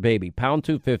keyword baby, pound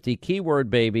 250, keyword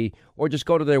baby, or just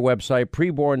go to their website,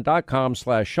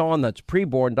 preborn.com/Sean. That's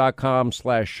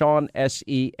preborn.com/Sean,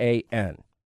 SEAN.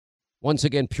 Once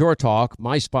again, Pure Talk,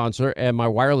 my sponsor and my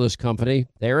wireless company,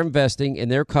 they're investing in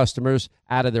their customers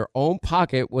out of their own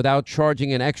pocket without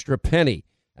charging an extra penny.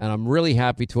 And I'm really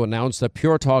happy to announce that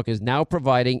Pure Talk is now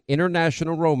providing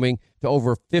international roaming to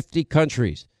over 50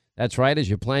 countries. That's right. As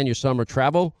you plan your summer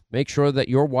travel, make sure that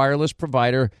your wireless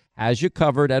provider has you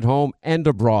covered at home and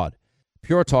abroad.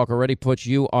 Pure Talk already puts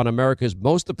you on America's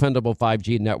most dependable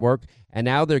 5G network, and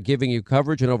now they're giving you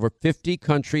coverage in over 50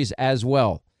 countries as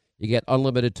well. You get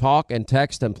unlimited talk and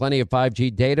text and plenty of 5G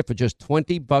data for just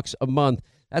 $20 a month.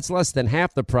 That's less than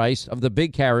half the price of the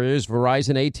big carriers,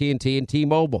 Verizon, AT&T, and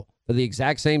T-Mobile, for the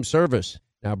exact same service.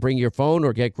 Now bring your phone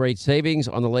or get great savings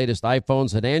on the latest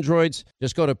iPhones and Androids.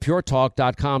 Just go to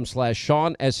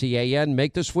puretalk.com/Sean, SEAN.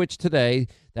 Make the switch today.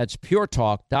 That's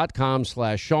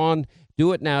puretalk.com/Sean.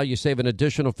 Do it now. You save an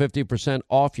additional 50%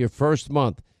 off your first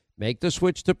month. Make the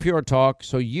switch to Pure Talk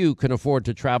so you can afford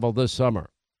to travel this summer.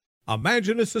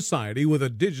 Imagine a society with a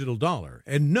digital dollar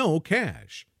and no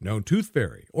cash. No tooth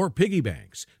fairy or piggy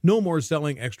banks. No more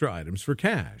selling extra items for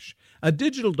cash. A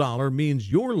digital dollar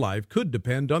means your life could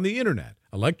depend on the internet,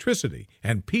 electricity,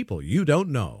 and people you don't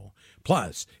know.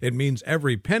 Plus, it means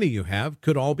every penny you have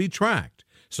could all be tracked.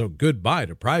 So goodbye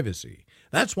to privacy.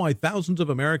 That's why thousands of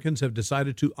Americans have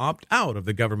decided to opt out of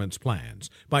the government's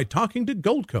plans by talking to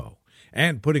Goldco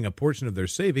and putting a portion of their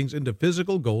savings into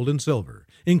physical gold and silver,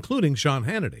 including Sean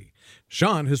Hannity.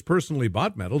 Sean has personally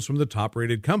bought metals from the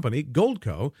top-rated company,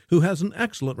 Goldco, who has an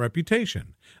excellent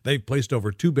reputation. They've placed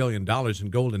over $2 billion in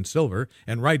gold and silver,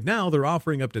 and right now they're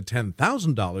offering up to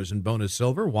 $10,000 in bonus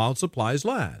silver while supplies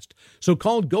last. So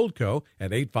call Goldco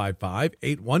at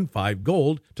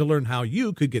 855-815-GOLD to learn how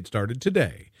you could get started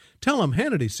today. Tell them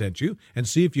Hannity sent you and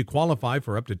see if you qualify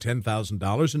for up to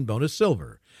 $10,000 in bonus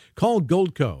silver. Call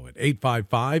Goldco at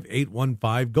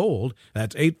 855-815-GOLD.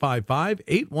 That's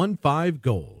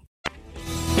 855-815-GOLD.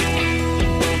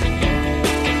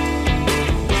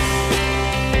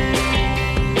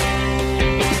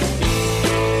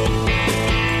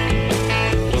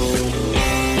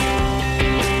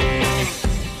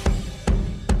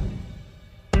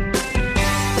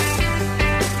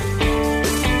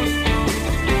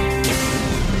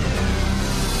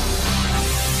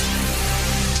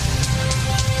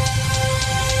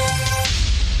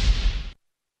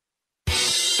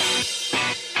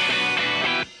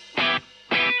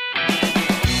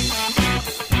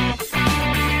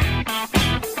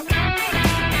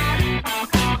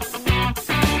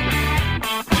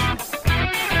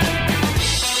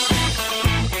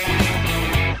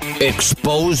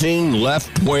 Exposing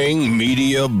left-wing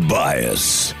media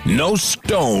bias. No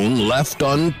stone left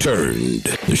unturned.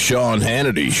 The Sean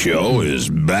Hannity Show is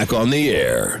back on the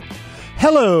air.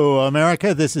 Hello,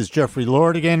 America. This is Jeffrey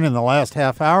Lord again in the last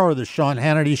half hour of the Sean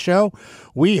Hannity Show.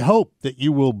 We hope that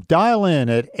you will dial in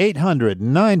at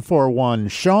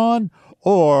 800-941-SEAN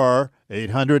or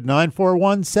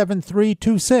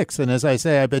 800-941-7326. And as I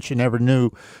say, I bet you never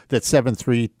knew that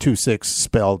 7326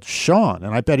 spelled Sean.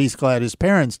 And I bet he's glad his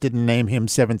parents didn't name him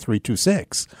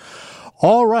 7326.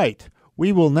 All right.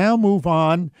 We will now move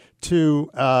on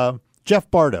to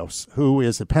Jeff Bardos, who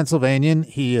is a Pennsylvanian.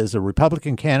 He is a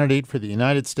Republican candidate for the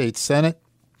United States Senate.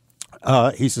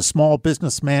 He's a small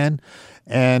businessman.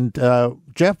 And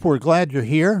Jeff, we're glad you're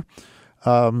here.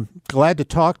 Glad to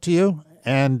talk to you.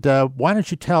 And why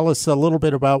don't you tell us a little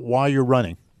bit about why you're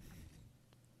running?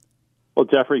 Well,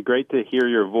 Jeffrey, great to hear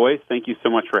your voice. Thank you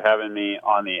so much for having me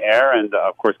on the air. And,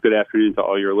 of course, good afternoon to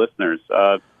all your listeners.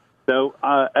 So,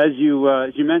 as you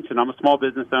mentioned, I'm a small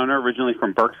business owner originally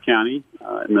from Berks County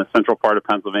in the central part of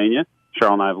Pennsylvania.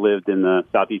 Cheryl and I have lived in the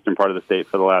southeastern part of the state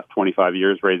for the last 25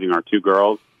 years, raising our two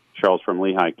girls. Cheryl's from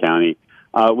Lehigh County.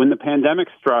 When the pandemic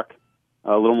struck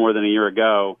a little more than a year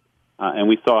ago, and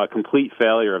we saw a complete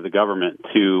failure of the government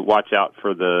to watch out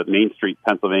for the Main Street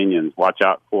Pennsylvanians, watch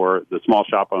out for the small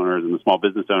shop owners and the small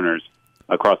business owners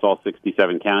across all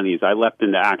 67 counties, I leapt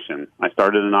into action. I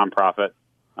started a nonprofit.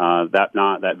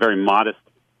 That very modest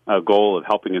goal of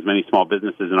helping as many small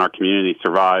businesses in our community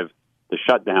survive the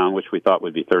shutdown, which we thought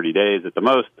would be 30 days at the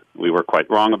most. We were quite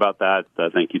wrong about that.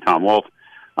 Thank you, Tom Wolf.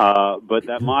 But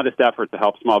that modest effort to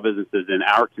help small businesses in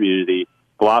our community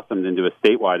blossomed into a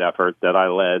statewide effort that I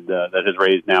led that has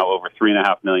raised now over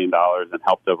 $3.5 million and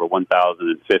helped over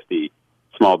 1,050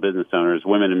 small business owners,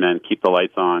 women and men, keep the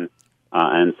lights on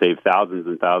and save thousands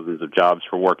and thousands of jobs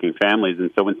for working families. And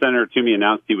so when Senator Toomey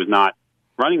announced he was not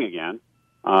running again,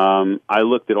 I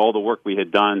looked at all the work we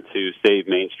had done to save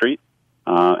Main Street,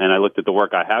 and I looked at the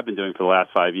work I have been doing for the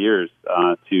last 5 years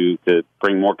to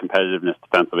bring more competitiveness to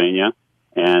Pennsylvania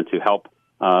and to help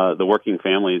the working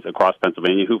families across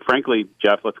Pennsylvania who, frankly,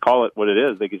 Jeff, let's call it what it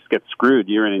is. They just get screwed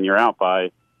year in and year out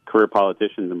by career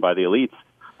politicians and by the elites.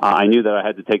 I knew that I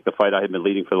had to take the fight I had been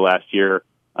leading for the last year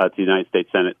to the United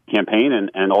States Senate campaign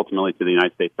and ultimately to the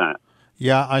United States Senate.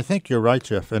 Yeah, I think you're right,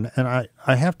 Jeff. And I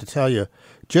have to tell you,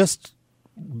 just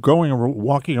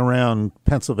walking around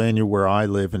Pennsylvania where I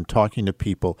live and talking to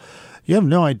people, you have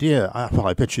no idea, well,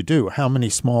 I bet you do, how many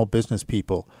small business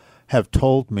people have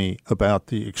told me about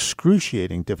the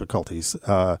excruciating difficulties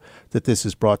that this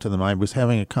has brought to them. I was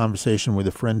having a conversation with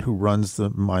a friend who runs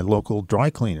my local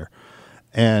dry cleaner,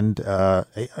 and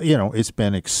it's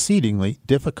been exceedingly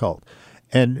difficult.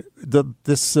 And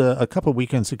a couple of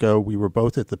weekends ago, we were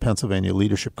both at the Pennsylvania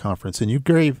Leadership Conference, and you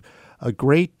gave a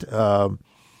great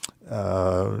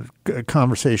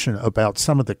conversation about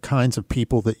some of the kinds of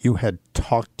people that you had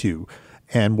talked to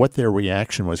and what their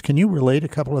reaction was. Can you relate a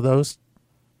couple of those?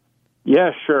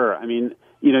 Yeah, sure. I mean,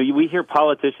 we hear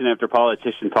politician after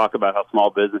politician talk about how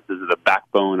small businesses are the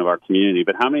backbone of our community,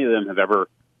 but how many of them have ever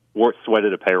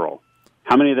sweated a payroll?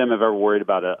 How many of them have ever worried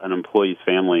about an employee's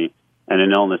family and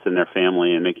an illness in their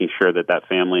family and making sure that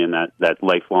family and that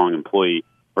lifelong employee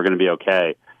are going to be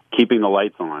okay? Keeping the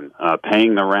lights on,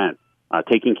 paying the rent,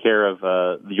 taking care of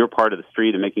your part of the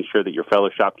street and making sure that your fellow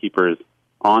shopkeepers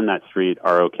on that street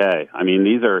are okay. I mean,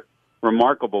 these are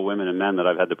remarkable women and men that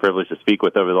I've had the privilege to speak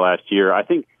with over the last year. I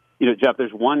think, Jeff,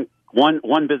 there's one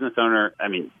business owner. I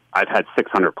mean, I've had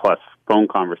 600 plus phone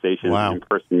conversations, wow,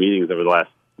 in-person meetings over the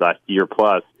last year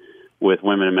plus with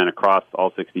women and men across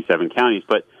all 67 counties.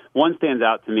 But one stands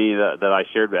out to me that I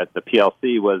shared at the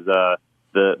PLC was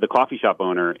the coffee shop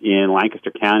owner in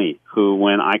Lancaster County, who,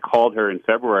 when I called her in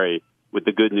February with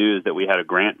the good news that we had a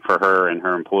grant for her and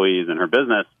her employees and her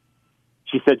business,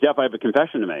 she said, "Jeff, I have a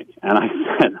confession to make." And I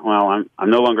said, "Well, I'm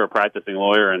no longer a practicing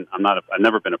lawyer, and I've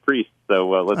never been a priest, so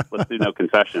let's do no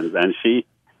confessions." And she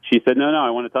said, "No,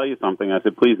 I want to tell you something." I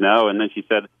said, "Please, no." And then she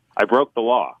said, "I broke the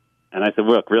law." And I said,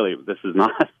 "Look, really, this is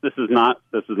not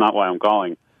why I'm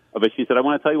calling." But she said, "I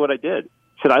want to tell you what I did."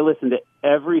 She said, "I listened to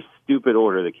every stupid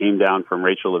order that came down from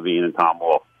Rachel Levine and Tom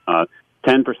Wolf.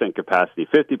 10% capacity,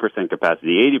 50%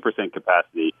 capacity, 80%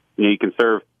 capacity. You can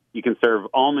serve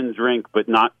almond drink, but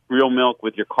not real milk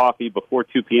with your coffee before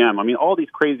 2 p.m. I mean, all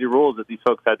these crazy rules that these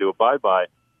folks had to abide by."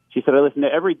 She said, "I listened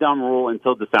to every dumb rule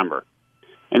until December.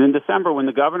 And in December, when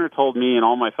the governor told me and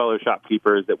all my fellow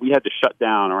shopkeepers that we had to shut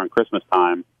down around Christmas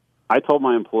time, I told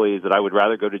my employees that I would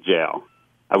rather go to jail.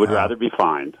 I would rather be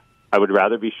fined. I would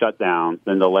rather be shut down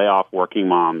than to lay off working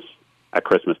moms at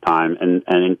Christmas time and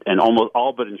almost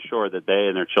all but ensure that they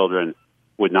and their children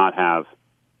would not have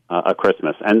a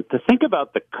Christmas." And to think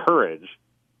about the courage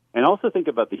and also think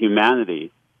about the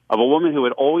humanity of a woman who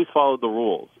had always followed the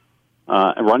rules,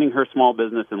 running her small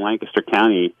business in Lancaster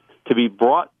County, to be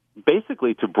brought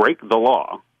basically to break the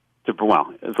law, as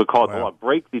we call it the law,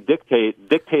 break the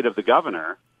dictate of the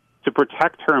governor to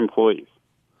protect her employees.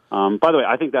 By the way,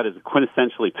 I think that is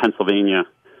quintessentially Pennsylvania.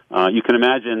 You can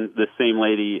imagine this same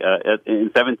lady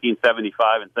in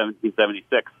 1775 and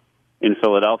 1776 in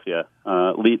Philadelphia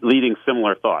leading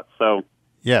similar thoughts. So,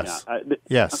 yes,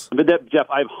 yes. But Jeff,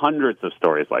 I have hundreds of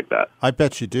stories like that. I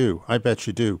bet you do.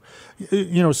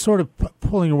 You know, sort of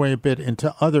pulling away a bit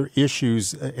into other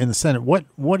issues in the Senate.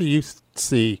 What do you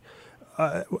see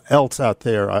else out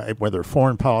there, whether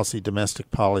foreign policy,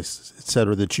 domestic policy, et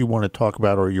cetera, that you want to talk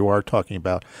about or you are talking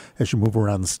about as you move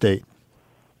around the state?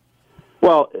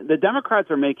 Well, the Democrats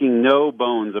are making no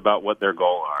bones about what their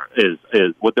goals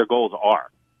are.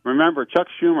 Remember, Chuck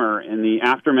Schumer, in the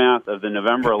aftermath of the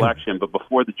November election, but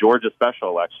before the Georgia special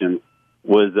election,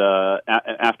 was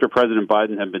after President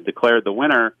Biden had been declared the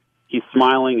winner, he's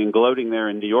smiling and gloating there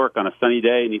in New York on a sunny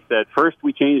day, and he said, first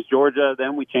we change Georgia,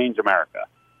 then we change America.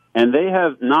 And they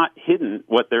have not hidden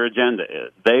what their agenda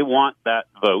is. They want that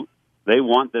vote. They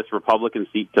want this Republican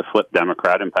seat to flip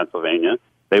Democrat in Pennsylvania.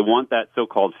 They want that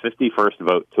so-called 51st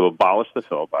vote to abolish the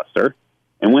filibuster.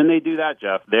 And when they do that,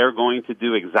 Jeff, they're going to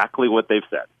do exactly what they've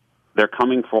said. They're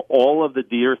coming for all of the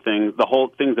dear things, the whole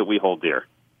things that we hold dear,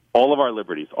 all of our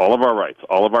liberties, all of our rights,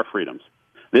 all of our freedoms.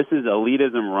 This is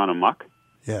elitism run amok.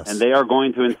 Yes. And they are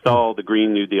going to install the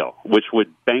Green New Deal, which would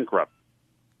bankrupt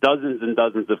dozens and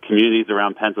dozens of communities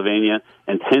around Pennsylvania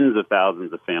and tens of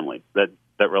thousands of families that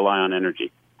rely on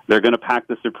energy. They're going to pack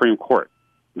the Supreme Court.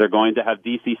 They're going to have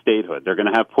D.C. statehood. They're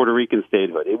going to have Puerto Rican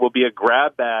statehood. It will be a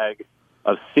grab bag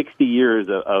of 60 years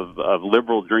of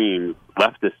liberal dreams,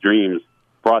 leftist dreams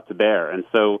brought to bear. And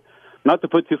so, not to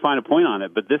put too fine a point on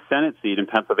it, but this Senate seat in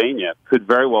Pennsylvania could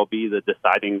very well be the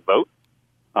deciding vote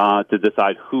to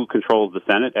decide who controls the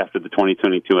Senate after the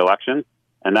 2022 election.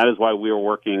 And that is why we are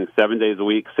working 7 days a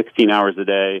week, 16 hours a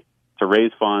day to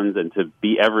raise funds and to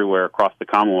be everywhere across the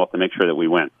Commonwealth to make sure that we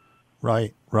win.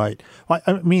 Right. Well,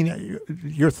 I mean,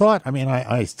 your thought, I mean,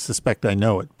 I suspect I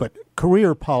know it, but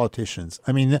career politicians.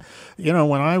 I mean, you know,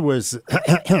 when I was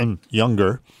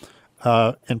younger,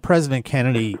 and President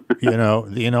Kennedy, you know,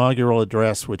 the inaugural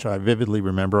address, which I vividly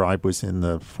remember, I was in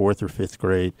the 4th or 5th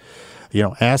grade, you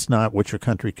know, ask not what your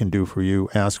country can do for you,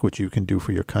 ask what you can do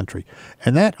for your country.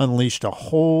 And that unleashed a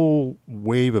whole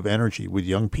wave of energy with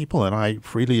young people, and I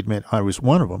freely admit I was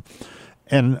one of them.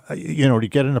 And, you know, to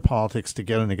get into politics, to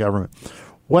get into government.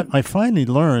 What I finally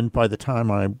learned by the time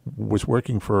I was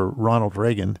working for Ronald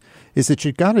Reagan is that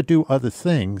you've got to do other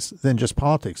things than just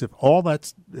politics.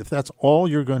 If that's all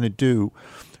you're going to do,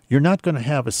 you're not going to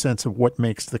have a sense of what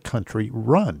makes the country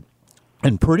run.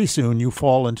 And pretty soon you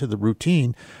fall into the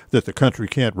routine that the country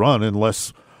can't run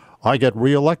unless I get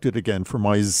reelected again for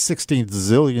my 16th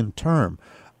zillionth term.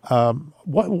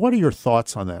 What are your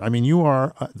thoughts on that? I mean, you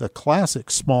are the classic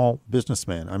small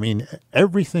businessman. I mean,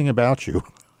 everything about you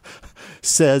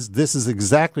says this is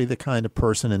exactly the kind of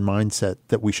person and mindset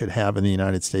that we should have in the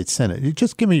United States Senate.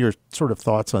 Just give me your sort of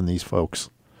thoughts on these folks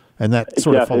and that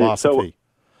sort of philosophy.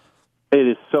 It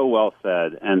is so well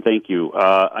said, and thank you.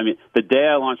 I mean, the day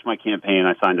I launched my campaign,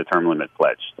 I signed a term limit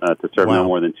pledge to serve no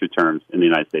more than 2 terms in the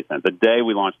United States Senate. The day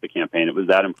we launched the campaign, it was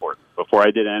that important. Before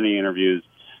I did any interviews,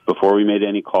 before we made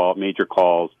any major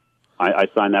calls, I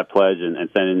signed that pledge and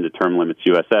sent it into Term Limits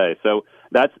USA. So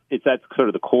that's sort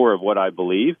of the core of what I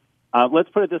believe. Let's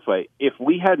put it this way. If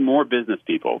we had more business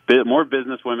people, more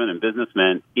businesswomen and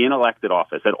businessmen in elected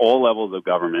office at all levels of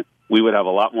government, we would have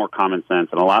a lot more common sense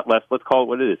and a lot less, let's call it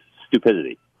what it is,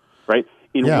 stupidity, right?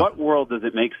 In what world does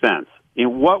it make sense?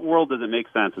 In what world does it make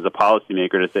sense as a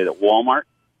policymaker to say that Walmart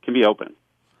can be open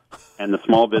and the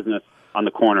small business on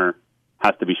the corner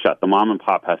has to be shut? The mom and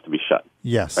pop has to be shut.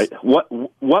 Yes. Right?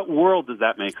 What world does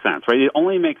that make sense, right? It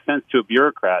only makes sense to a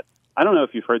bureaucrat. I don't know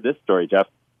if you've heard this story, Jeff.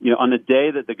 You know, on the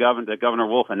day that Governor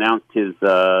Wolf announced his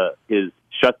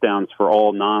shutdowns for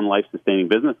all non-life sustaining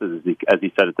businesses, as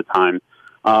he said at the time,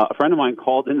 a friend of mine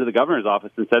called into the governor's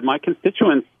office and said, "My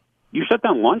constituents, you shut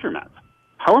down laundromats.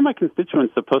 How are my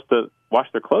constituents supposed to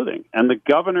wash their clothing?" And the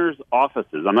governor's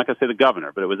offices, I'm not going to say the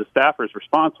governor, but it was a staffer's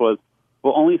response was,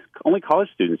 "Well, only college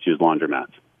students use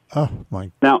laundromats." Oh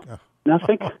my! Now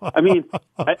think. I mean,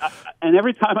 and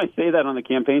every time I say that on the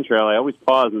campaign trail, I always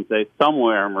pause and say,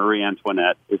 "Somewhere Marie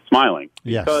Antoinette is smiling."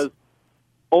 Yes. Because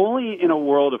only in a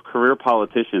world of career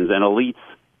politicians and elites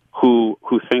who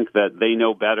think that they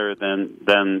know better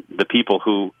than the people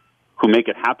who make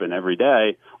it happen every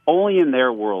day, only in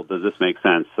their world does this make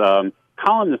sense.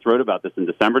 Columnist wrote about this in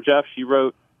December, Jeff. She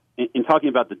wrote, in talking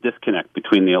about the disconnect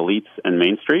between the elites and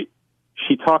Main Street,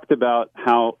 she talked about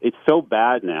how it's so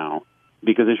bad now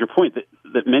because there's your point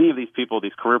that many of these people,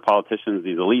 these career politicians,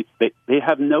 these elites, they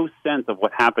have no sense of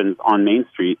what happens on Main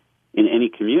Street in any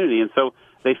community. And so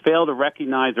they fail to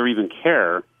recognize or even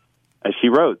care, as she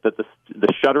wrote, that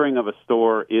the shuttering of a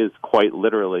store is quite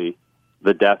literally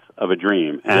the death of a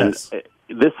dream. And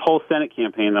this whole Senate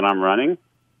campaign that I'm running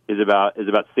is about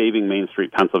saving Main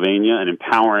Street, Pennsylvania, and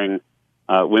empowering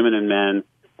women and men,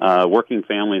 working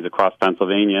families across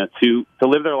Pennsylvania to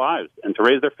live their lives and to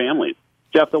raise their families.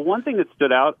 Jeff, the one thing that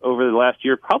stood out over the last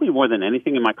year, probably more than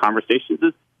anything in my conversations,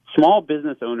 is small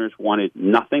business owners wanted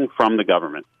nothing from the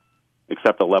government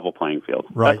except a level playing field.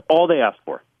 Right. That's all they asked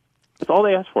for. That's all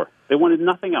they asked for. They wanted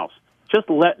nothing else. Just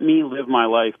let me live my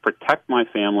life, protect my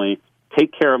family,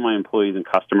 take care of my employees and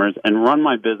customers, and run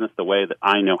my business the way that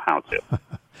I know how to.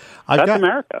 That's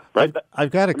America, right?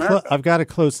 I've got to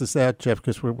close this out, Jeff,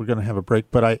 because we're going to have a break.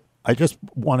 But I just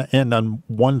want to end on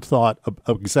one thought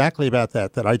of exactly about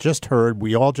that I just heard.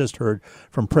 We all just heard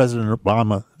from President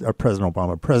Biden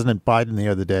the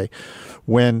other day,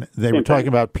 when they were talking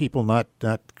about people not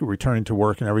returning to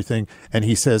work and everything, and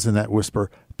he says in that whisper,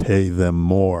 "Pay them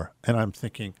more." And I'm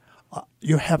thinking,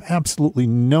 you have absolutely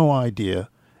no idea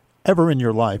ever in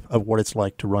your life of what it's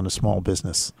like to run a small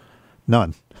business.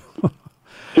 None.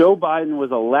 Joe Biden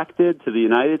was elected to the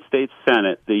United States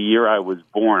Senate the year I was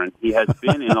born. He has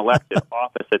been in elected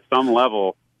office at some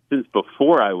level since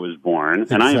before I was born,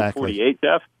 and I am 48,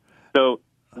 Jeff. So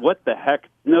what the heck?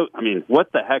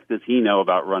 What the heck does he know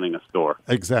about running a store?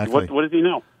 Exactly. What does he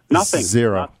know? Nothing.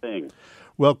 Zero. Nothing.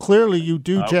 Well, clearly you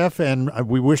do, Jeff, and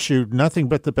we wish you nothing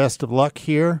but the best of luck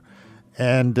here.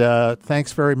 And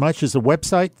thanks very much. Is a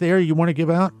website there you want to give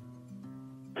out?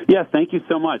 Yes, thank you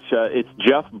so much. It's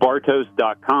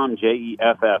jeffbartos.com,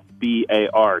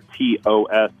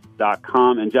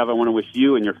 JEFFBARTOS.com. And Jeff, I want to wish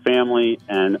you and your family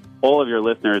and all of your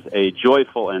listeners a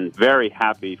joyful and very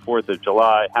happy 4th of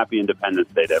July. Happy Independence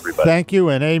Day to everybody. Thank you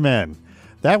and amen.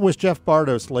 That was Jeff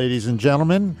Bartos, ladies and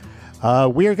gentlemen.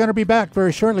 We are going to be back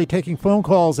very shortly taking phone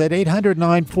calls at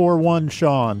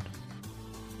 800-941-SEAN.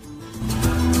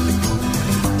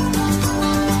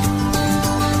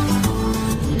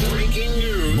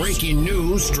 Breaking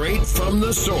news straight from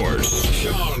the source.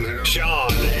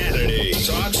 Sean Hannity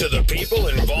talks to the people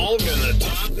involved in the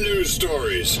top news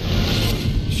stories.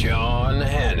 Sean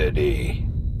Hannity.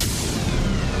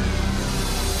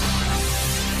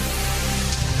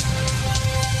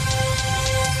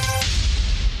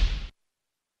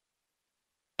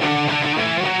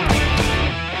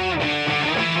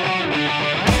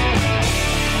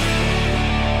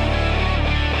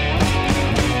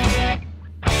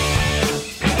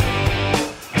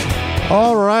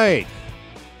 All right.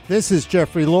 This is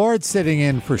Jeffrey Lord sitting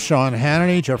in for Sean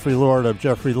Hannity, Jeffrey Lord of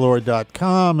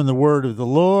jeffreylord.com and the Word of the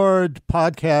Lord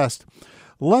podcast.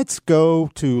 Let's go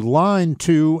to line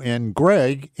 2 and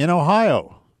Greg in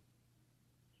Ohio.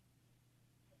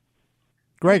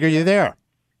 Greg, are you there?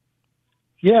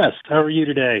 Yes. How are you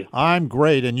today? I'm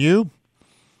great. And you?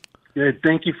 Good.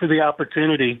 Thank you for the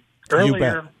opportunity.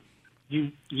 Earlier,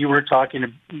 you were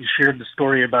talking, you shared the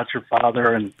story about your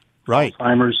father and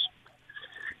Alzheimer's.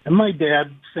 And my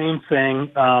dad, same thing.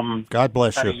 God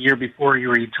bless you. A year before he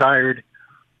retired,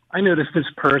 I noticed his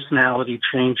personality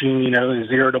changing. He was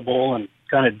irritable and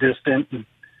kind of distant and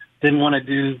didn't want to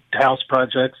do house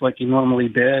projects like he normally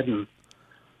did, and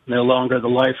no longer the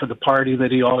life of the party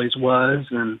that he always was.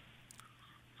 And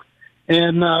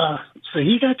so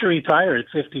he got to retire at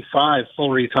 55, full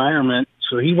retirement,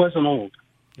 so he wasn't old,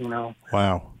 Wow.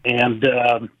 And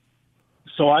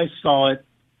so I saw it,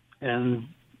 and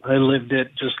I lived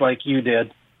it just like you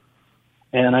did.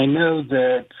 And I know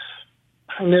that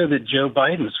Joe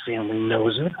Biden's family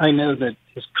knows it. I know that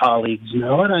his colleagues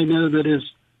know it. I know that his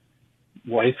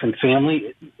wife and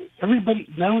family, everybody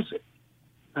knows it.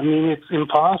 I mean, it's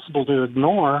impossible to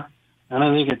ignore. And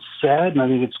I think it's sad, and I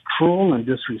think it's cruel and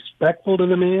disrespectful to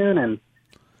the man. And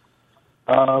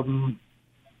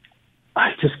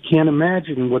I just can't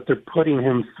imagine what they're putting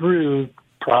him through,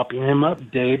 propping him up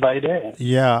day by day.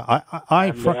 Yeah,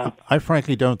 I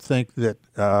frankly don't think that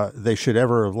they should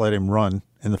ever have let him run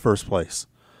in the first place.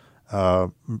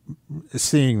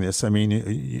 Seeing this, I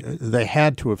mean, they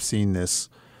had to have seen this.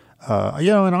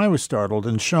 And I was startled,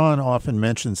 and Sean often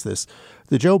mentions this.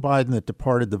 The Joe Biden that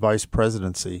departed the vice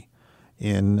presidency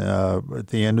at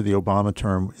the end of the Obama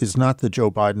term is not the Joe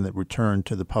Biden that returned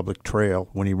to the public trail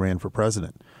when he ran for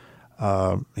president.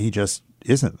 He just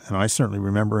isn't. And I certainly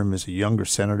remember him as a younger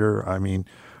senator. I mean,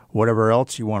 whatever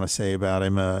else you want to say about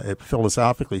him,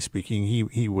 philosophically speaking,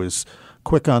 he was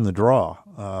quick on the draw,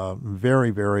 very,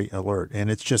 very alert.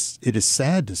 And it is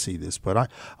sad to see this.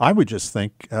 But I would just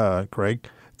think, Greg,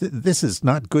 this is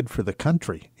not good for the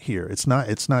country here. It's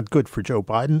not good for Joe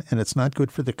Biden, and it's not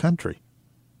good for the country.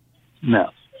 No.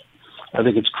 I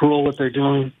think it's cruel what they're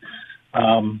doing.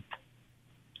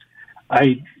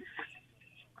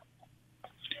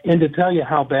 And to tell you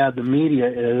how bad the media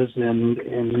is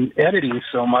in editing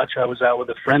so much, I was out with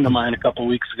a friend of mine a couple of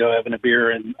weeks ago having a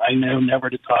beer, and I know never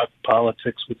to talk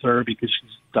politics with her because she's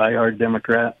a diehard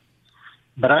Democrat.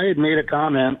 But I had made a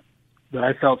comment that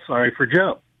I felt sorry for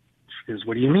Joe. She goes,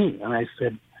 "What do you mean?" And I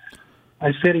said,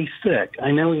 he's sick.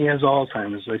 I know he has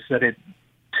Alzheimer's. I said it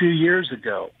 2 years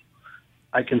ago.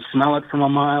 I can smell it from a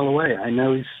mile away. I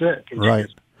know he's sick. And right.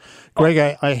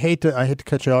 Greg, I hate to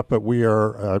cut you off, but we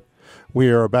are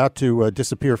about to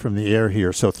disappear from the air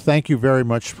here. So thank you very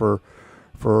much for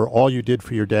all you did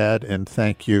for your dad, and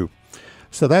thank you.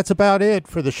 So that's about it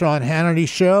for the Sean Hannity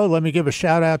Show. Let me give a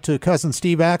shout-out to cousin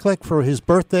Steve Acklick for his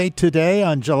birthday today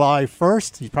on July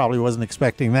 1st. He probably wasn't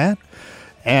expecting that.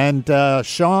 And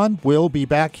Sean will be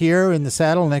back here in the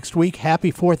saddle next week.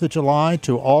 Happy 4th of July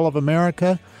to all of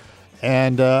America.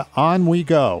 And on we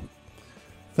go.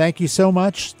 Thank you so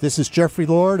much. This is Jeffrey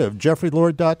Lord of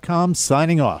JeffreyLord.com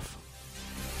signing off.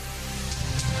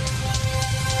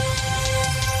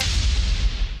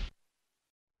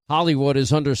 Hollywood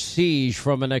is under siege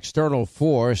from an external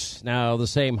force. Now, the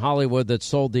same Hollywood that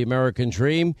sold the American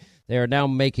dream, they are now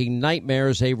making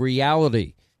nightmares a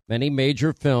reality. Many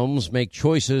major films make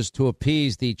choices to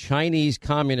appease the Chinese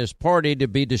Communist Party to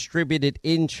be distributed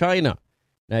in China.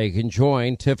 Now you can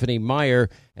join Tiffany Meyer,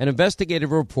 an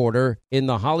investigative reporter in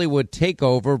the Hollywood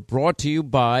Takeover, brought to you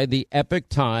by the Epoch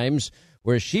Times,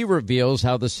 where she reveals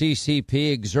how the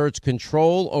CCP exerts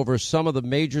control over some of the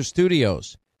major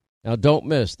studios. Now don't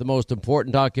miss the most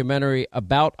important documentary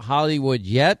about Hollywood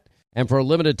yet, and for a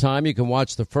limited time you can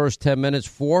watch the first 10 minutes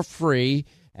for free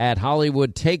at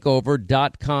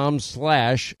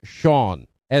HollywoodTakeover.com/Sean,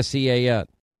 SEAN.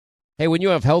 Hey, when you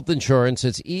have health insurance,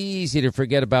 it's easy to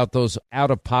forget about those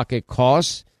out-of-pocket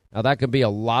costs. Now, that can be a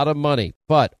lot of money,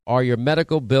 but are your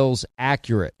medical bills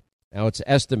accurate? Now, it's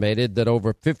estimated that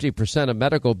over 50% of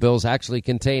medical bills actually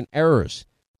contain errors.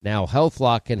 Now,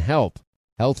 HealthLock can help.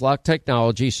 HealthLock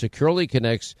technology securely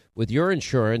connects with your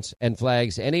insurance and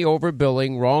flags any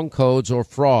overbilling, wrong codes, or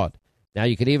fraud. Now,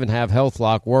 you can even have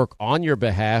HealthLock work on your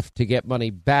behalf to get money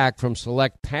back from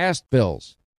select past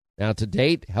bills. Now, to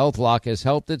date, HealthLock has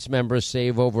helped its members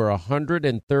save over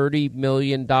 $130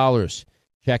 million.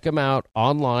 Check them out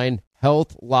online,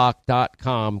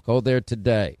 healthlock.com. Go there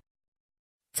today.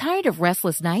 Tired of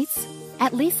restless nights?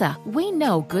 At Leesa, we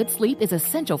know good sleep is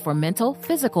essential for mental,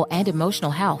 physical, and emotional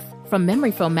health. From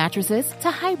memory foam mattresses to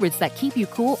hybrids that keep you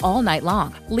cool all night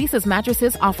long, Leesa's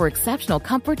mattresses offer exceptional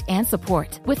comfort and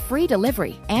support with free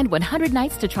delivery and 100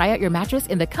 nights to try out your mattress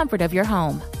in the comfort of your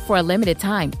home. For a limited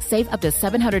time, save up to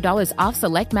 $700 off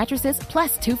select mattresses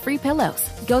plus 2 free pillows.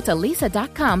 Go to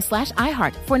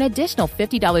leesa.com/iHeart for an additional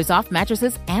 $50 off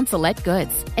mattresses and select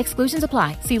goods. Exclusions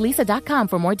apply. See leesa.com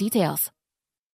for more details.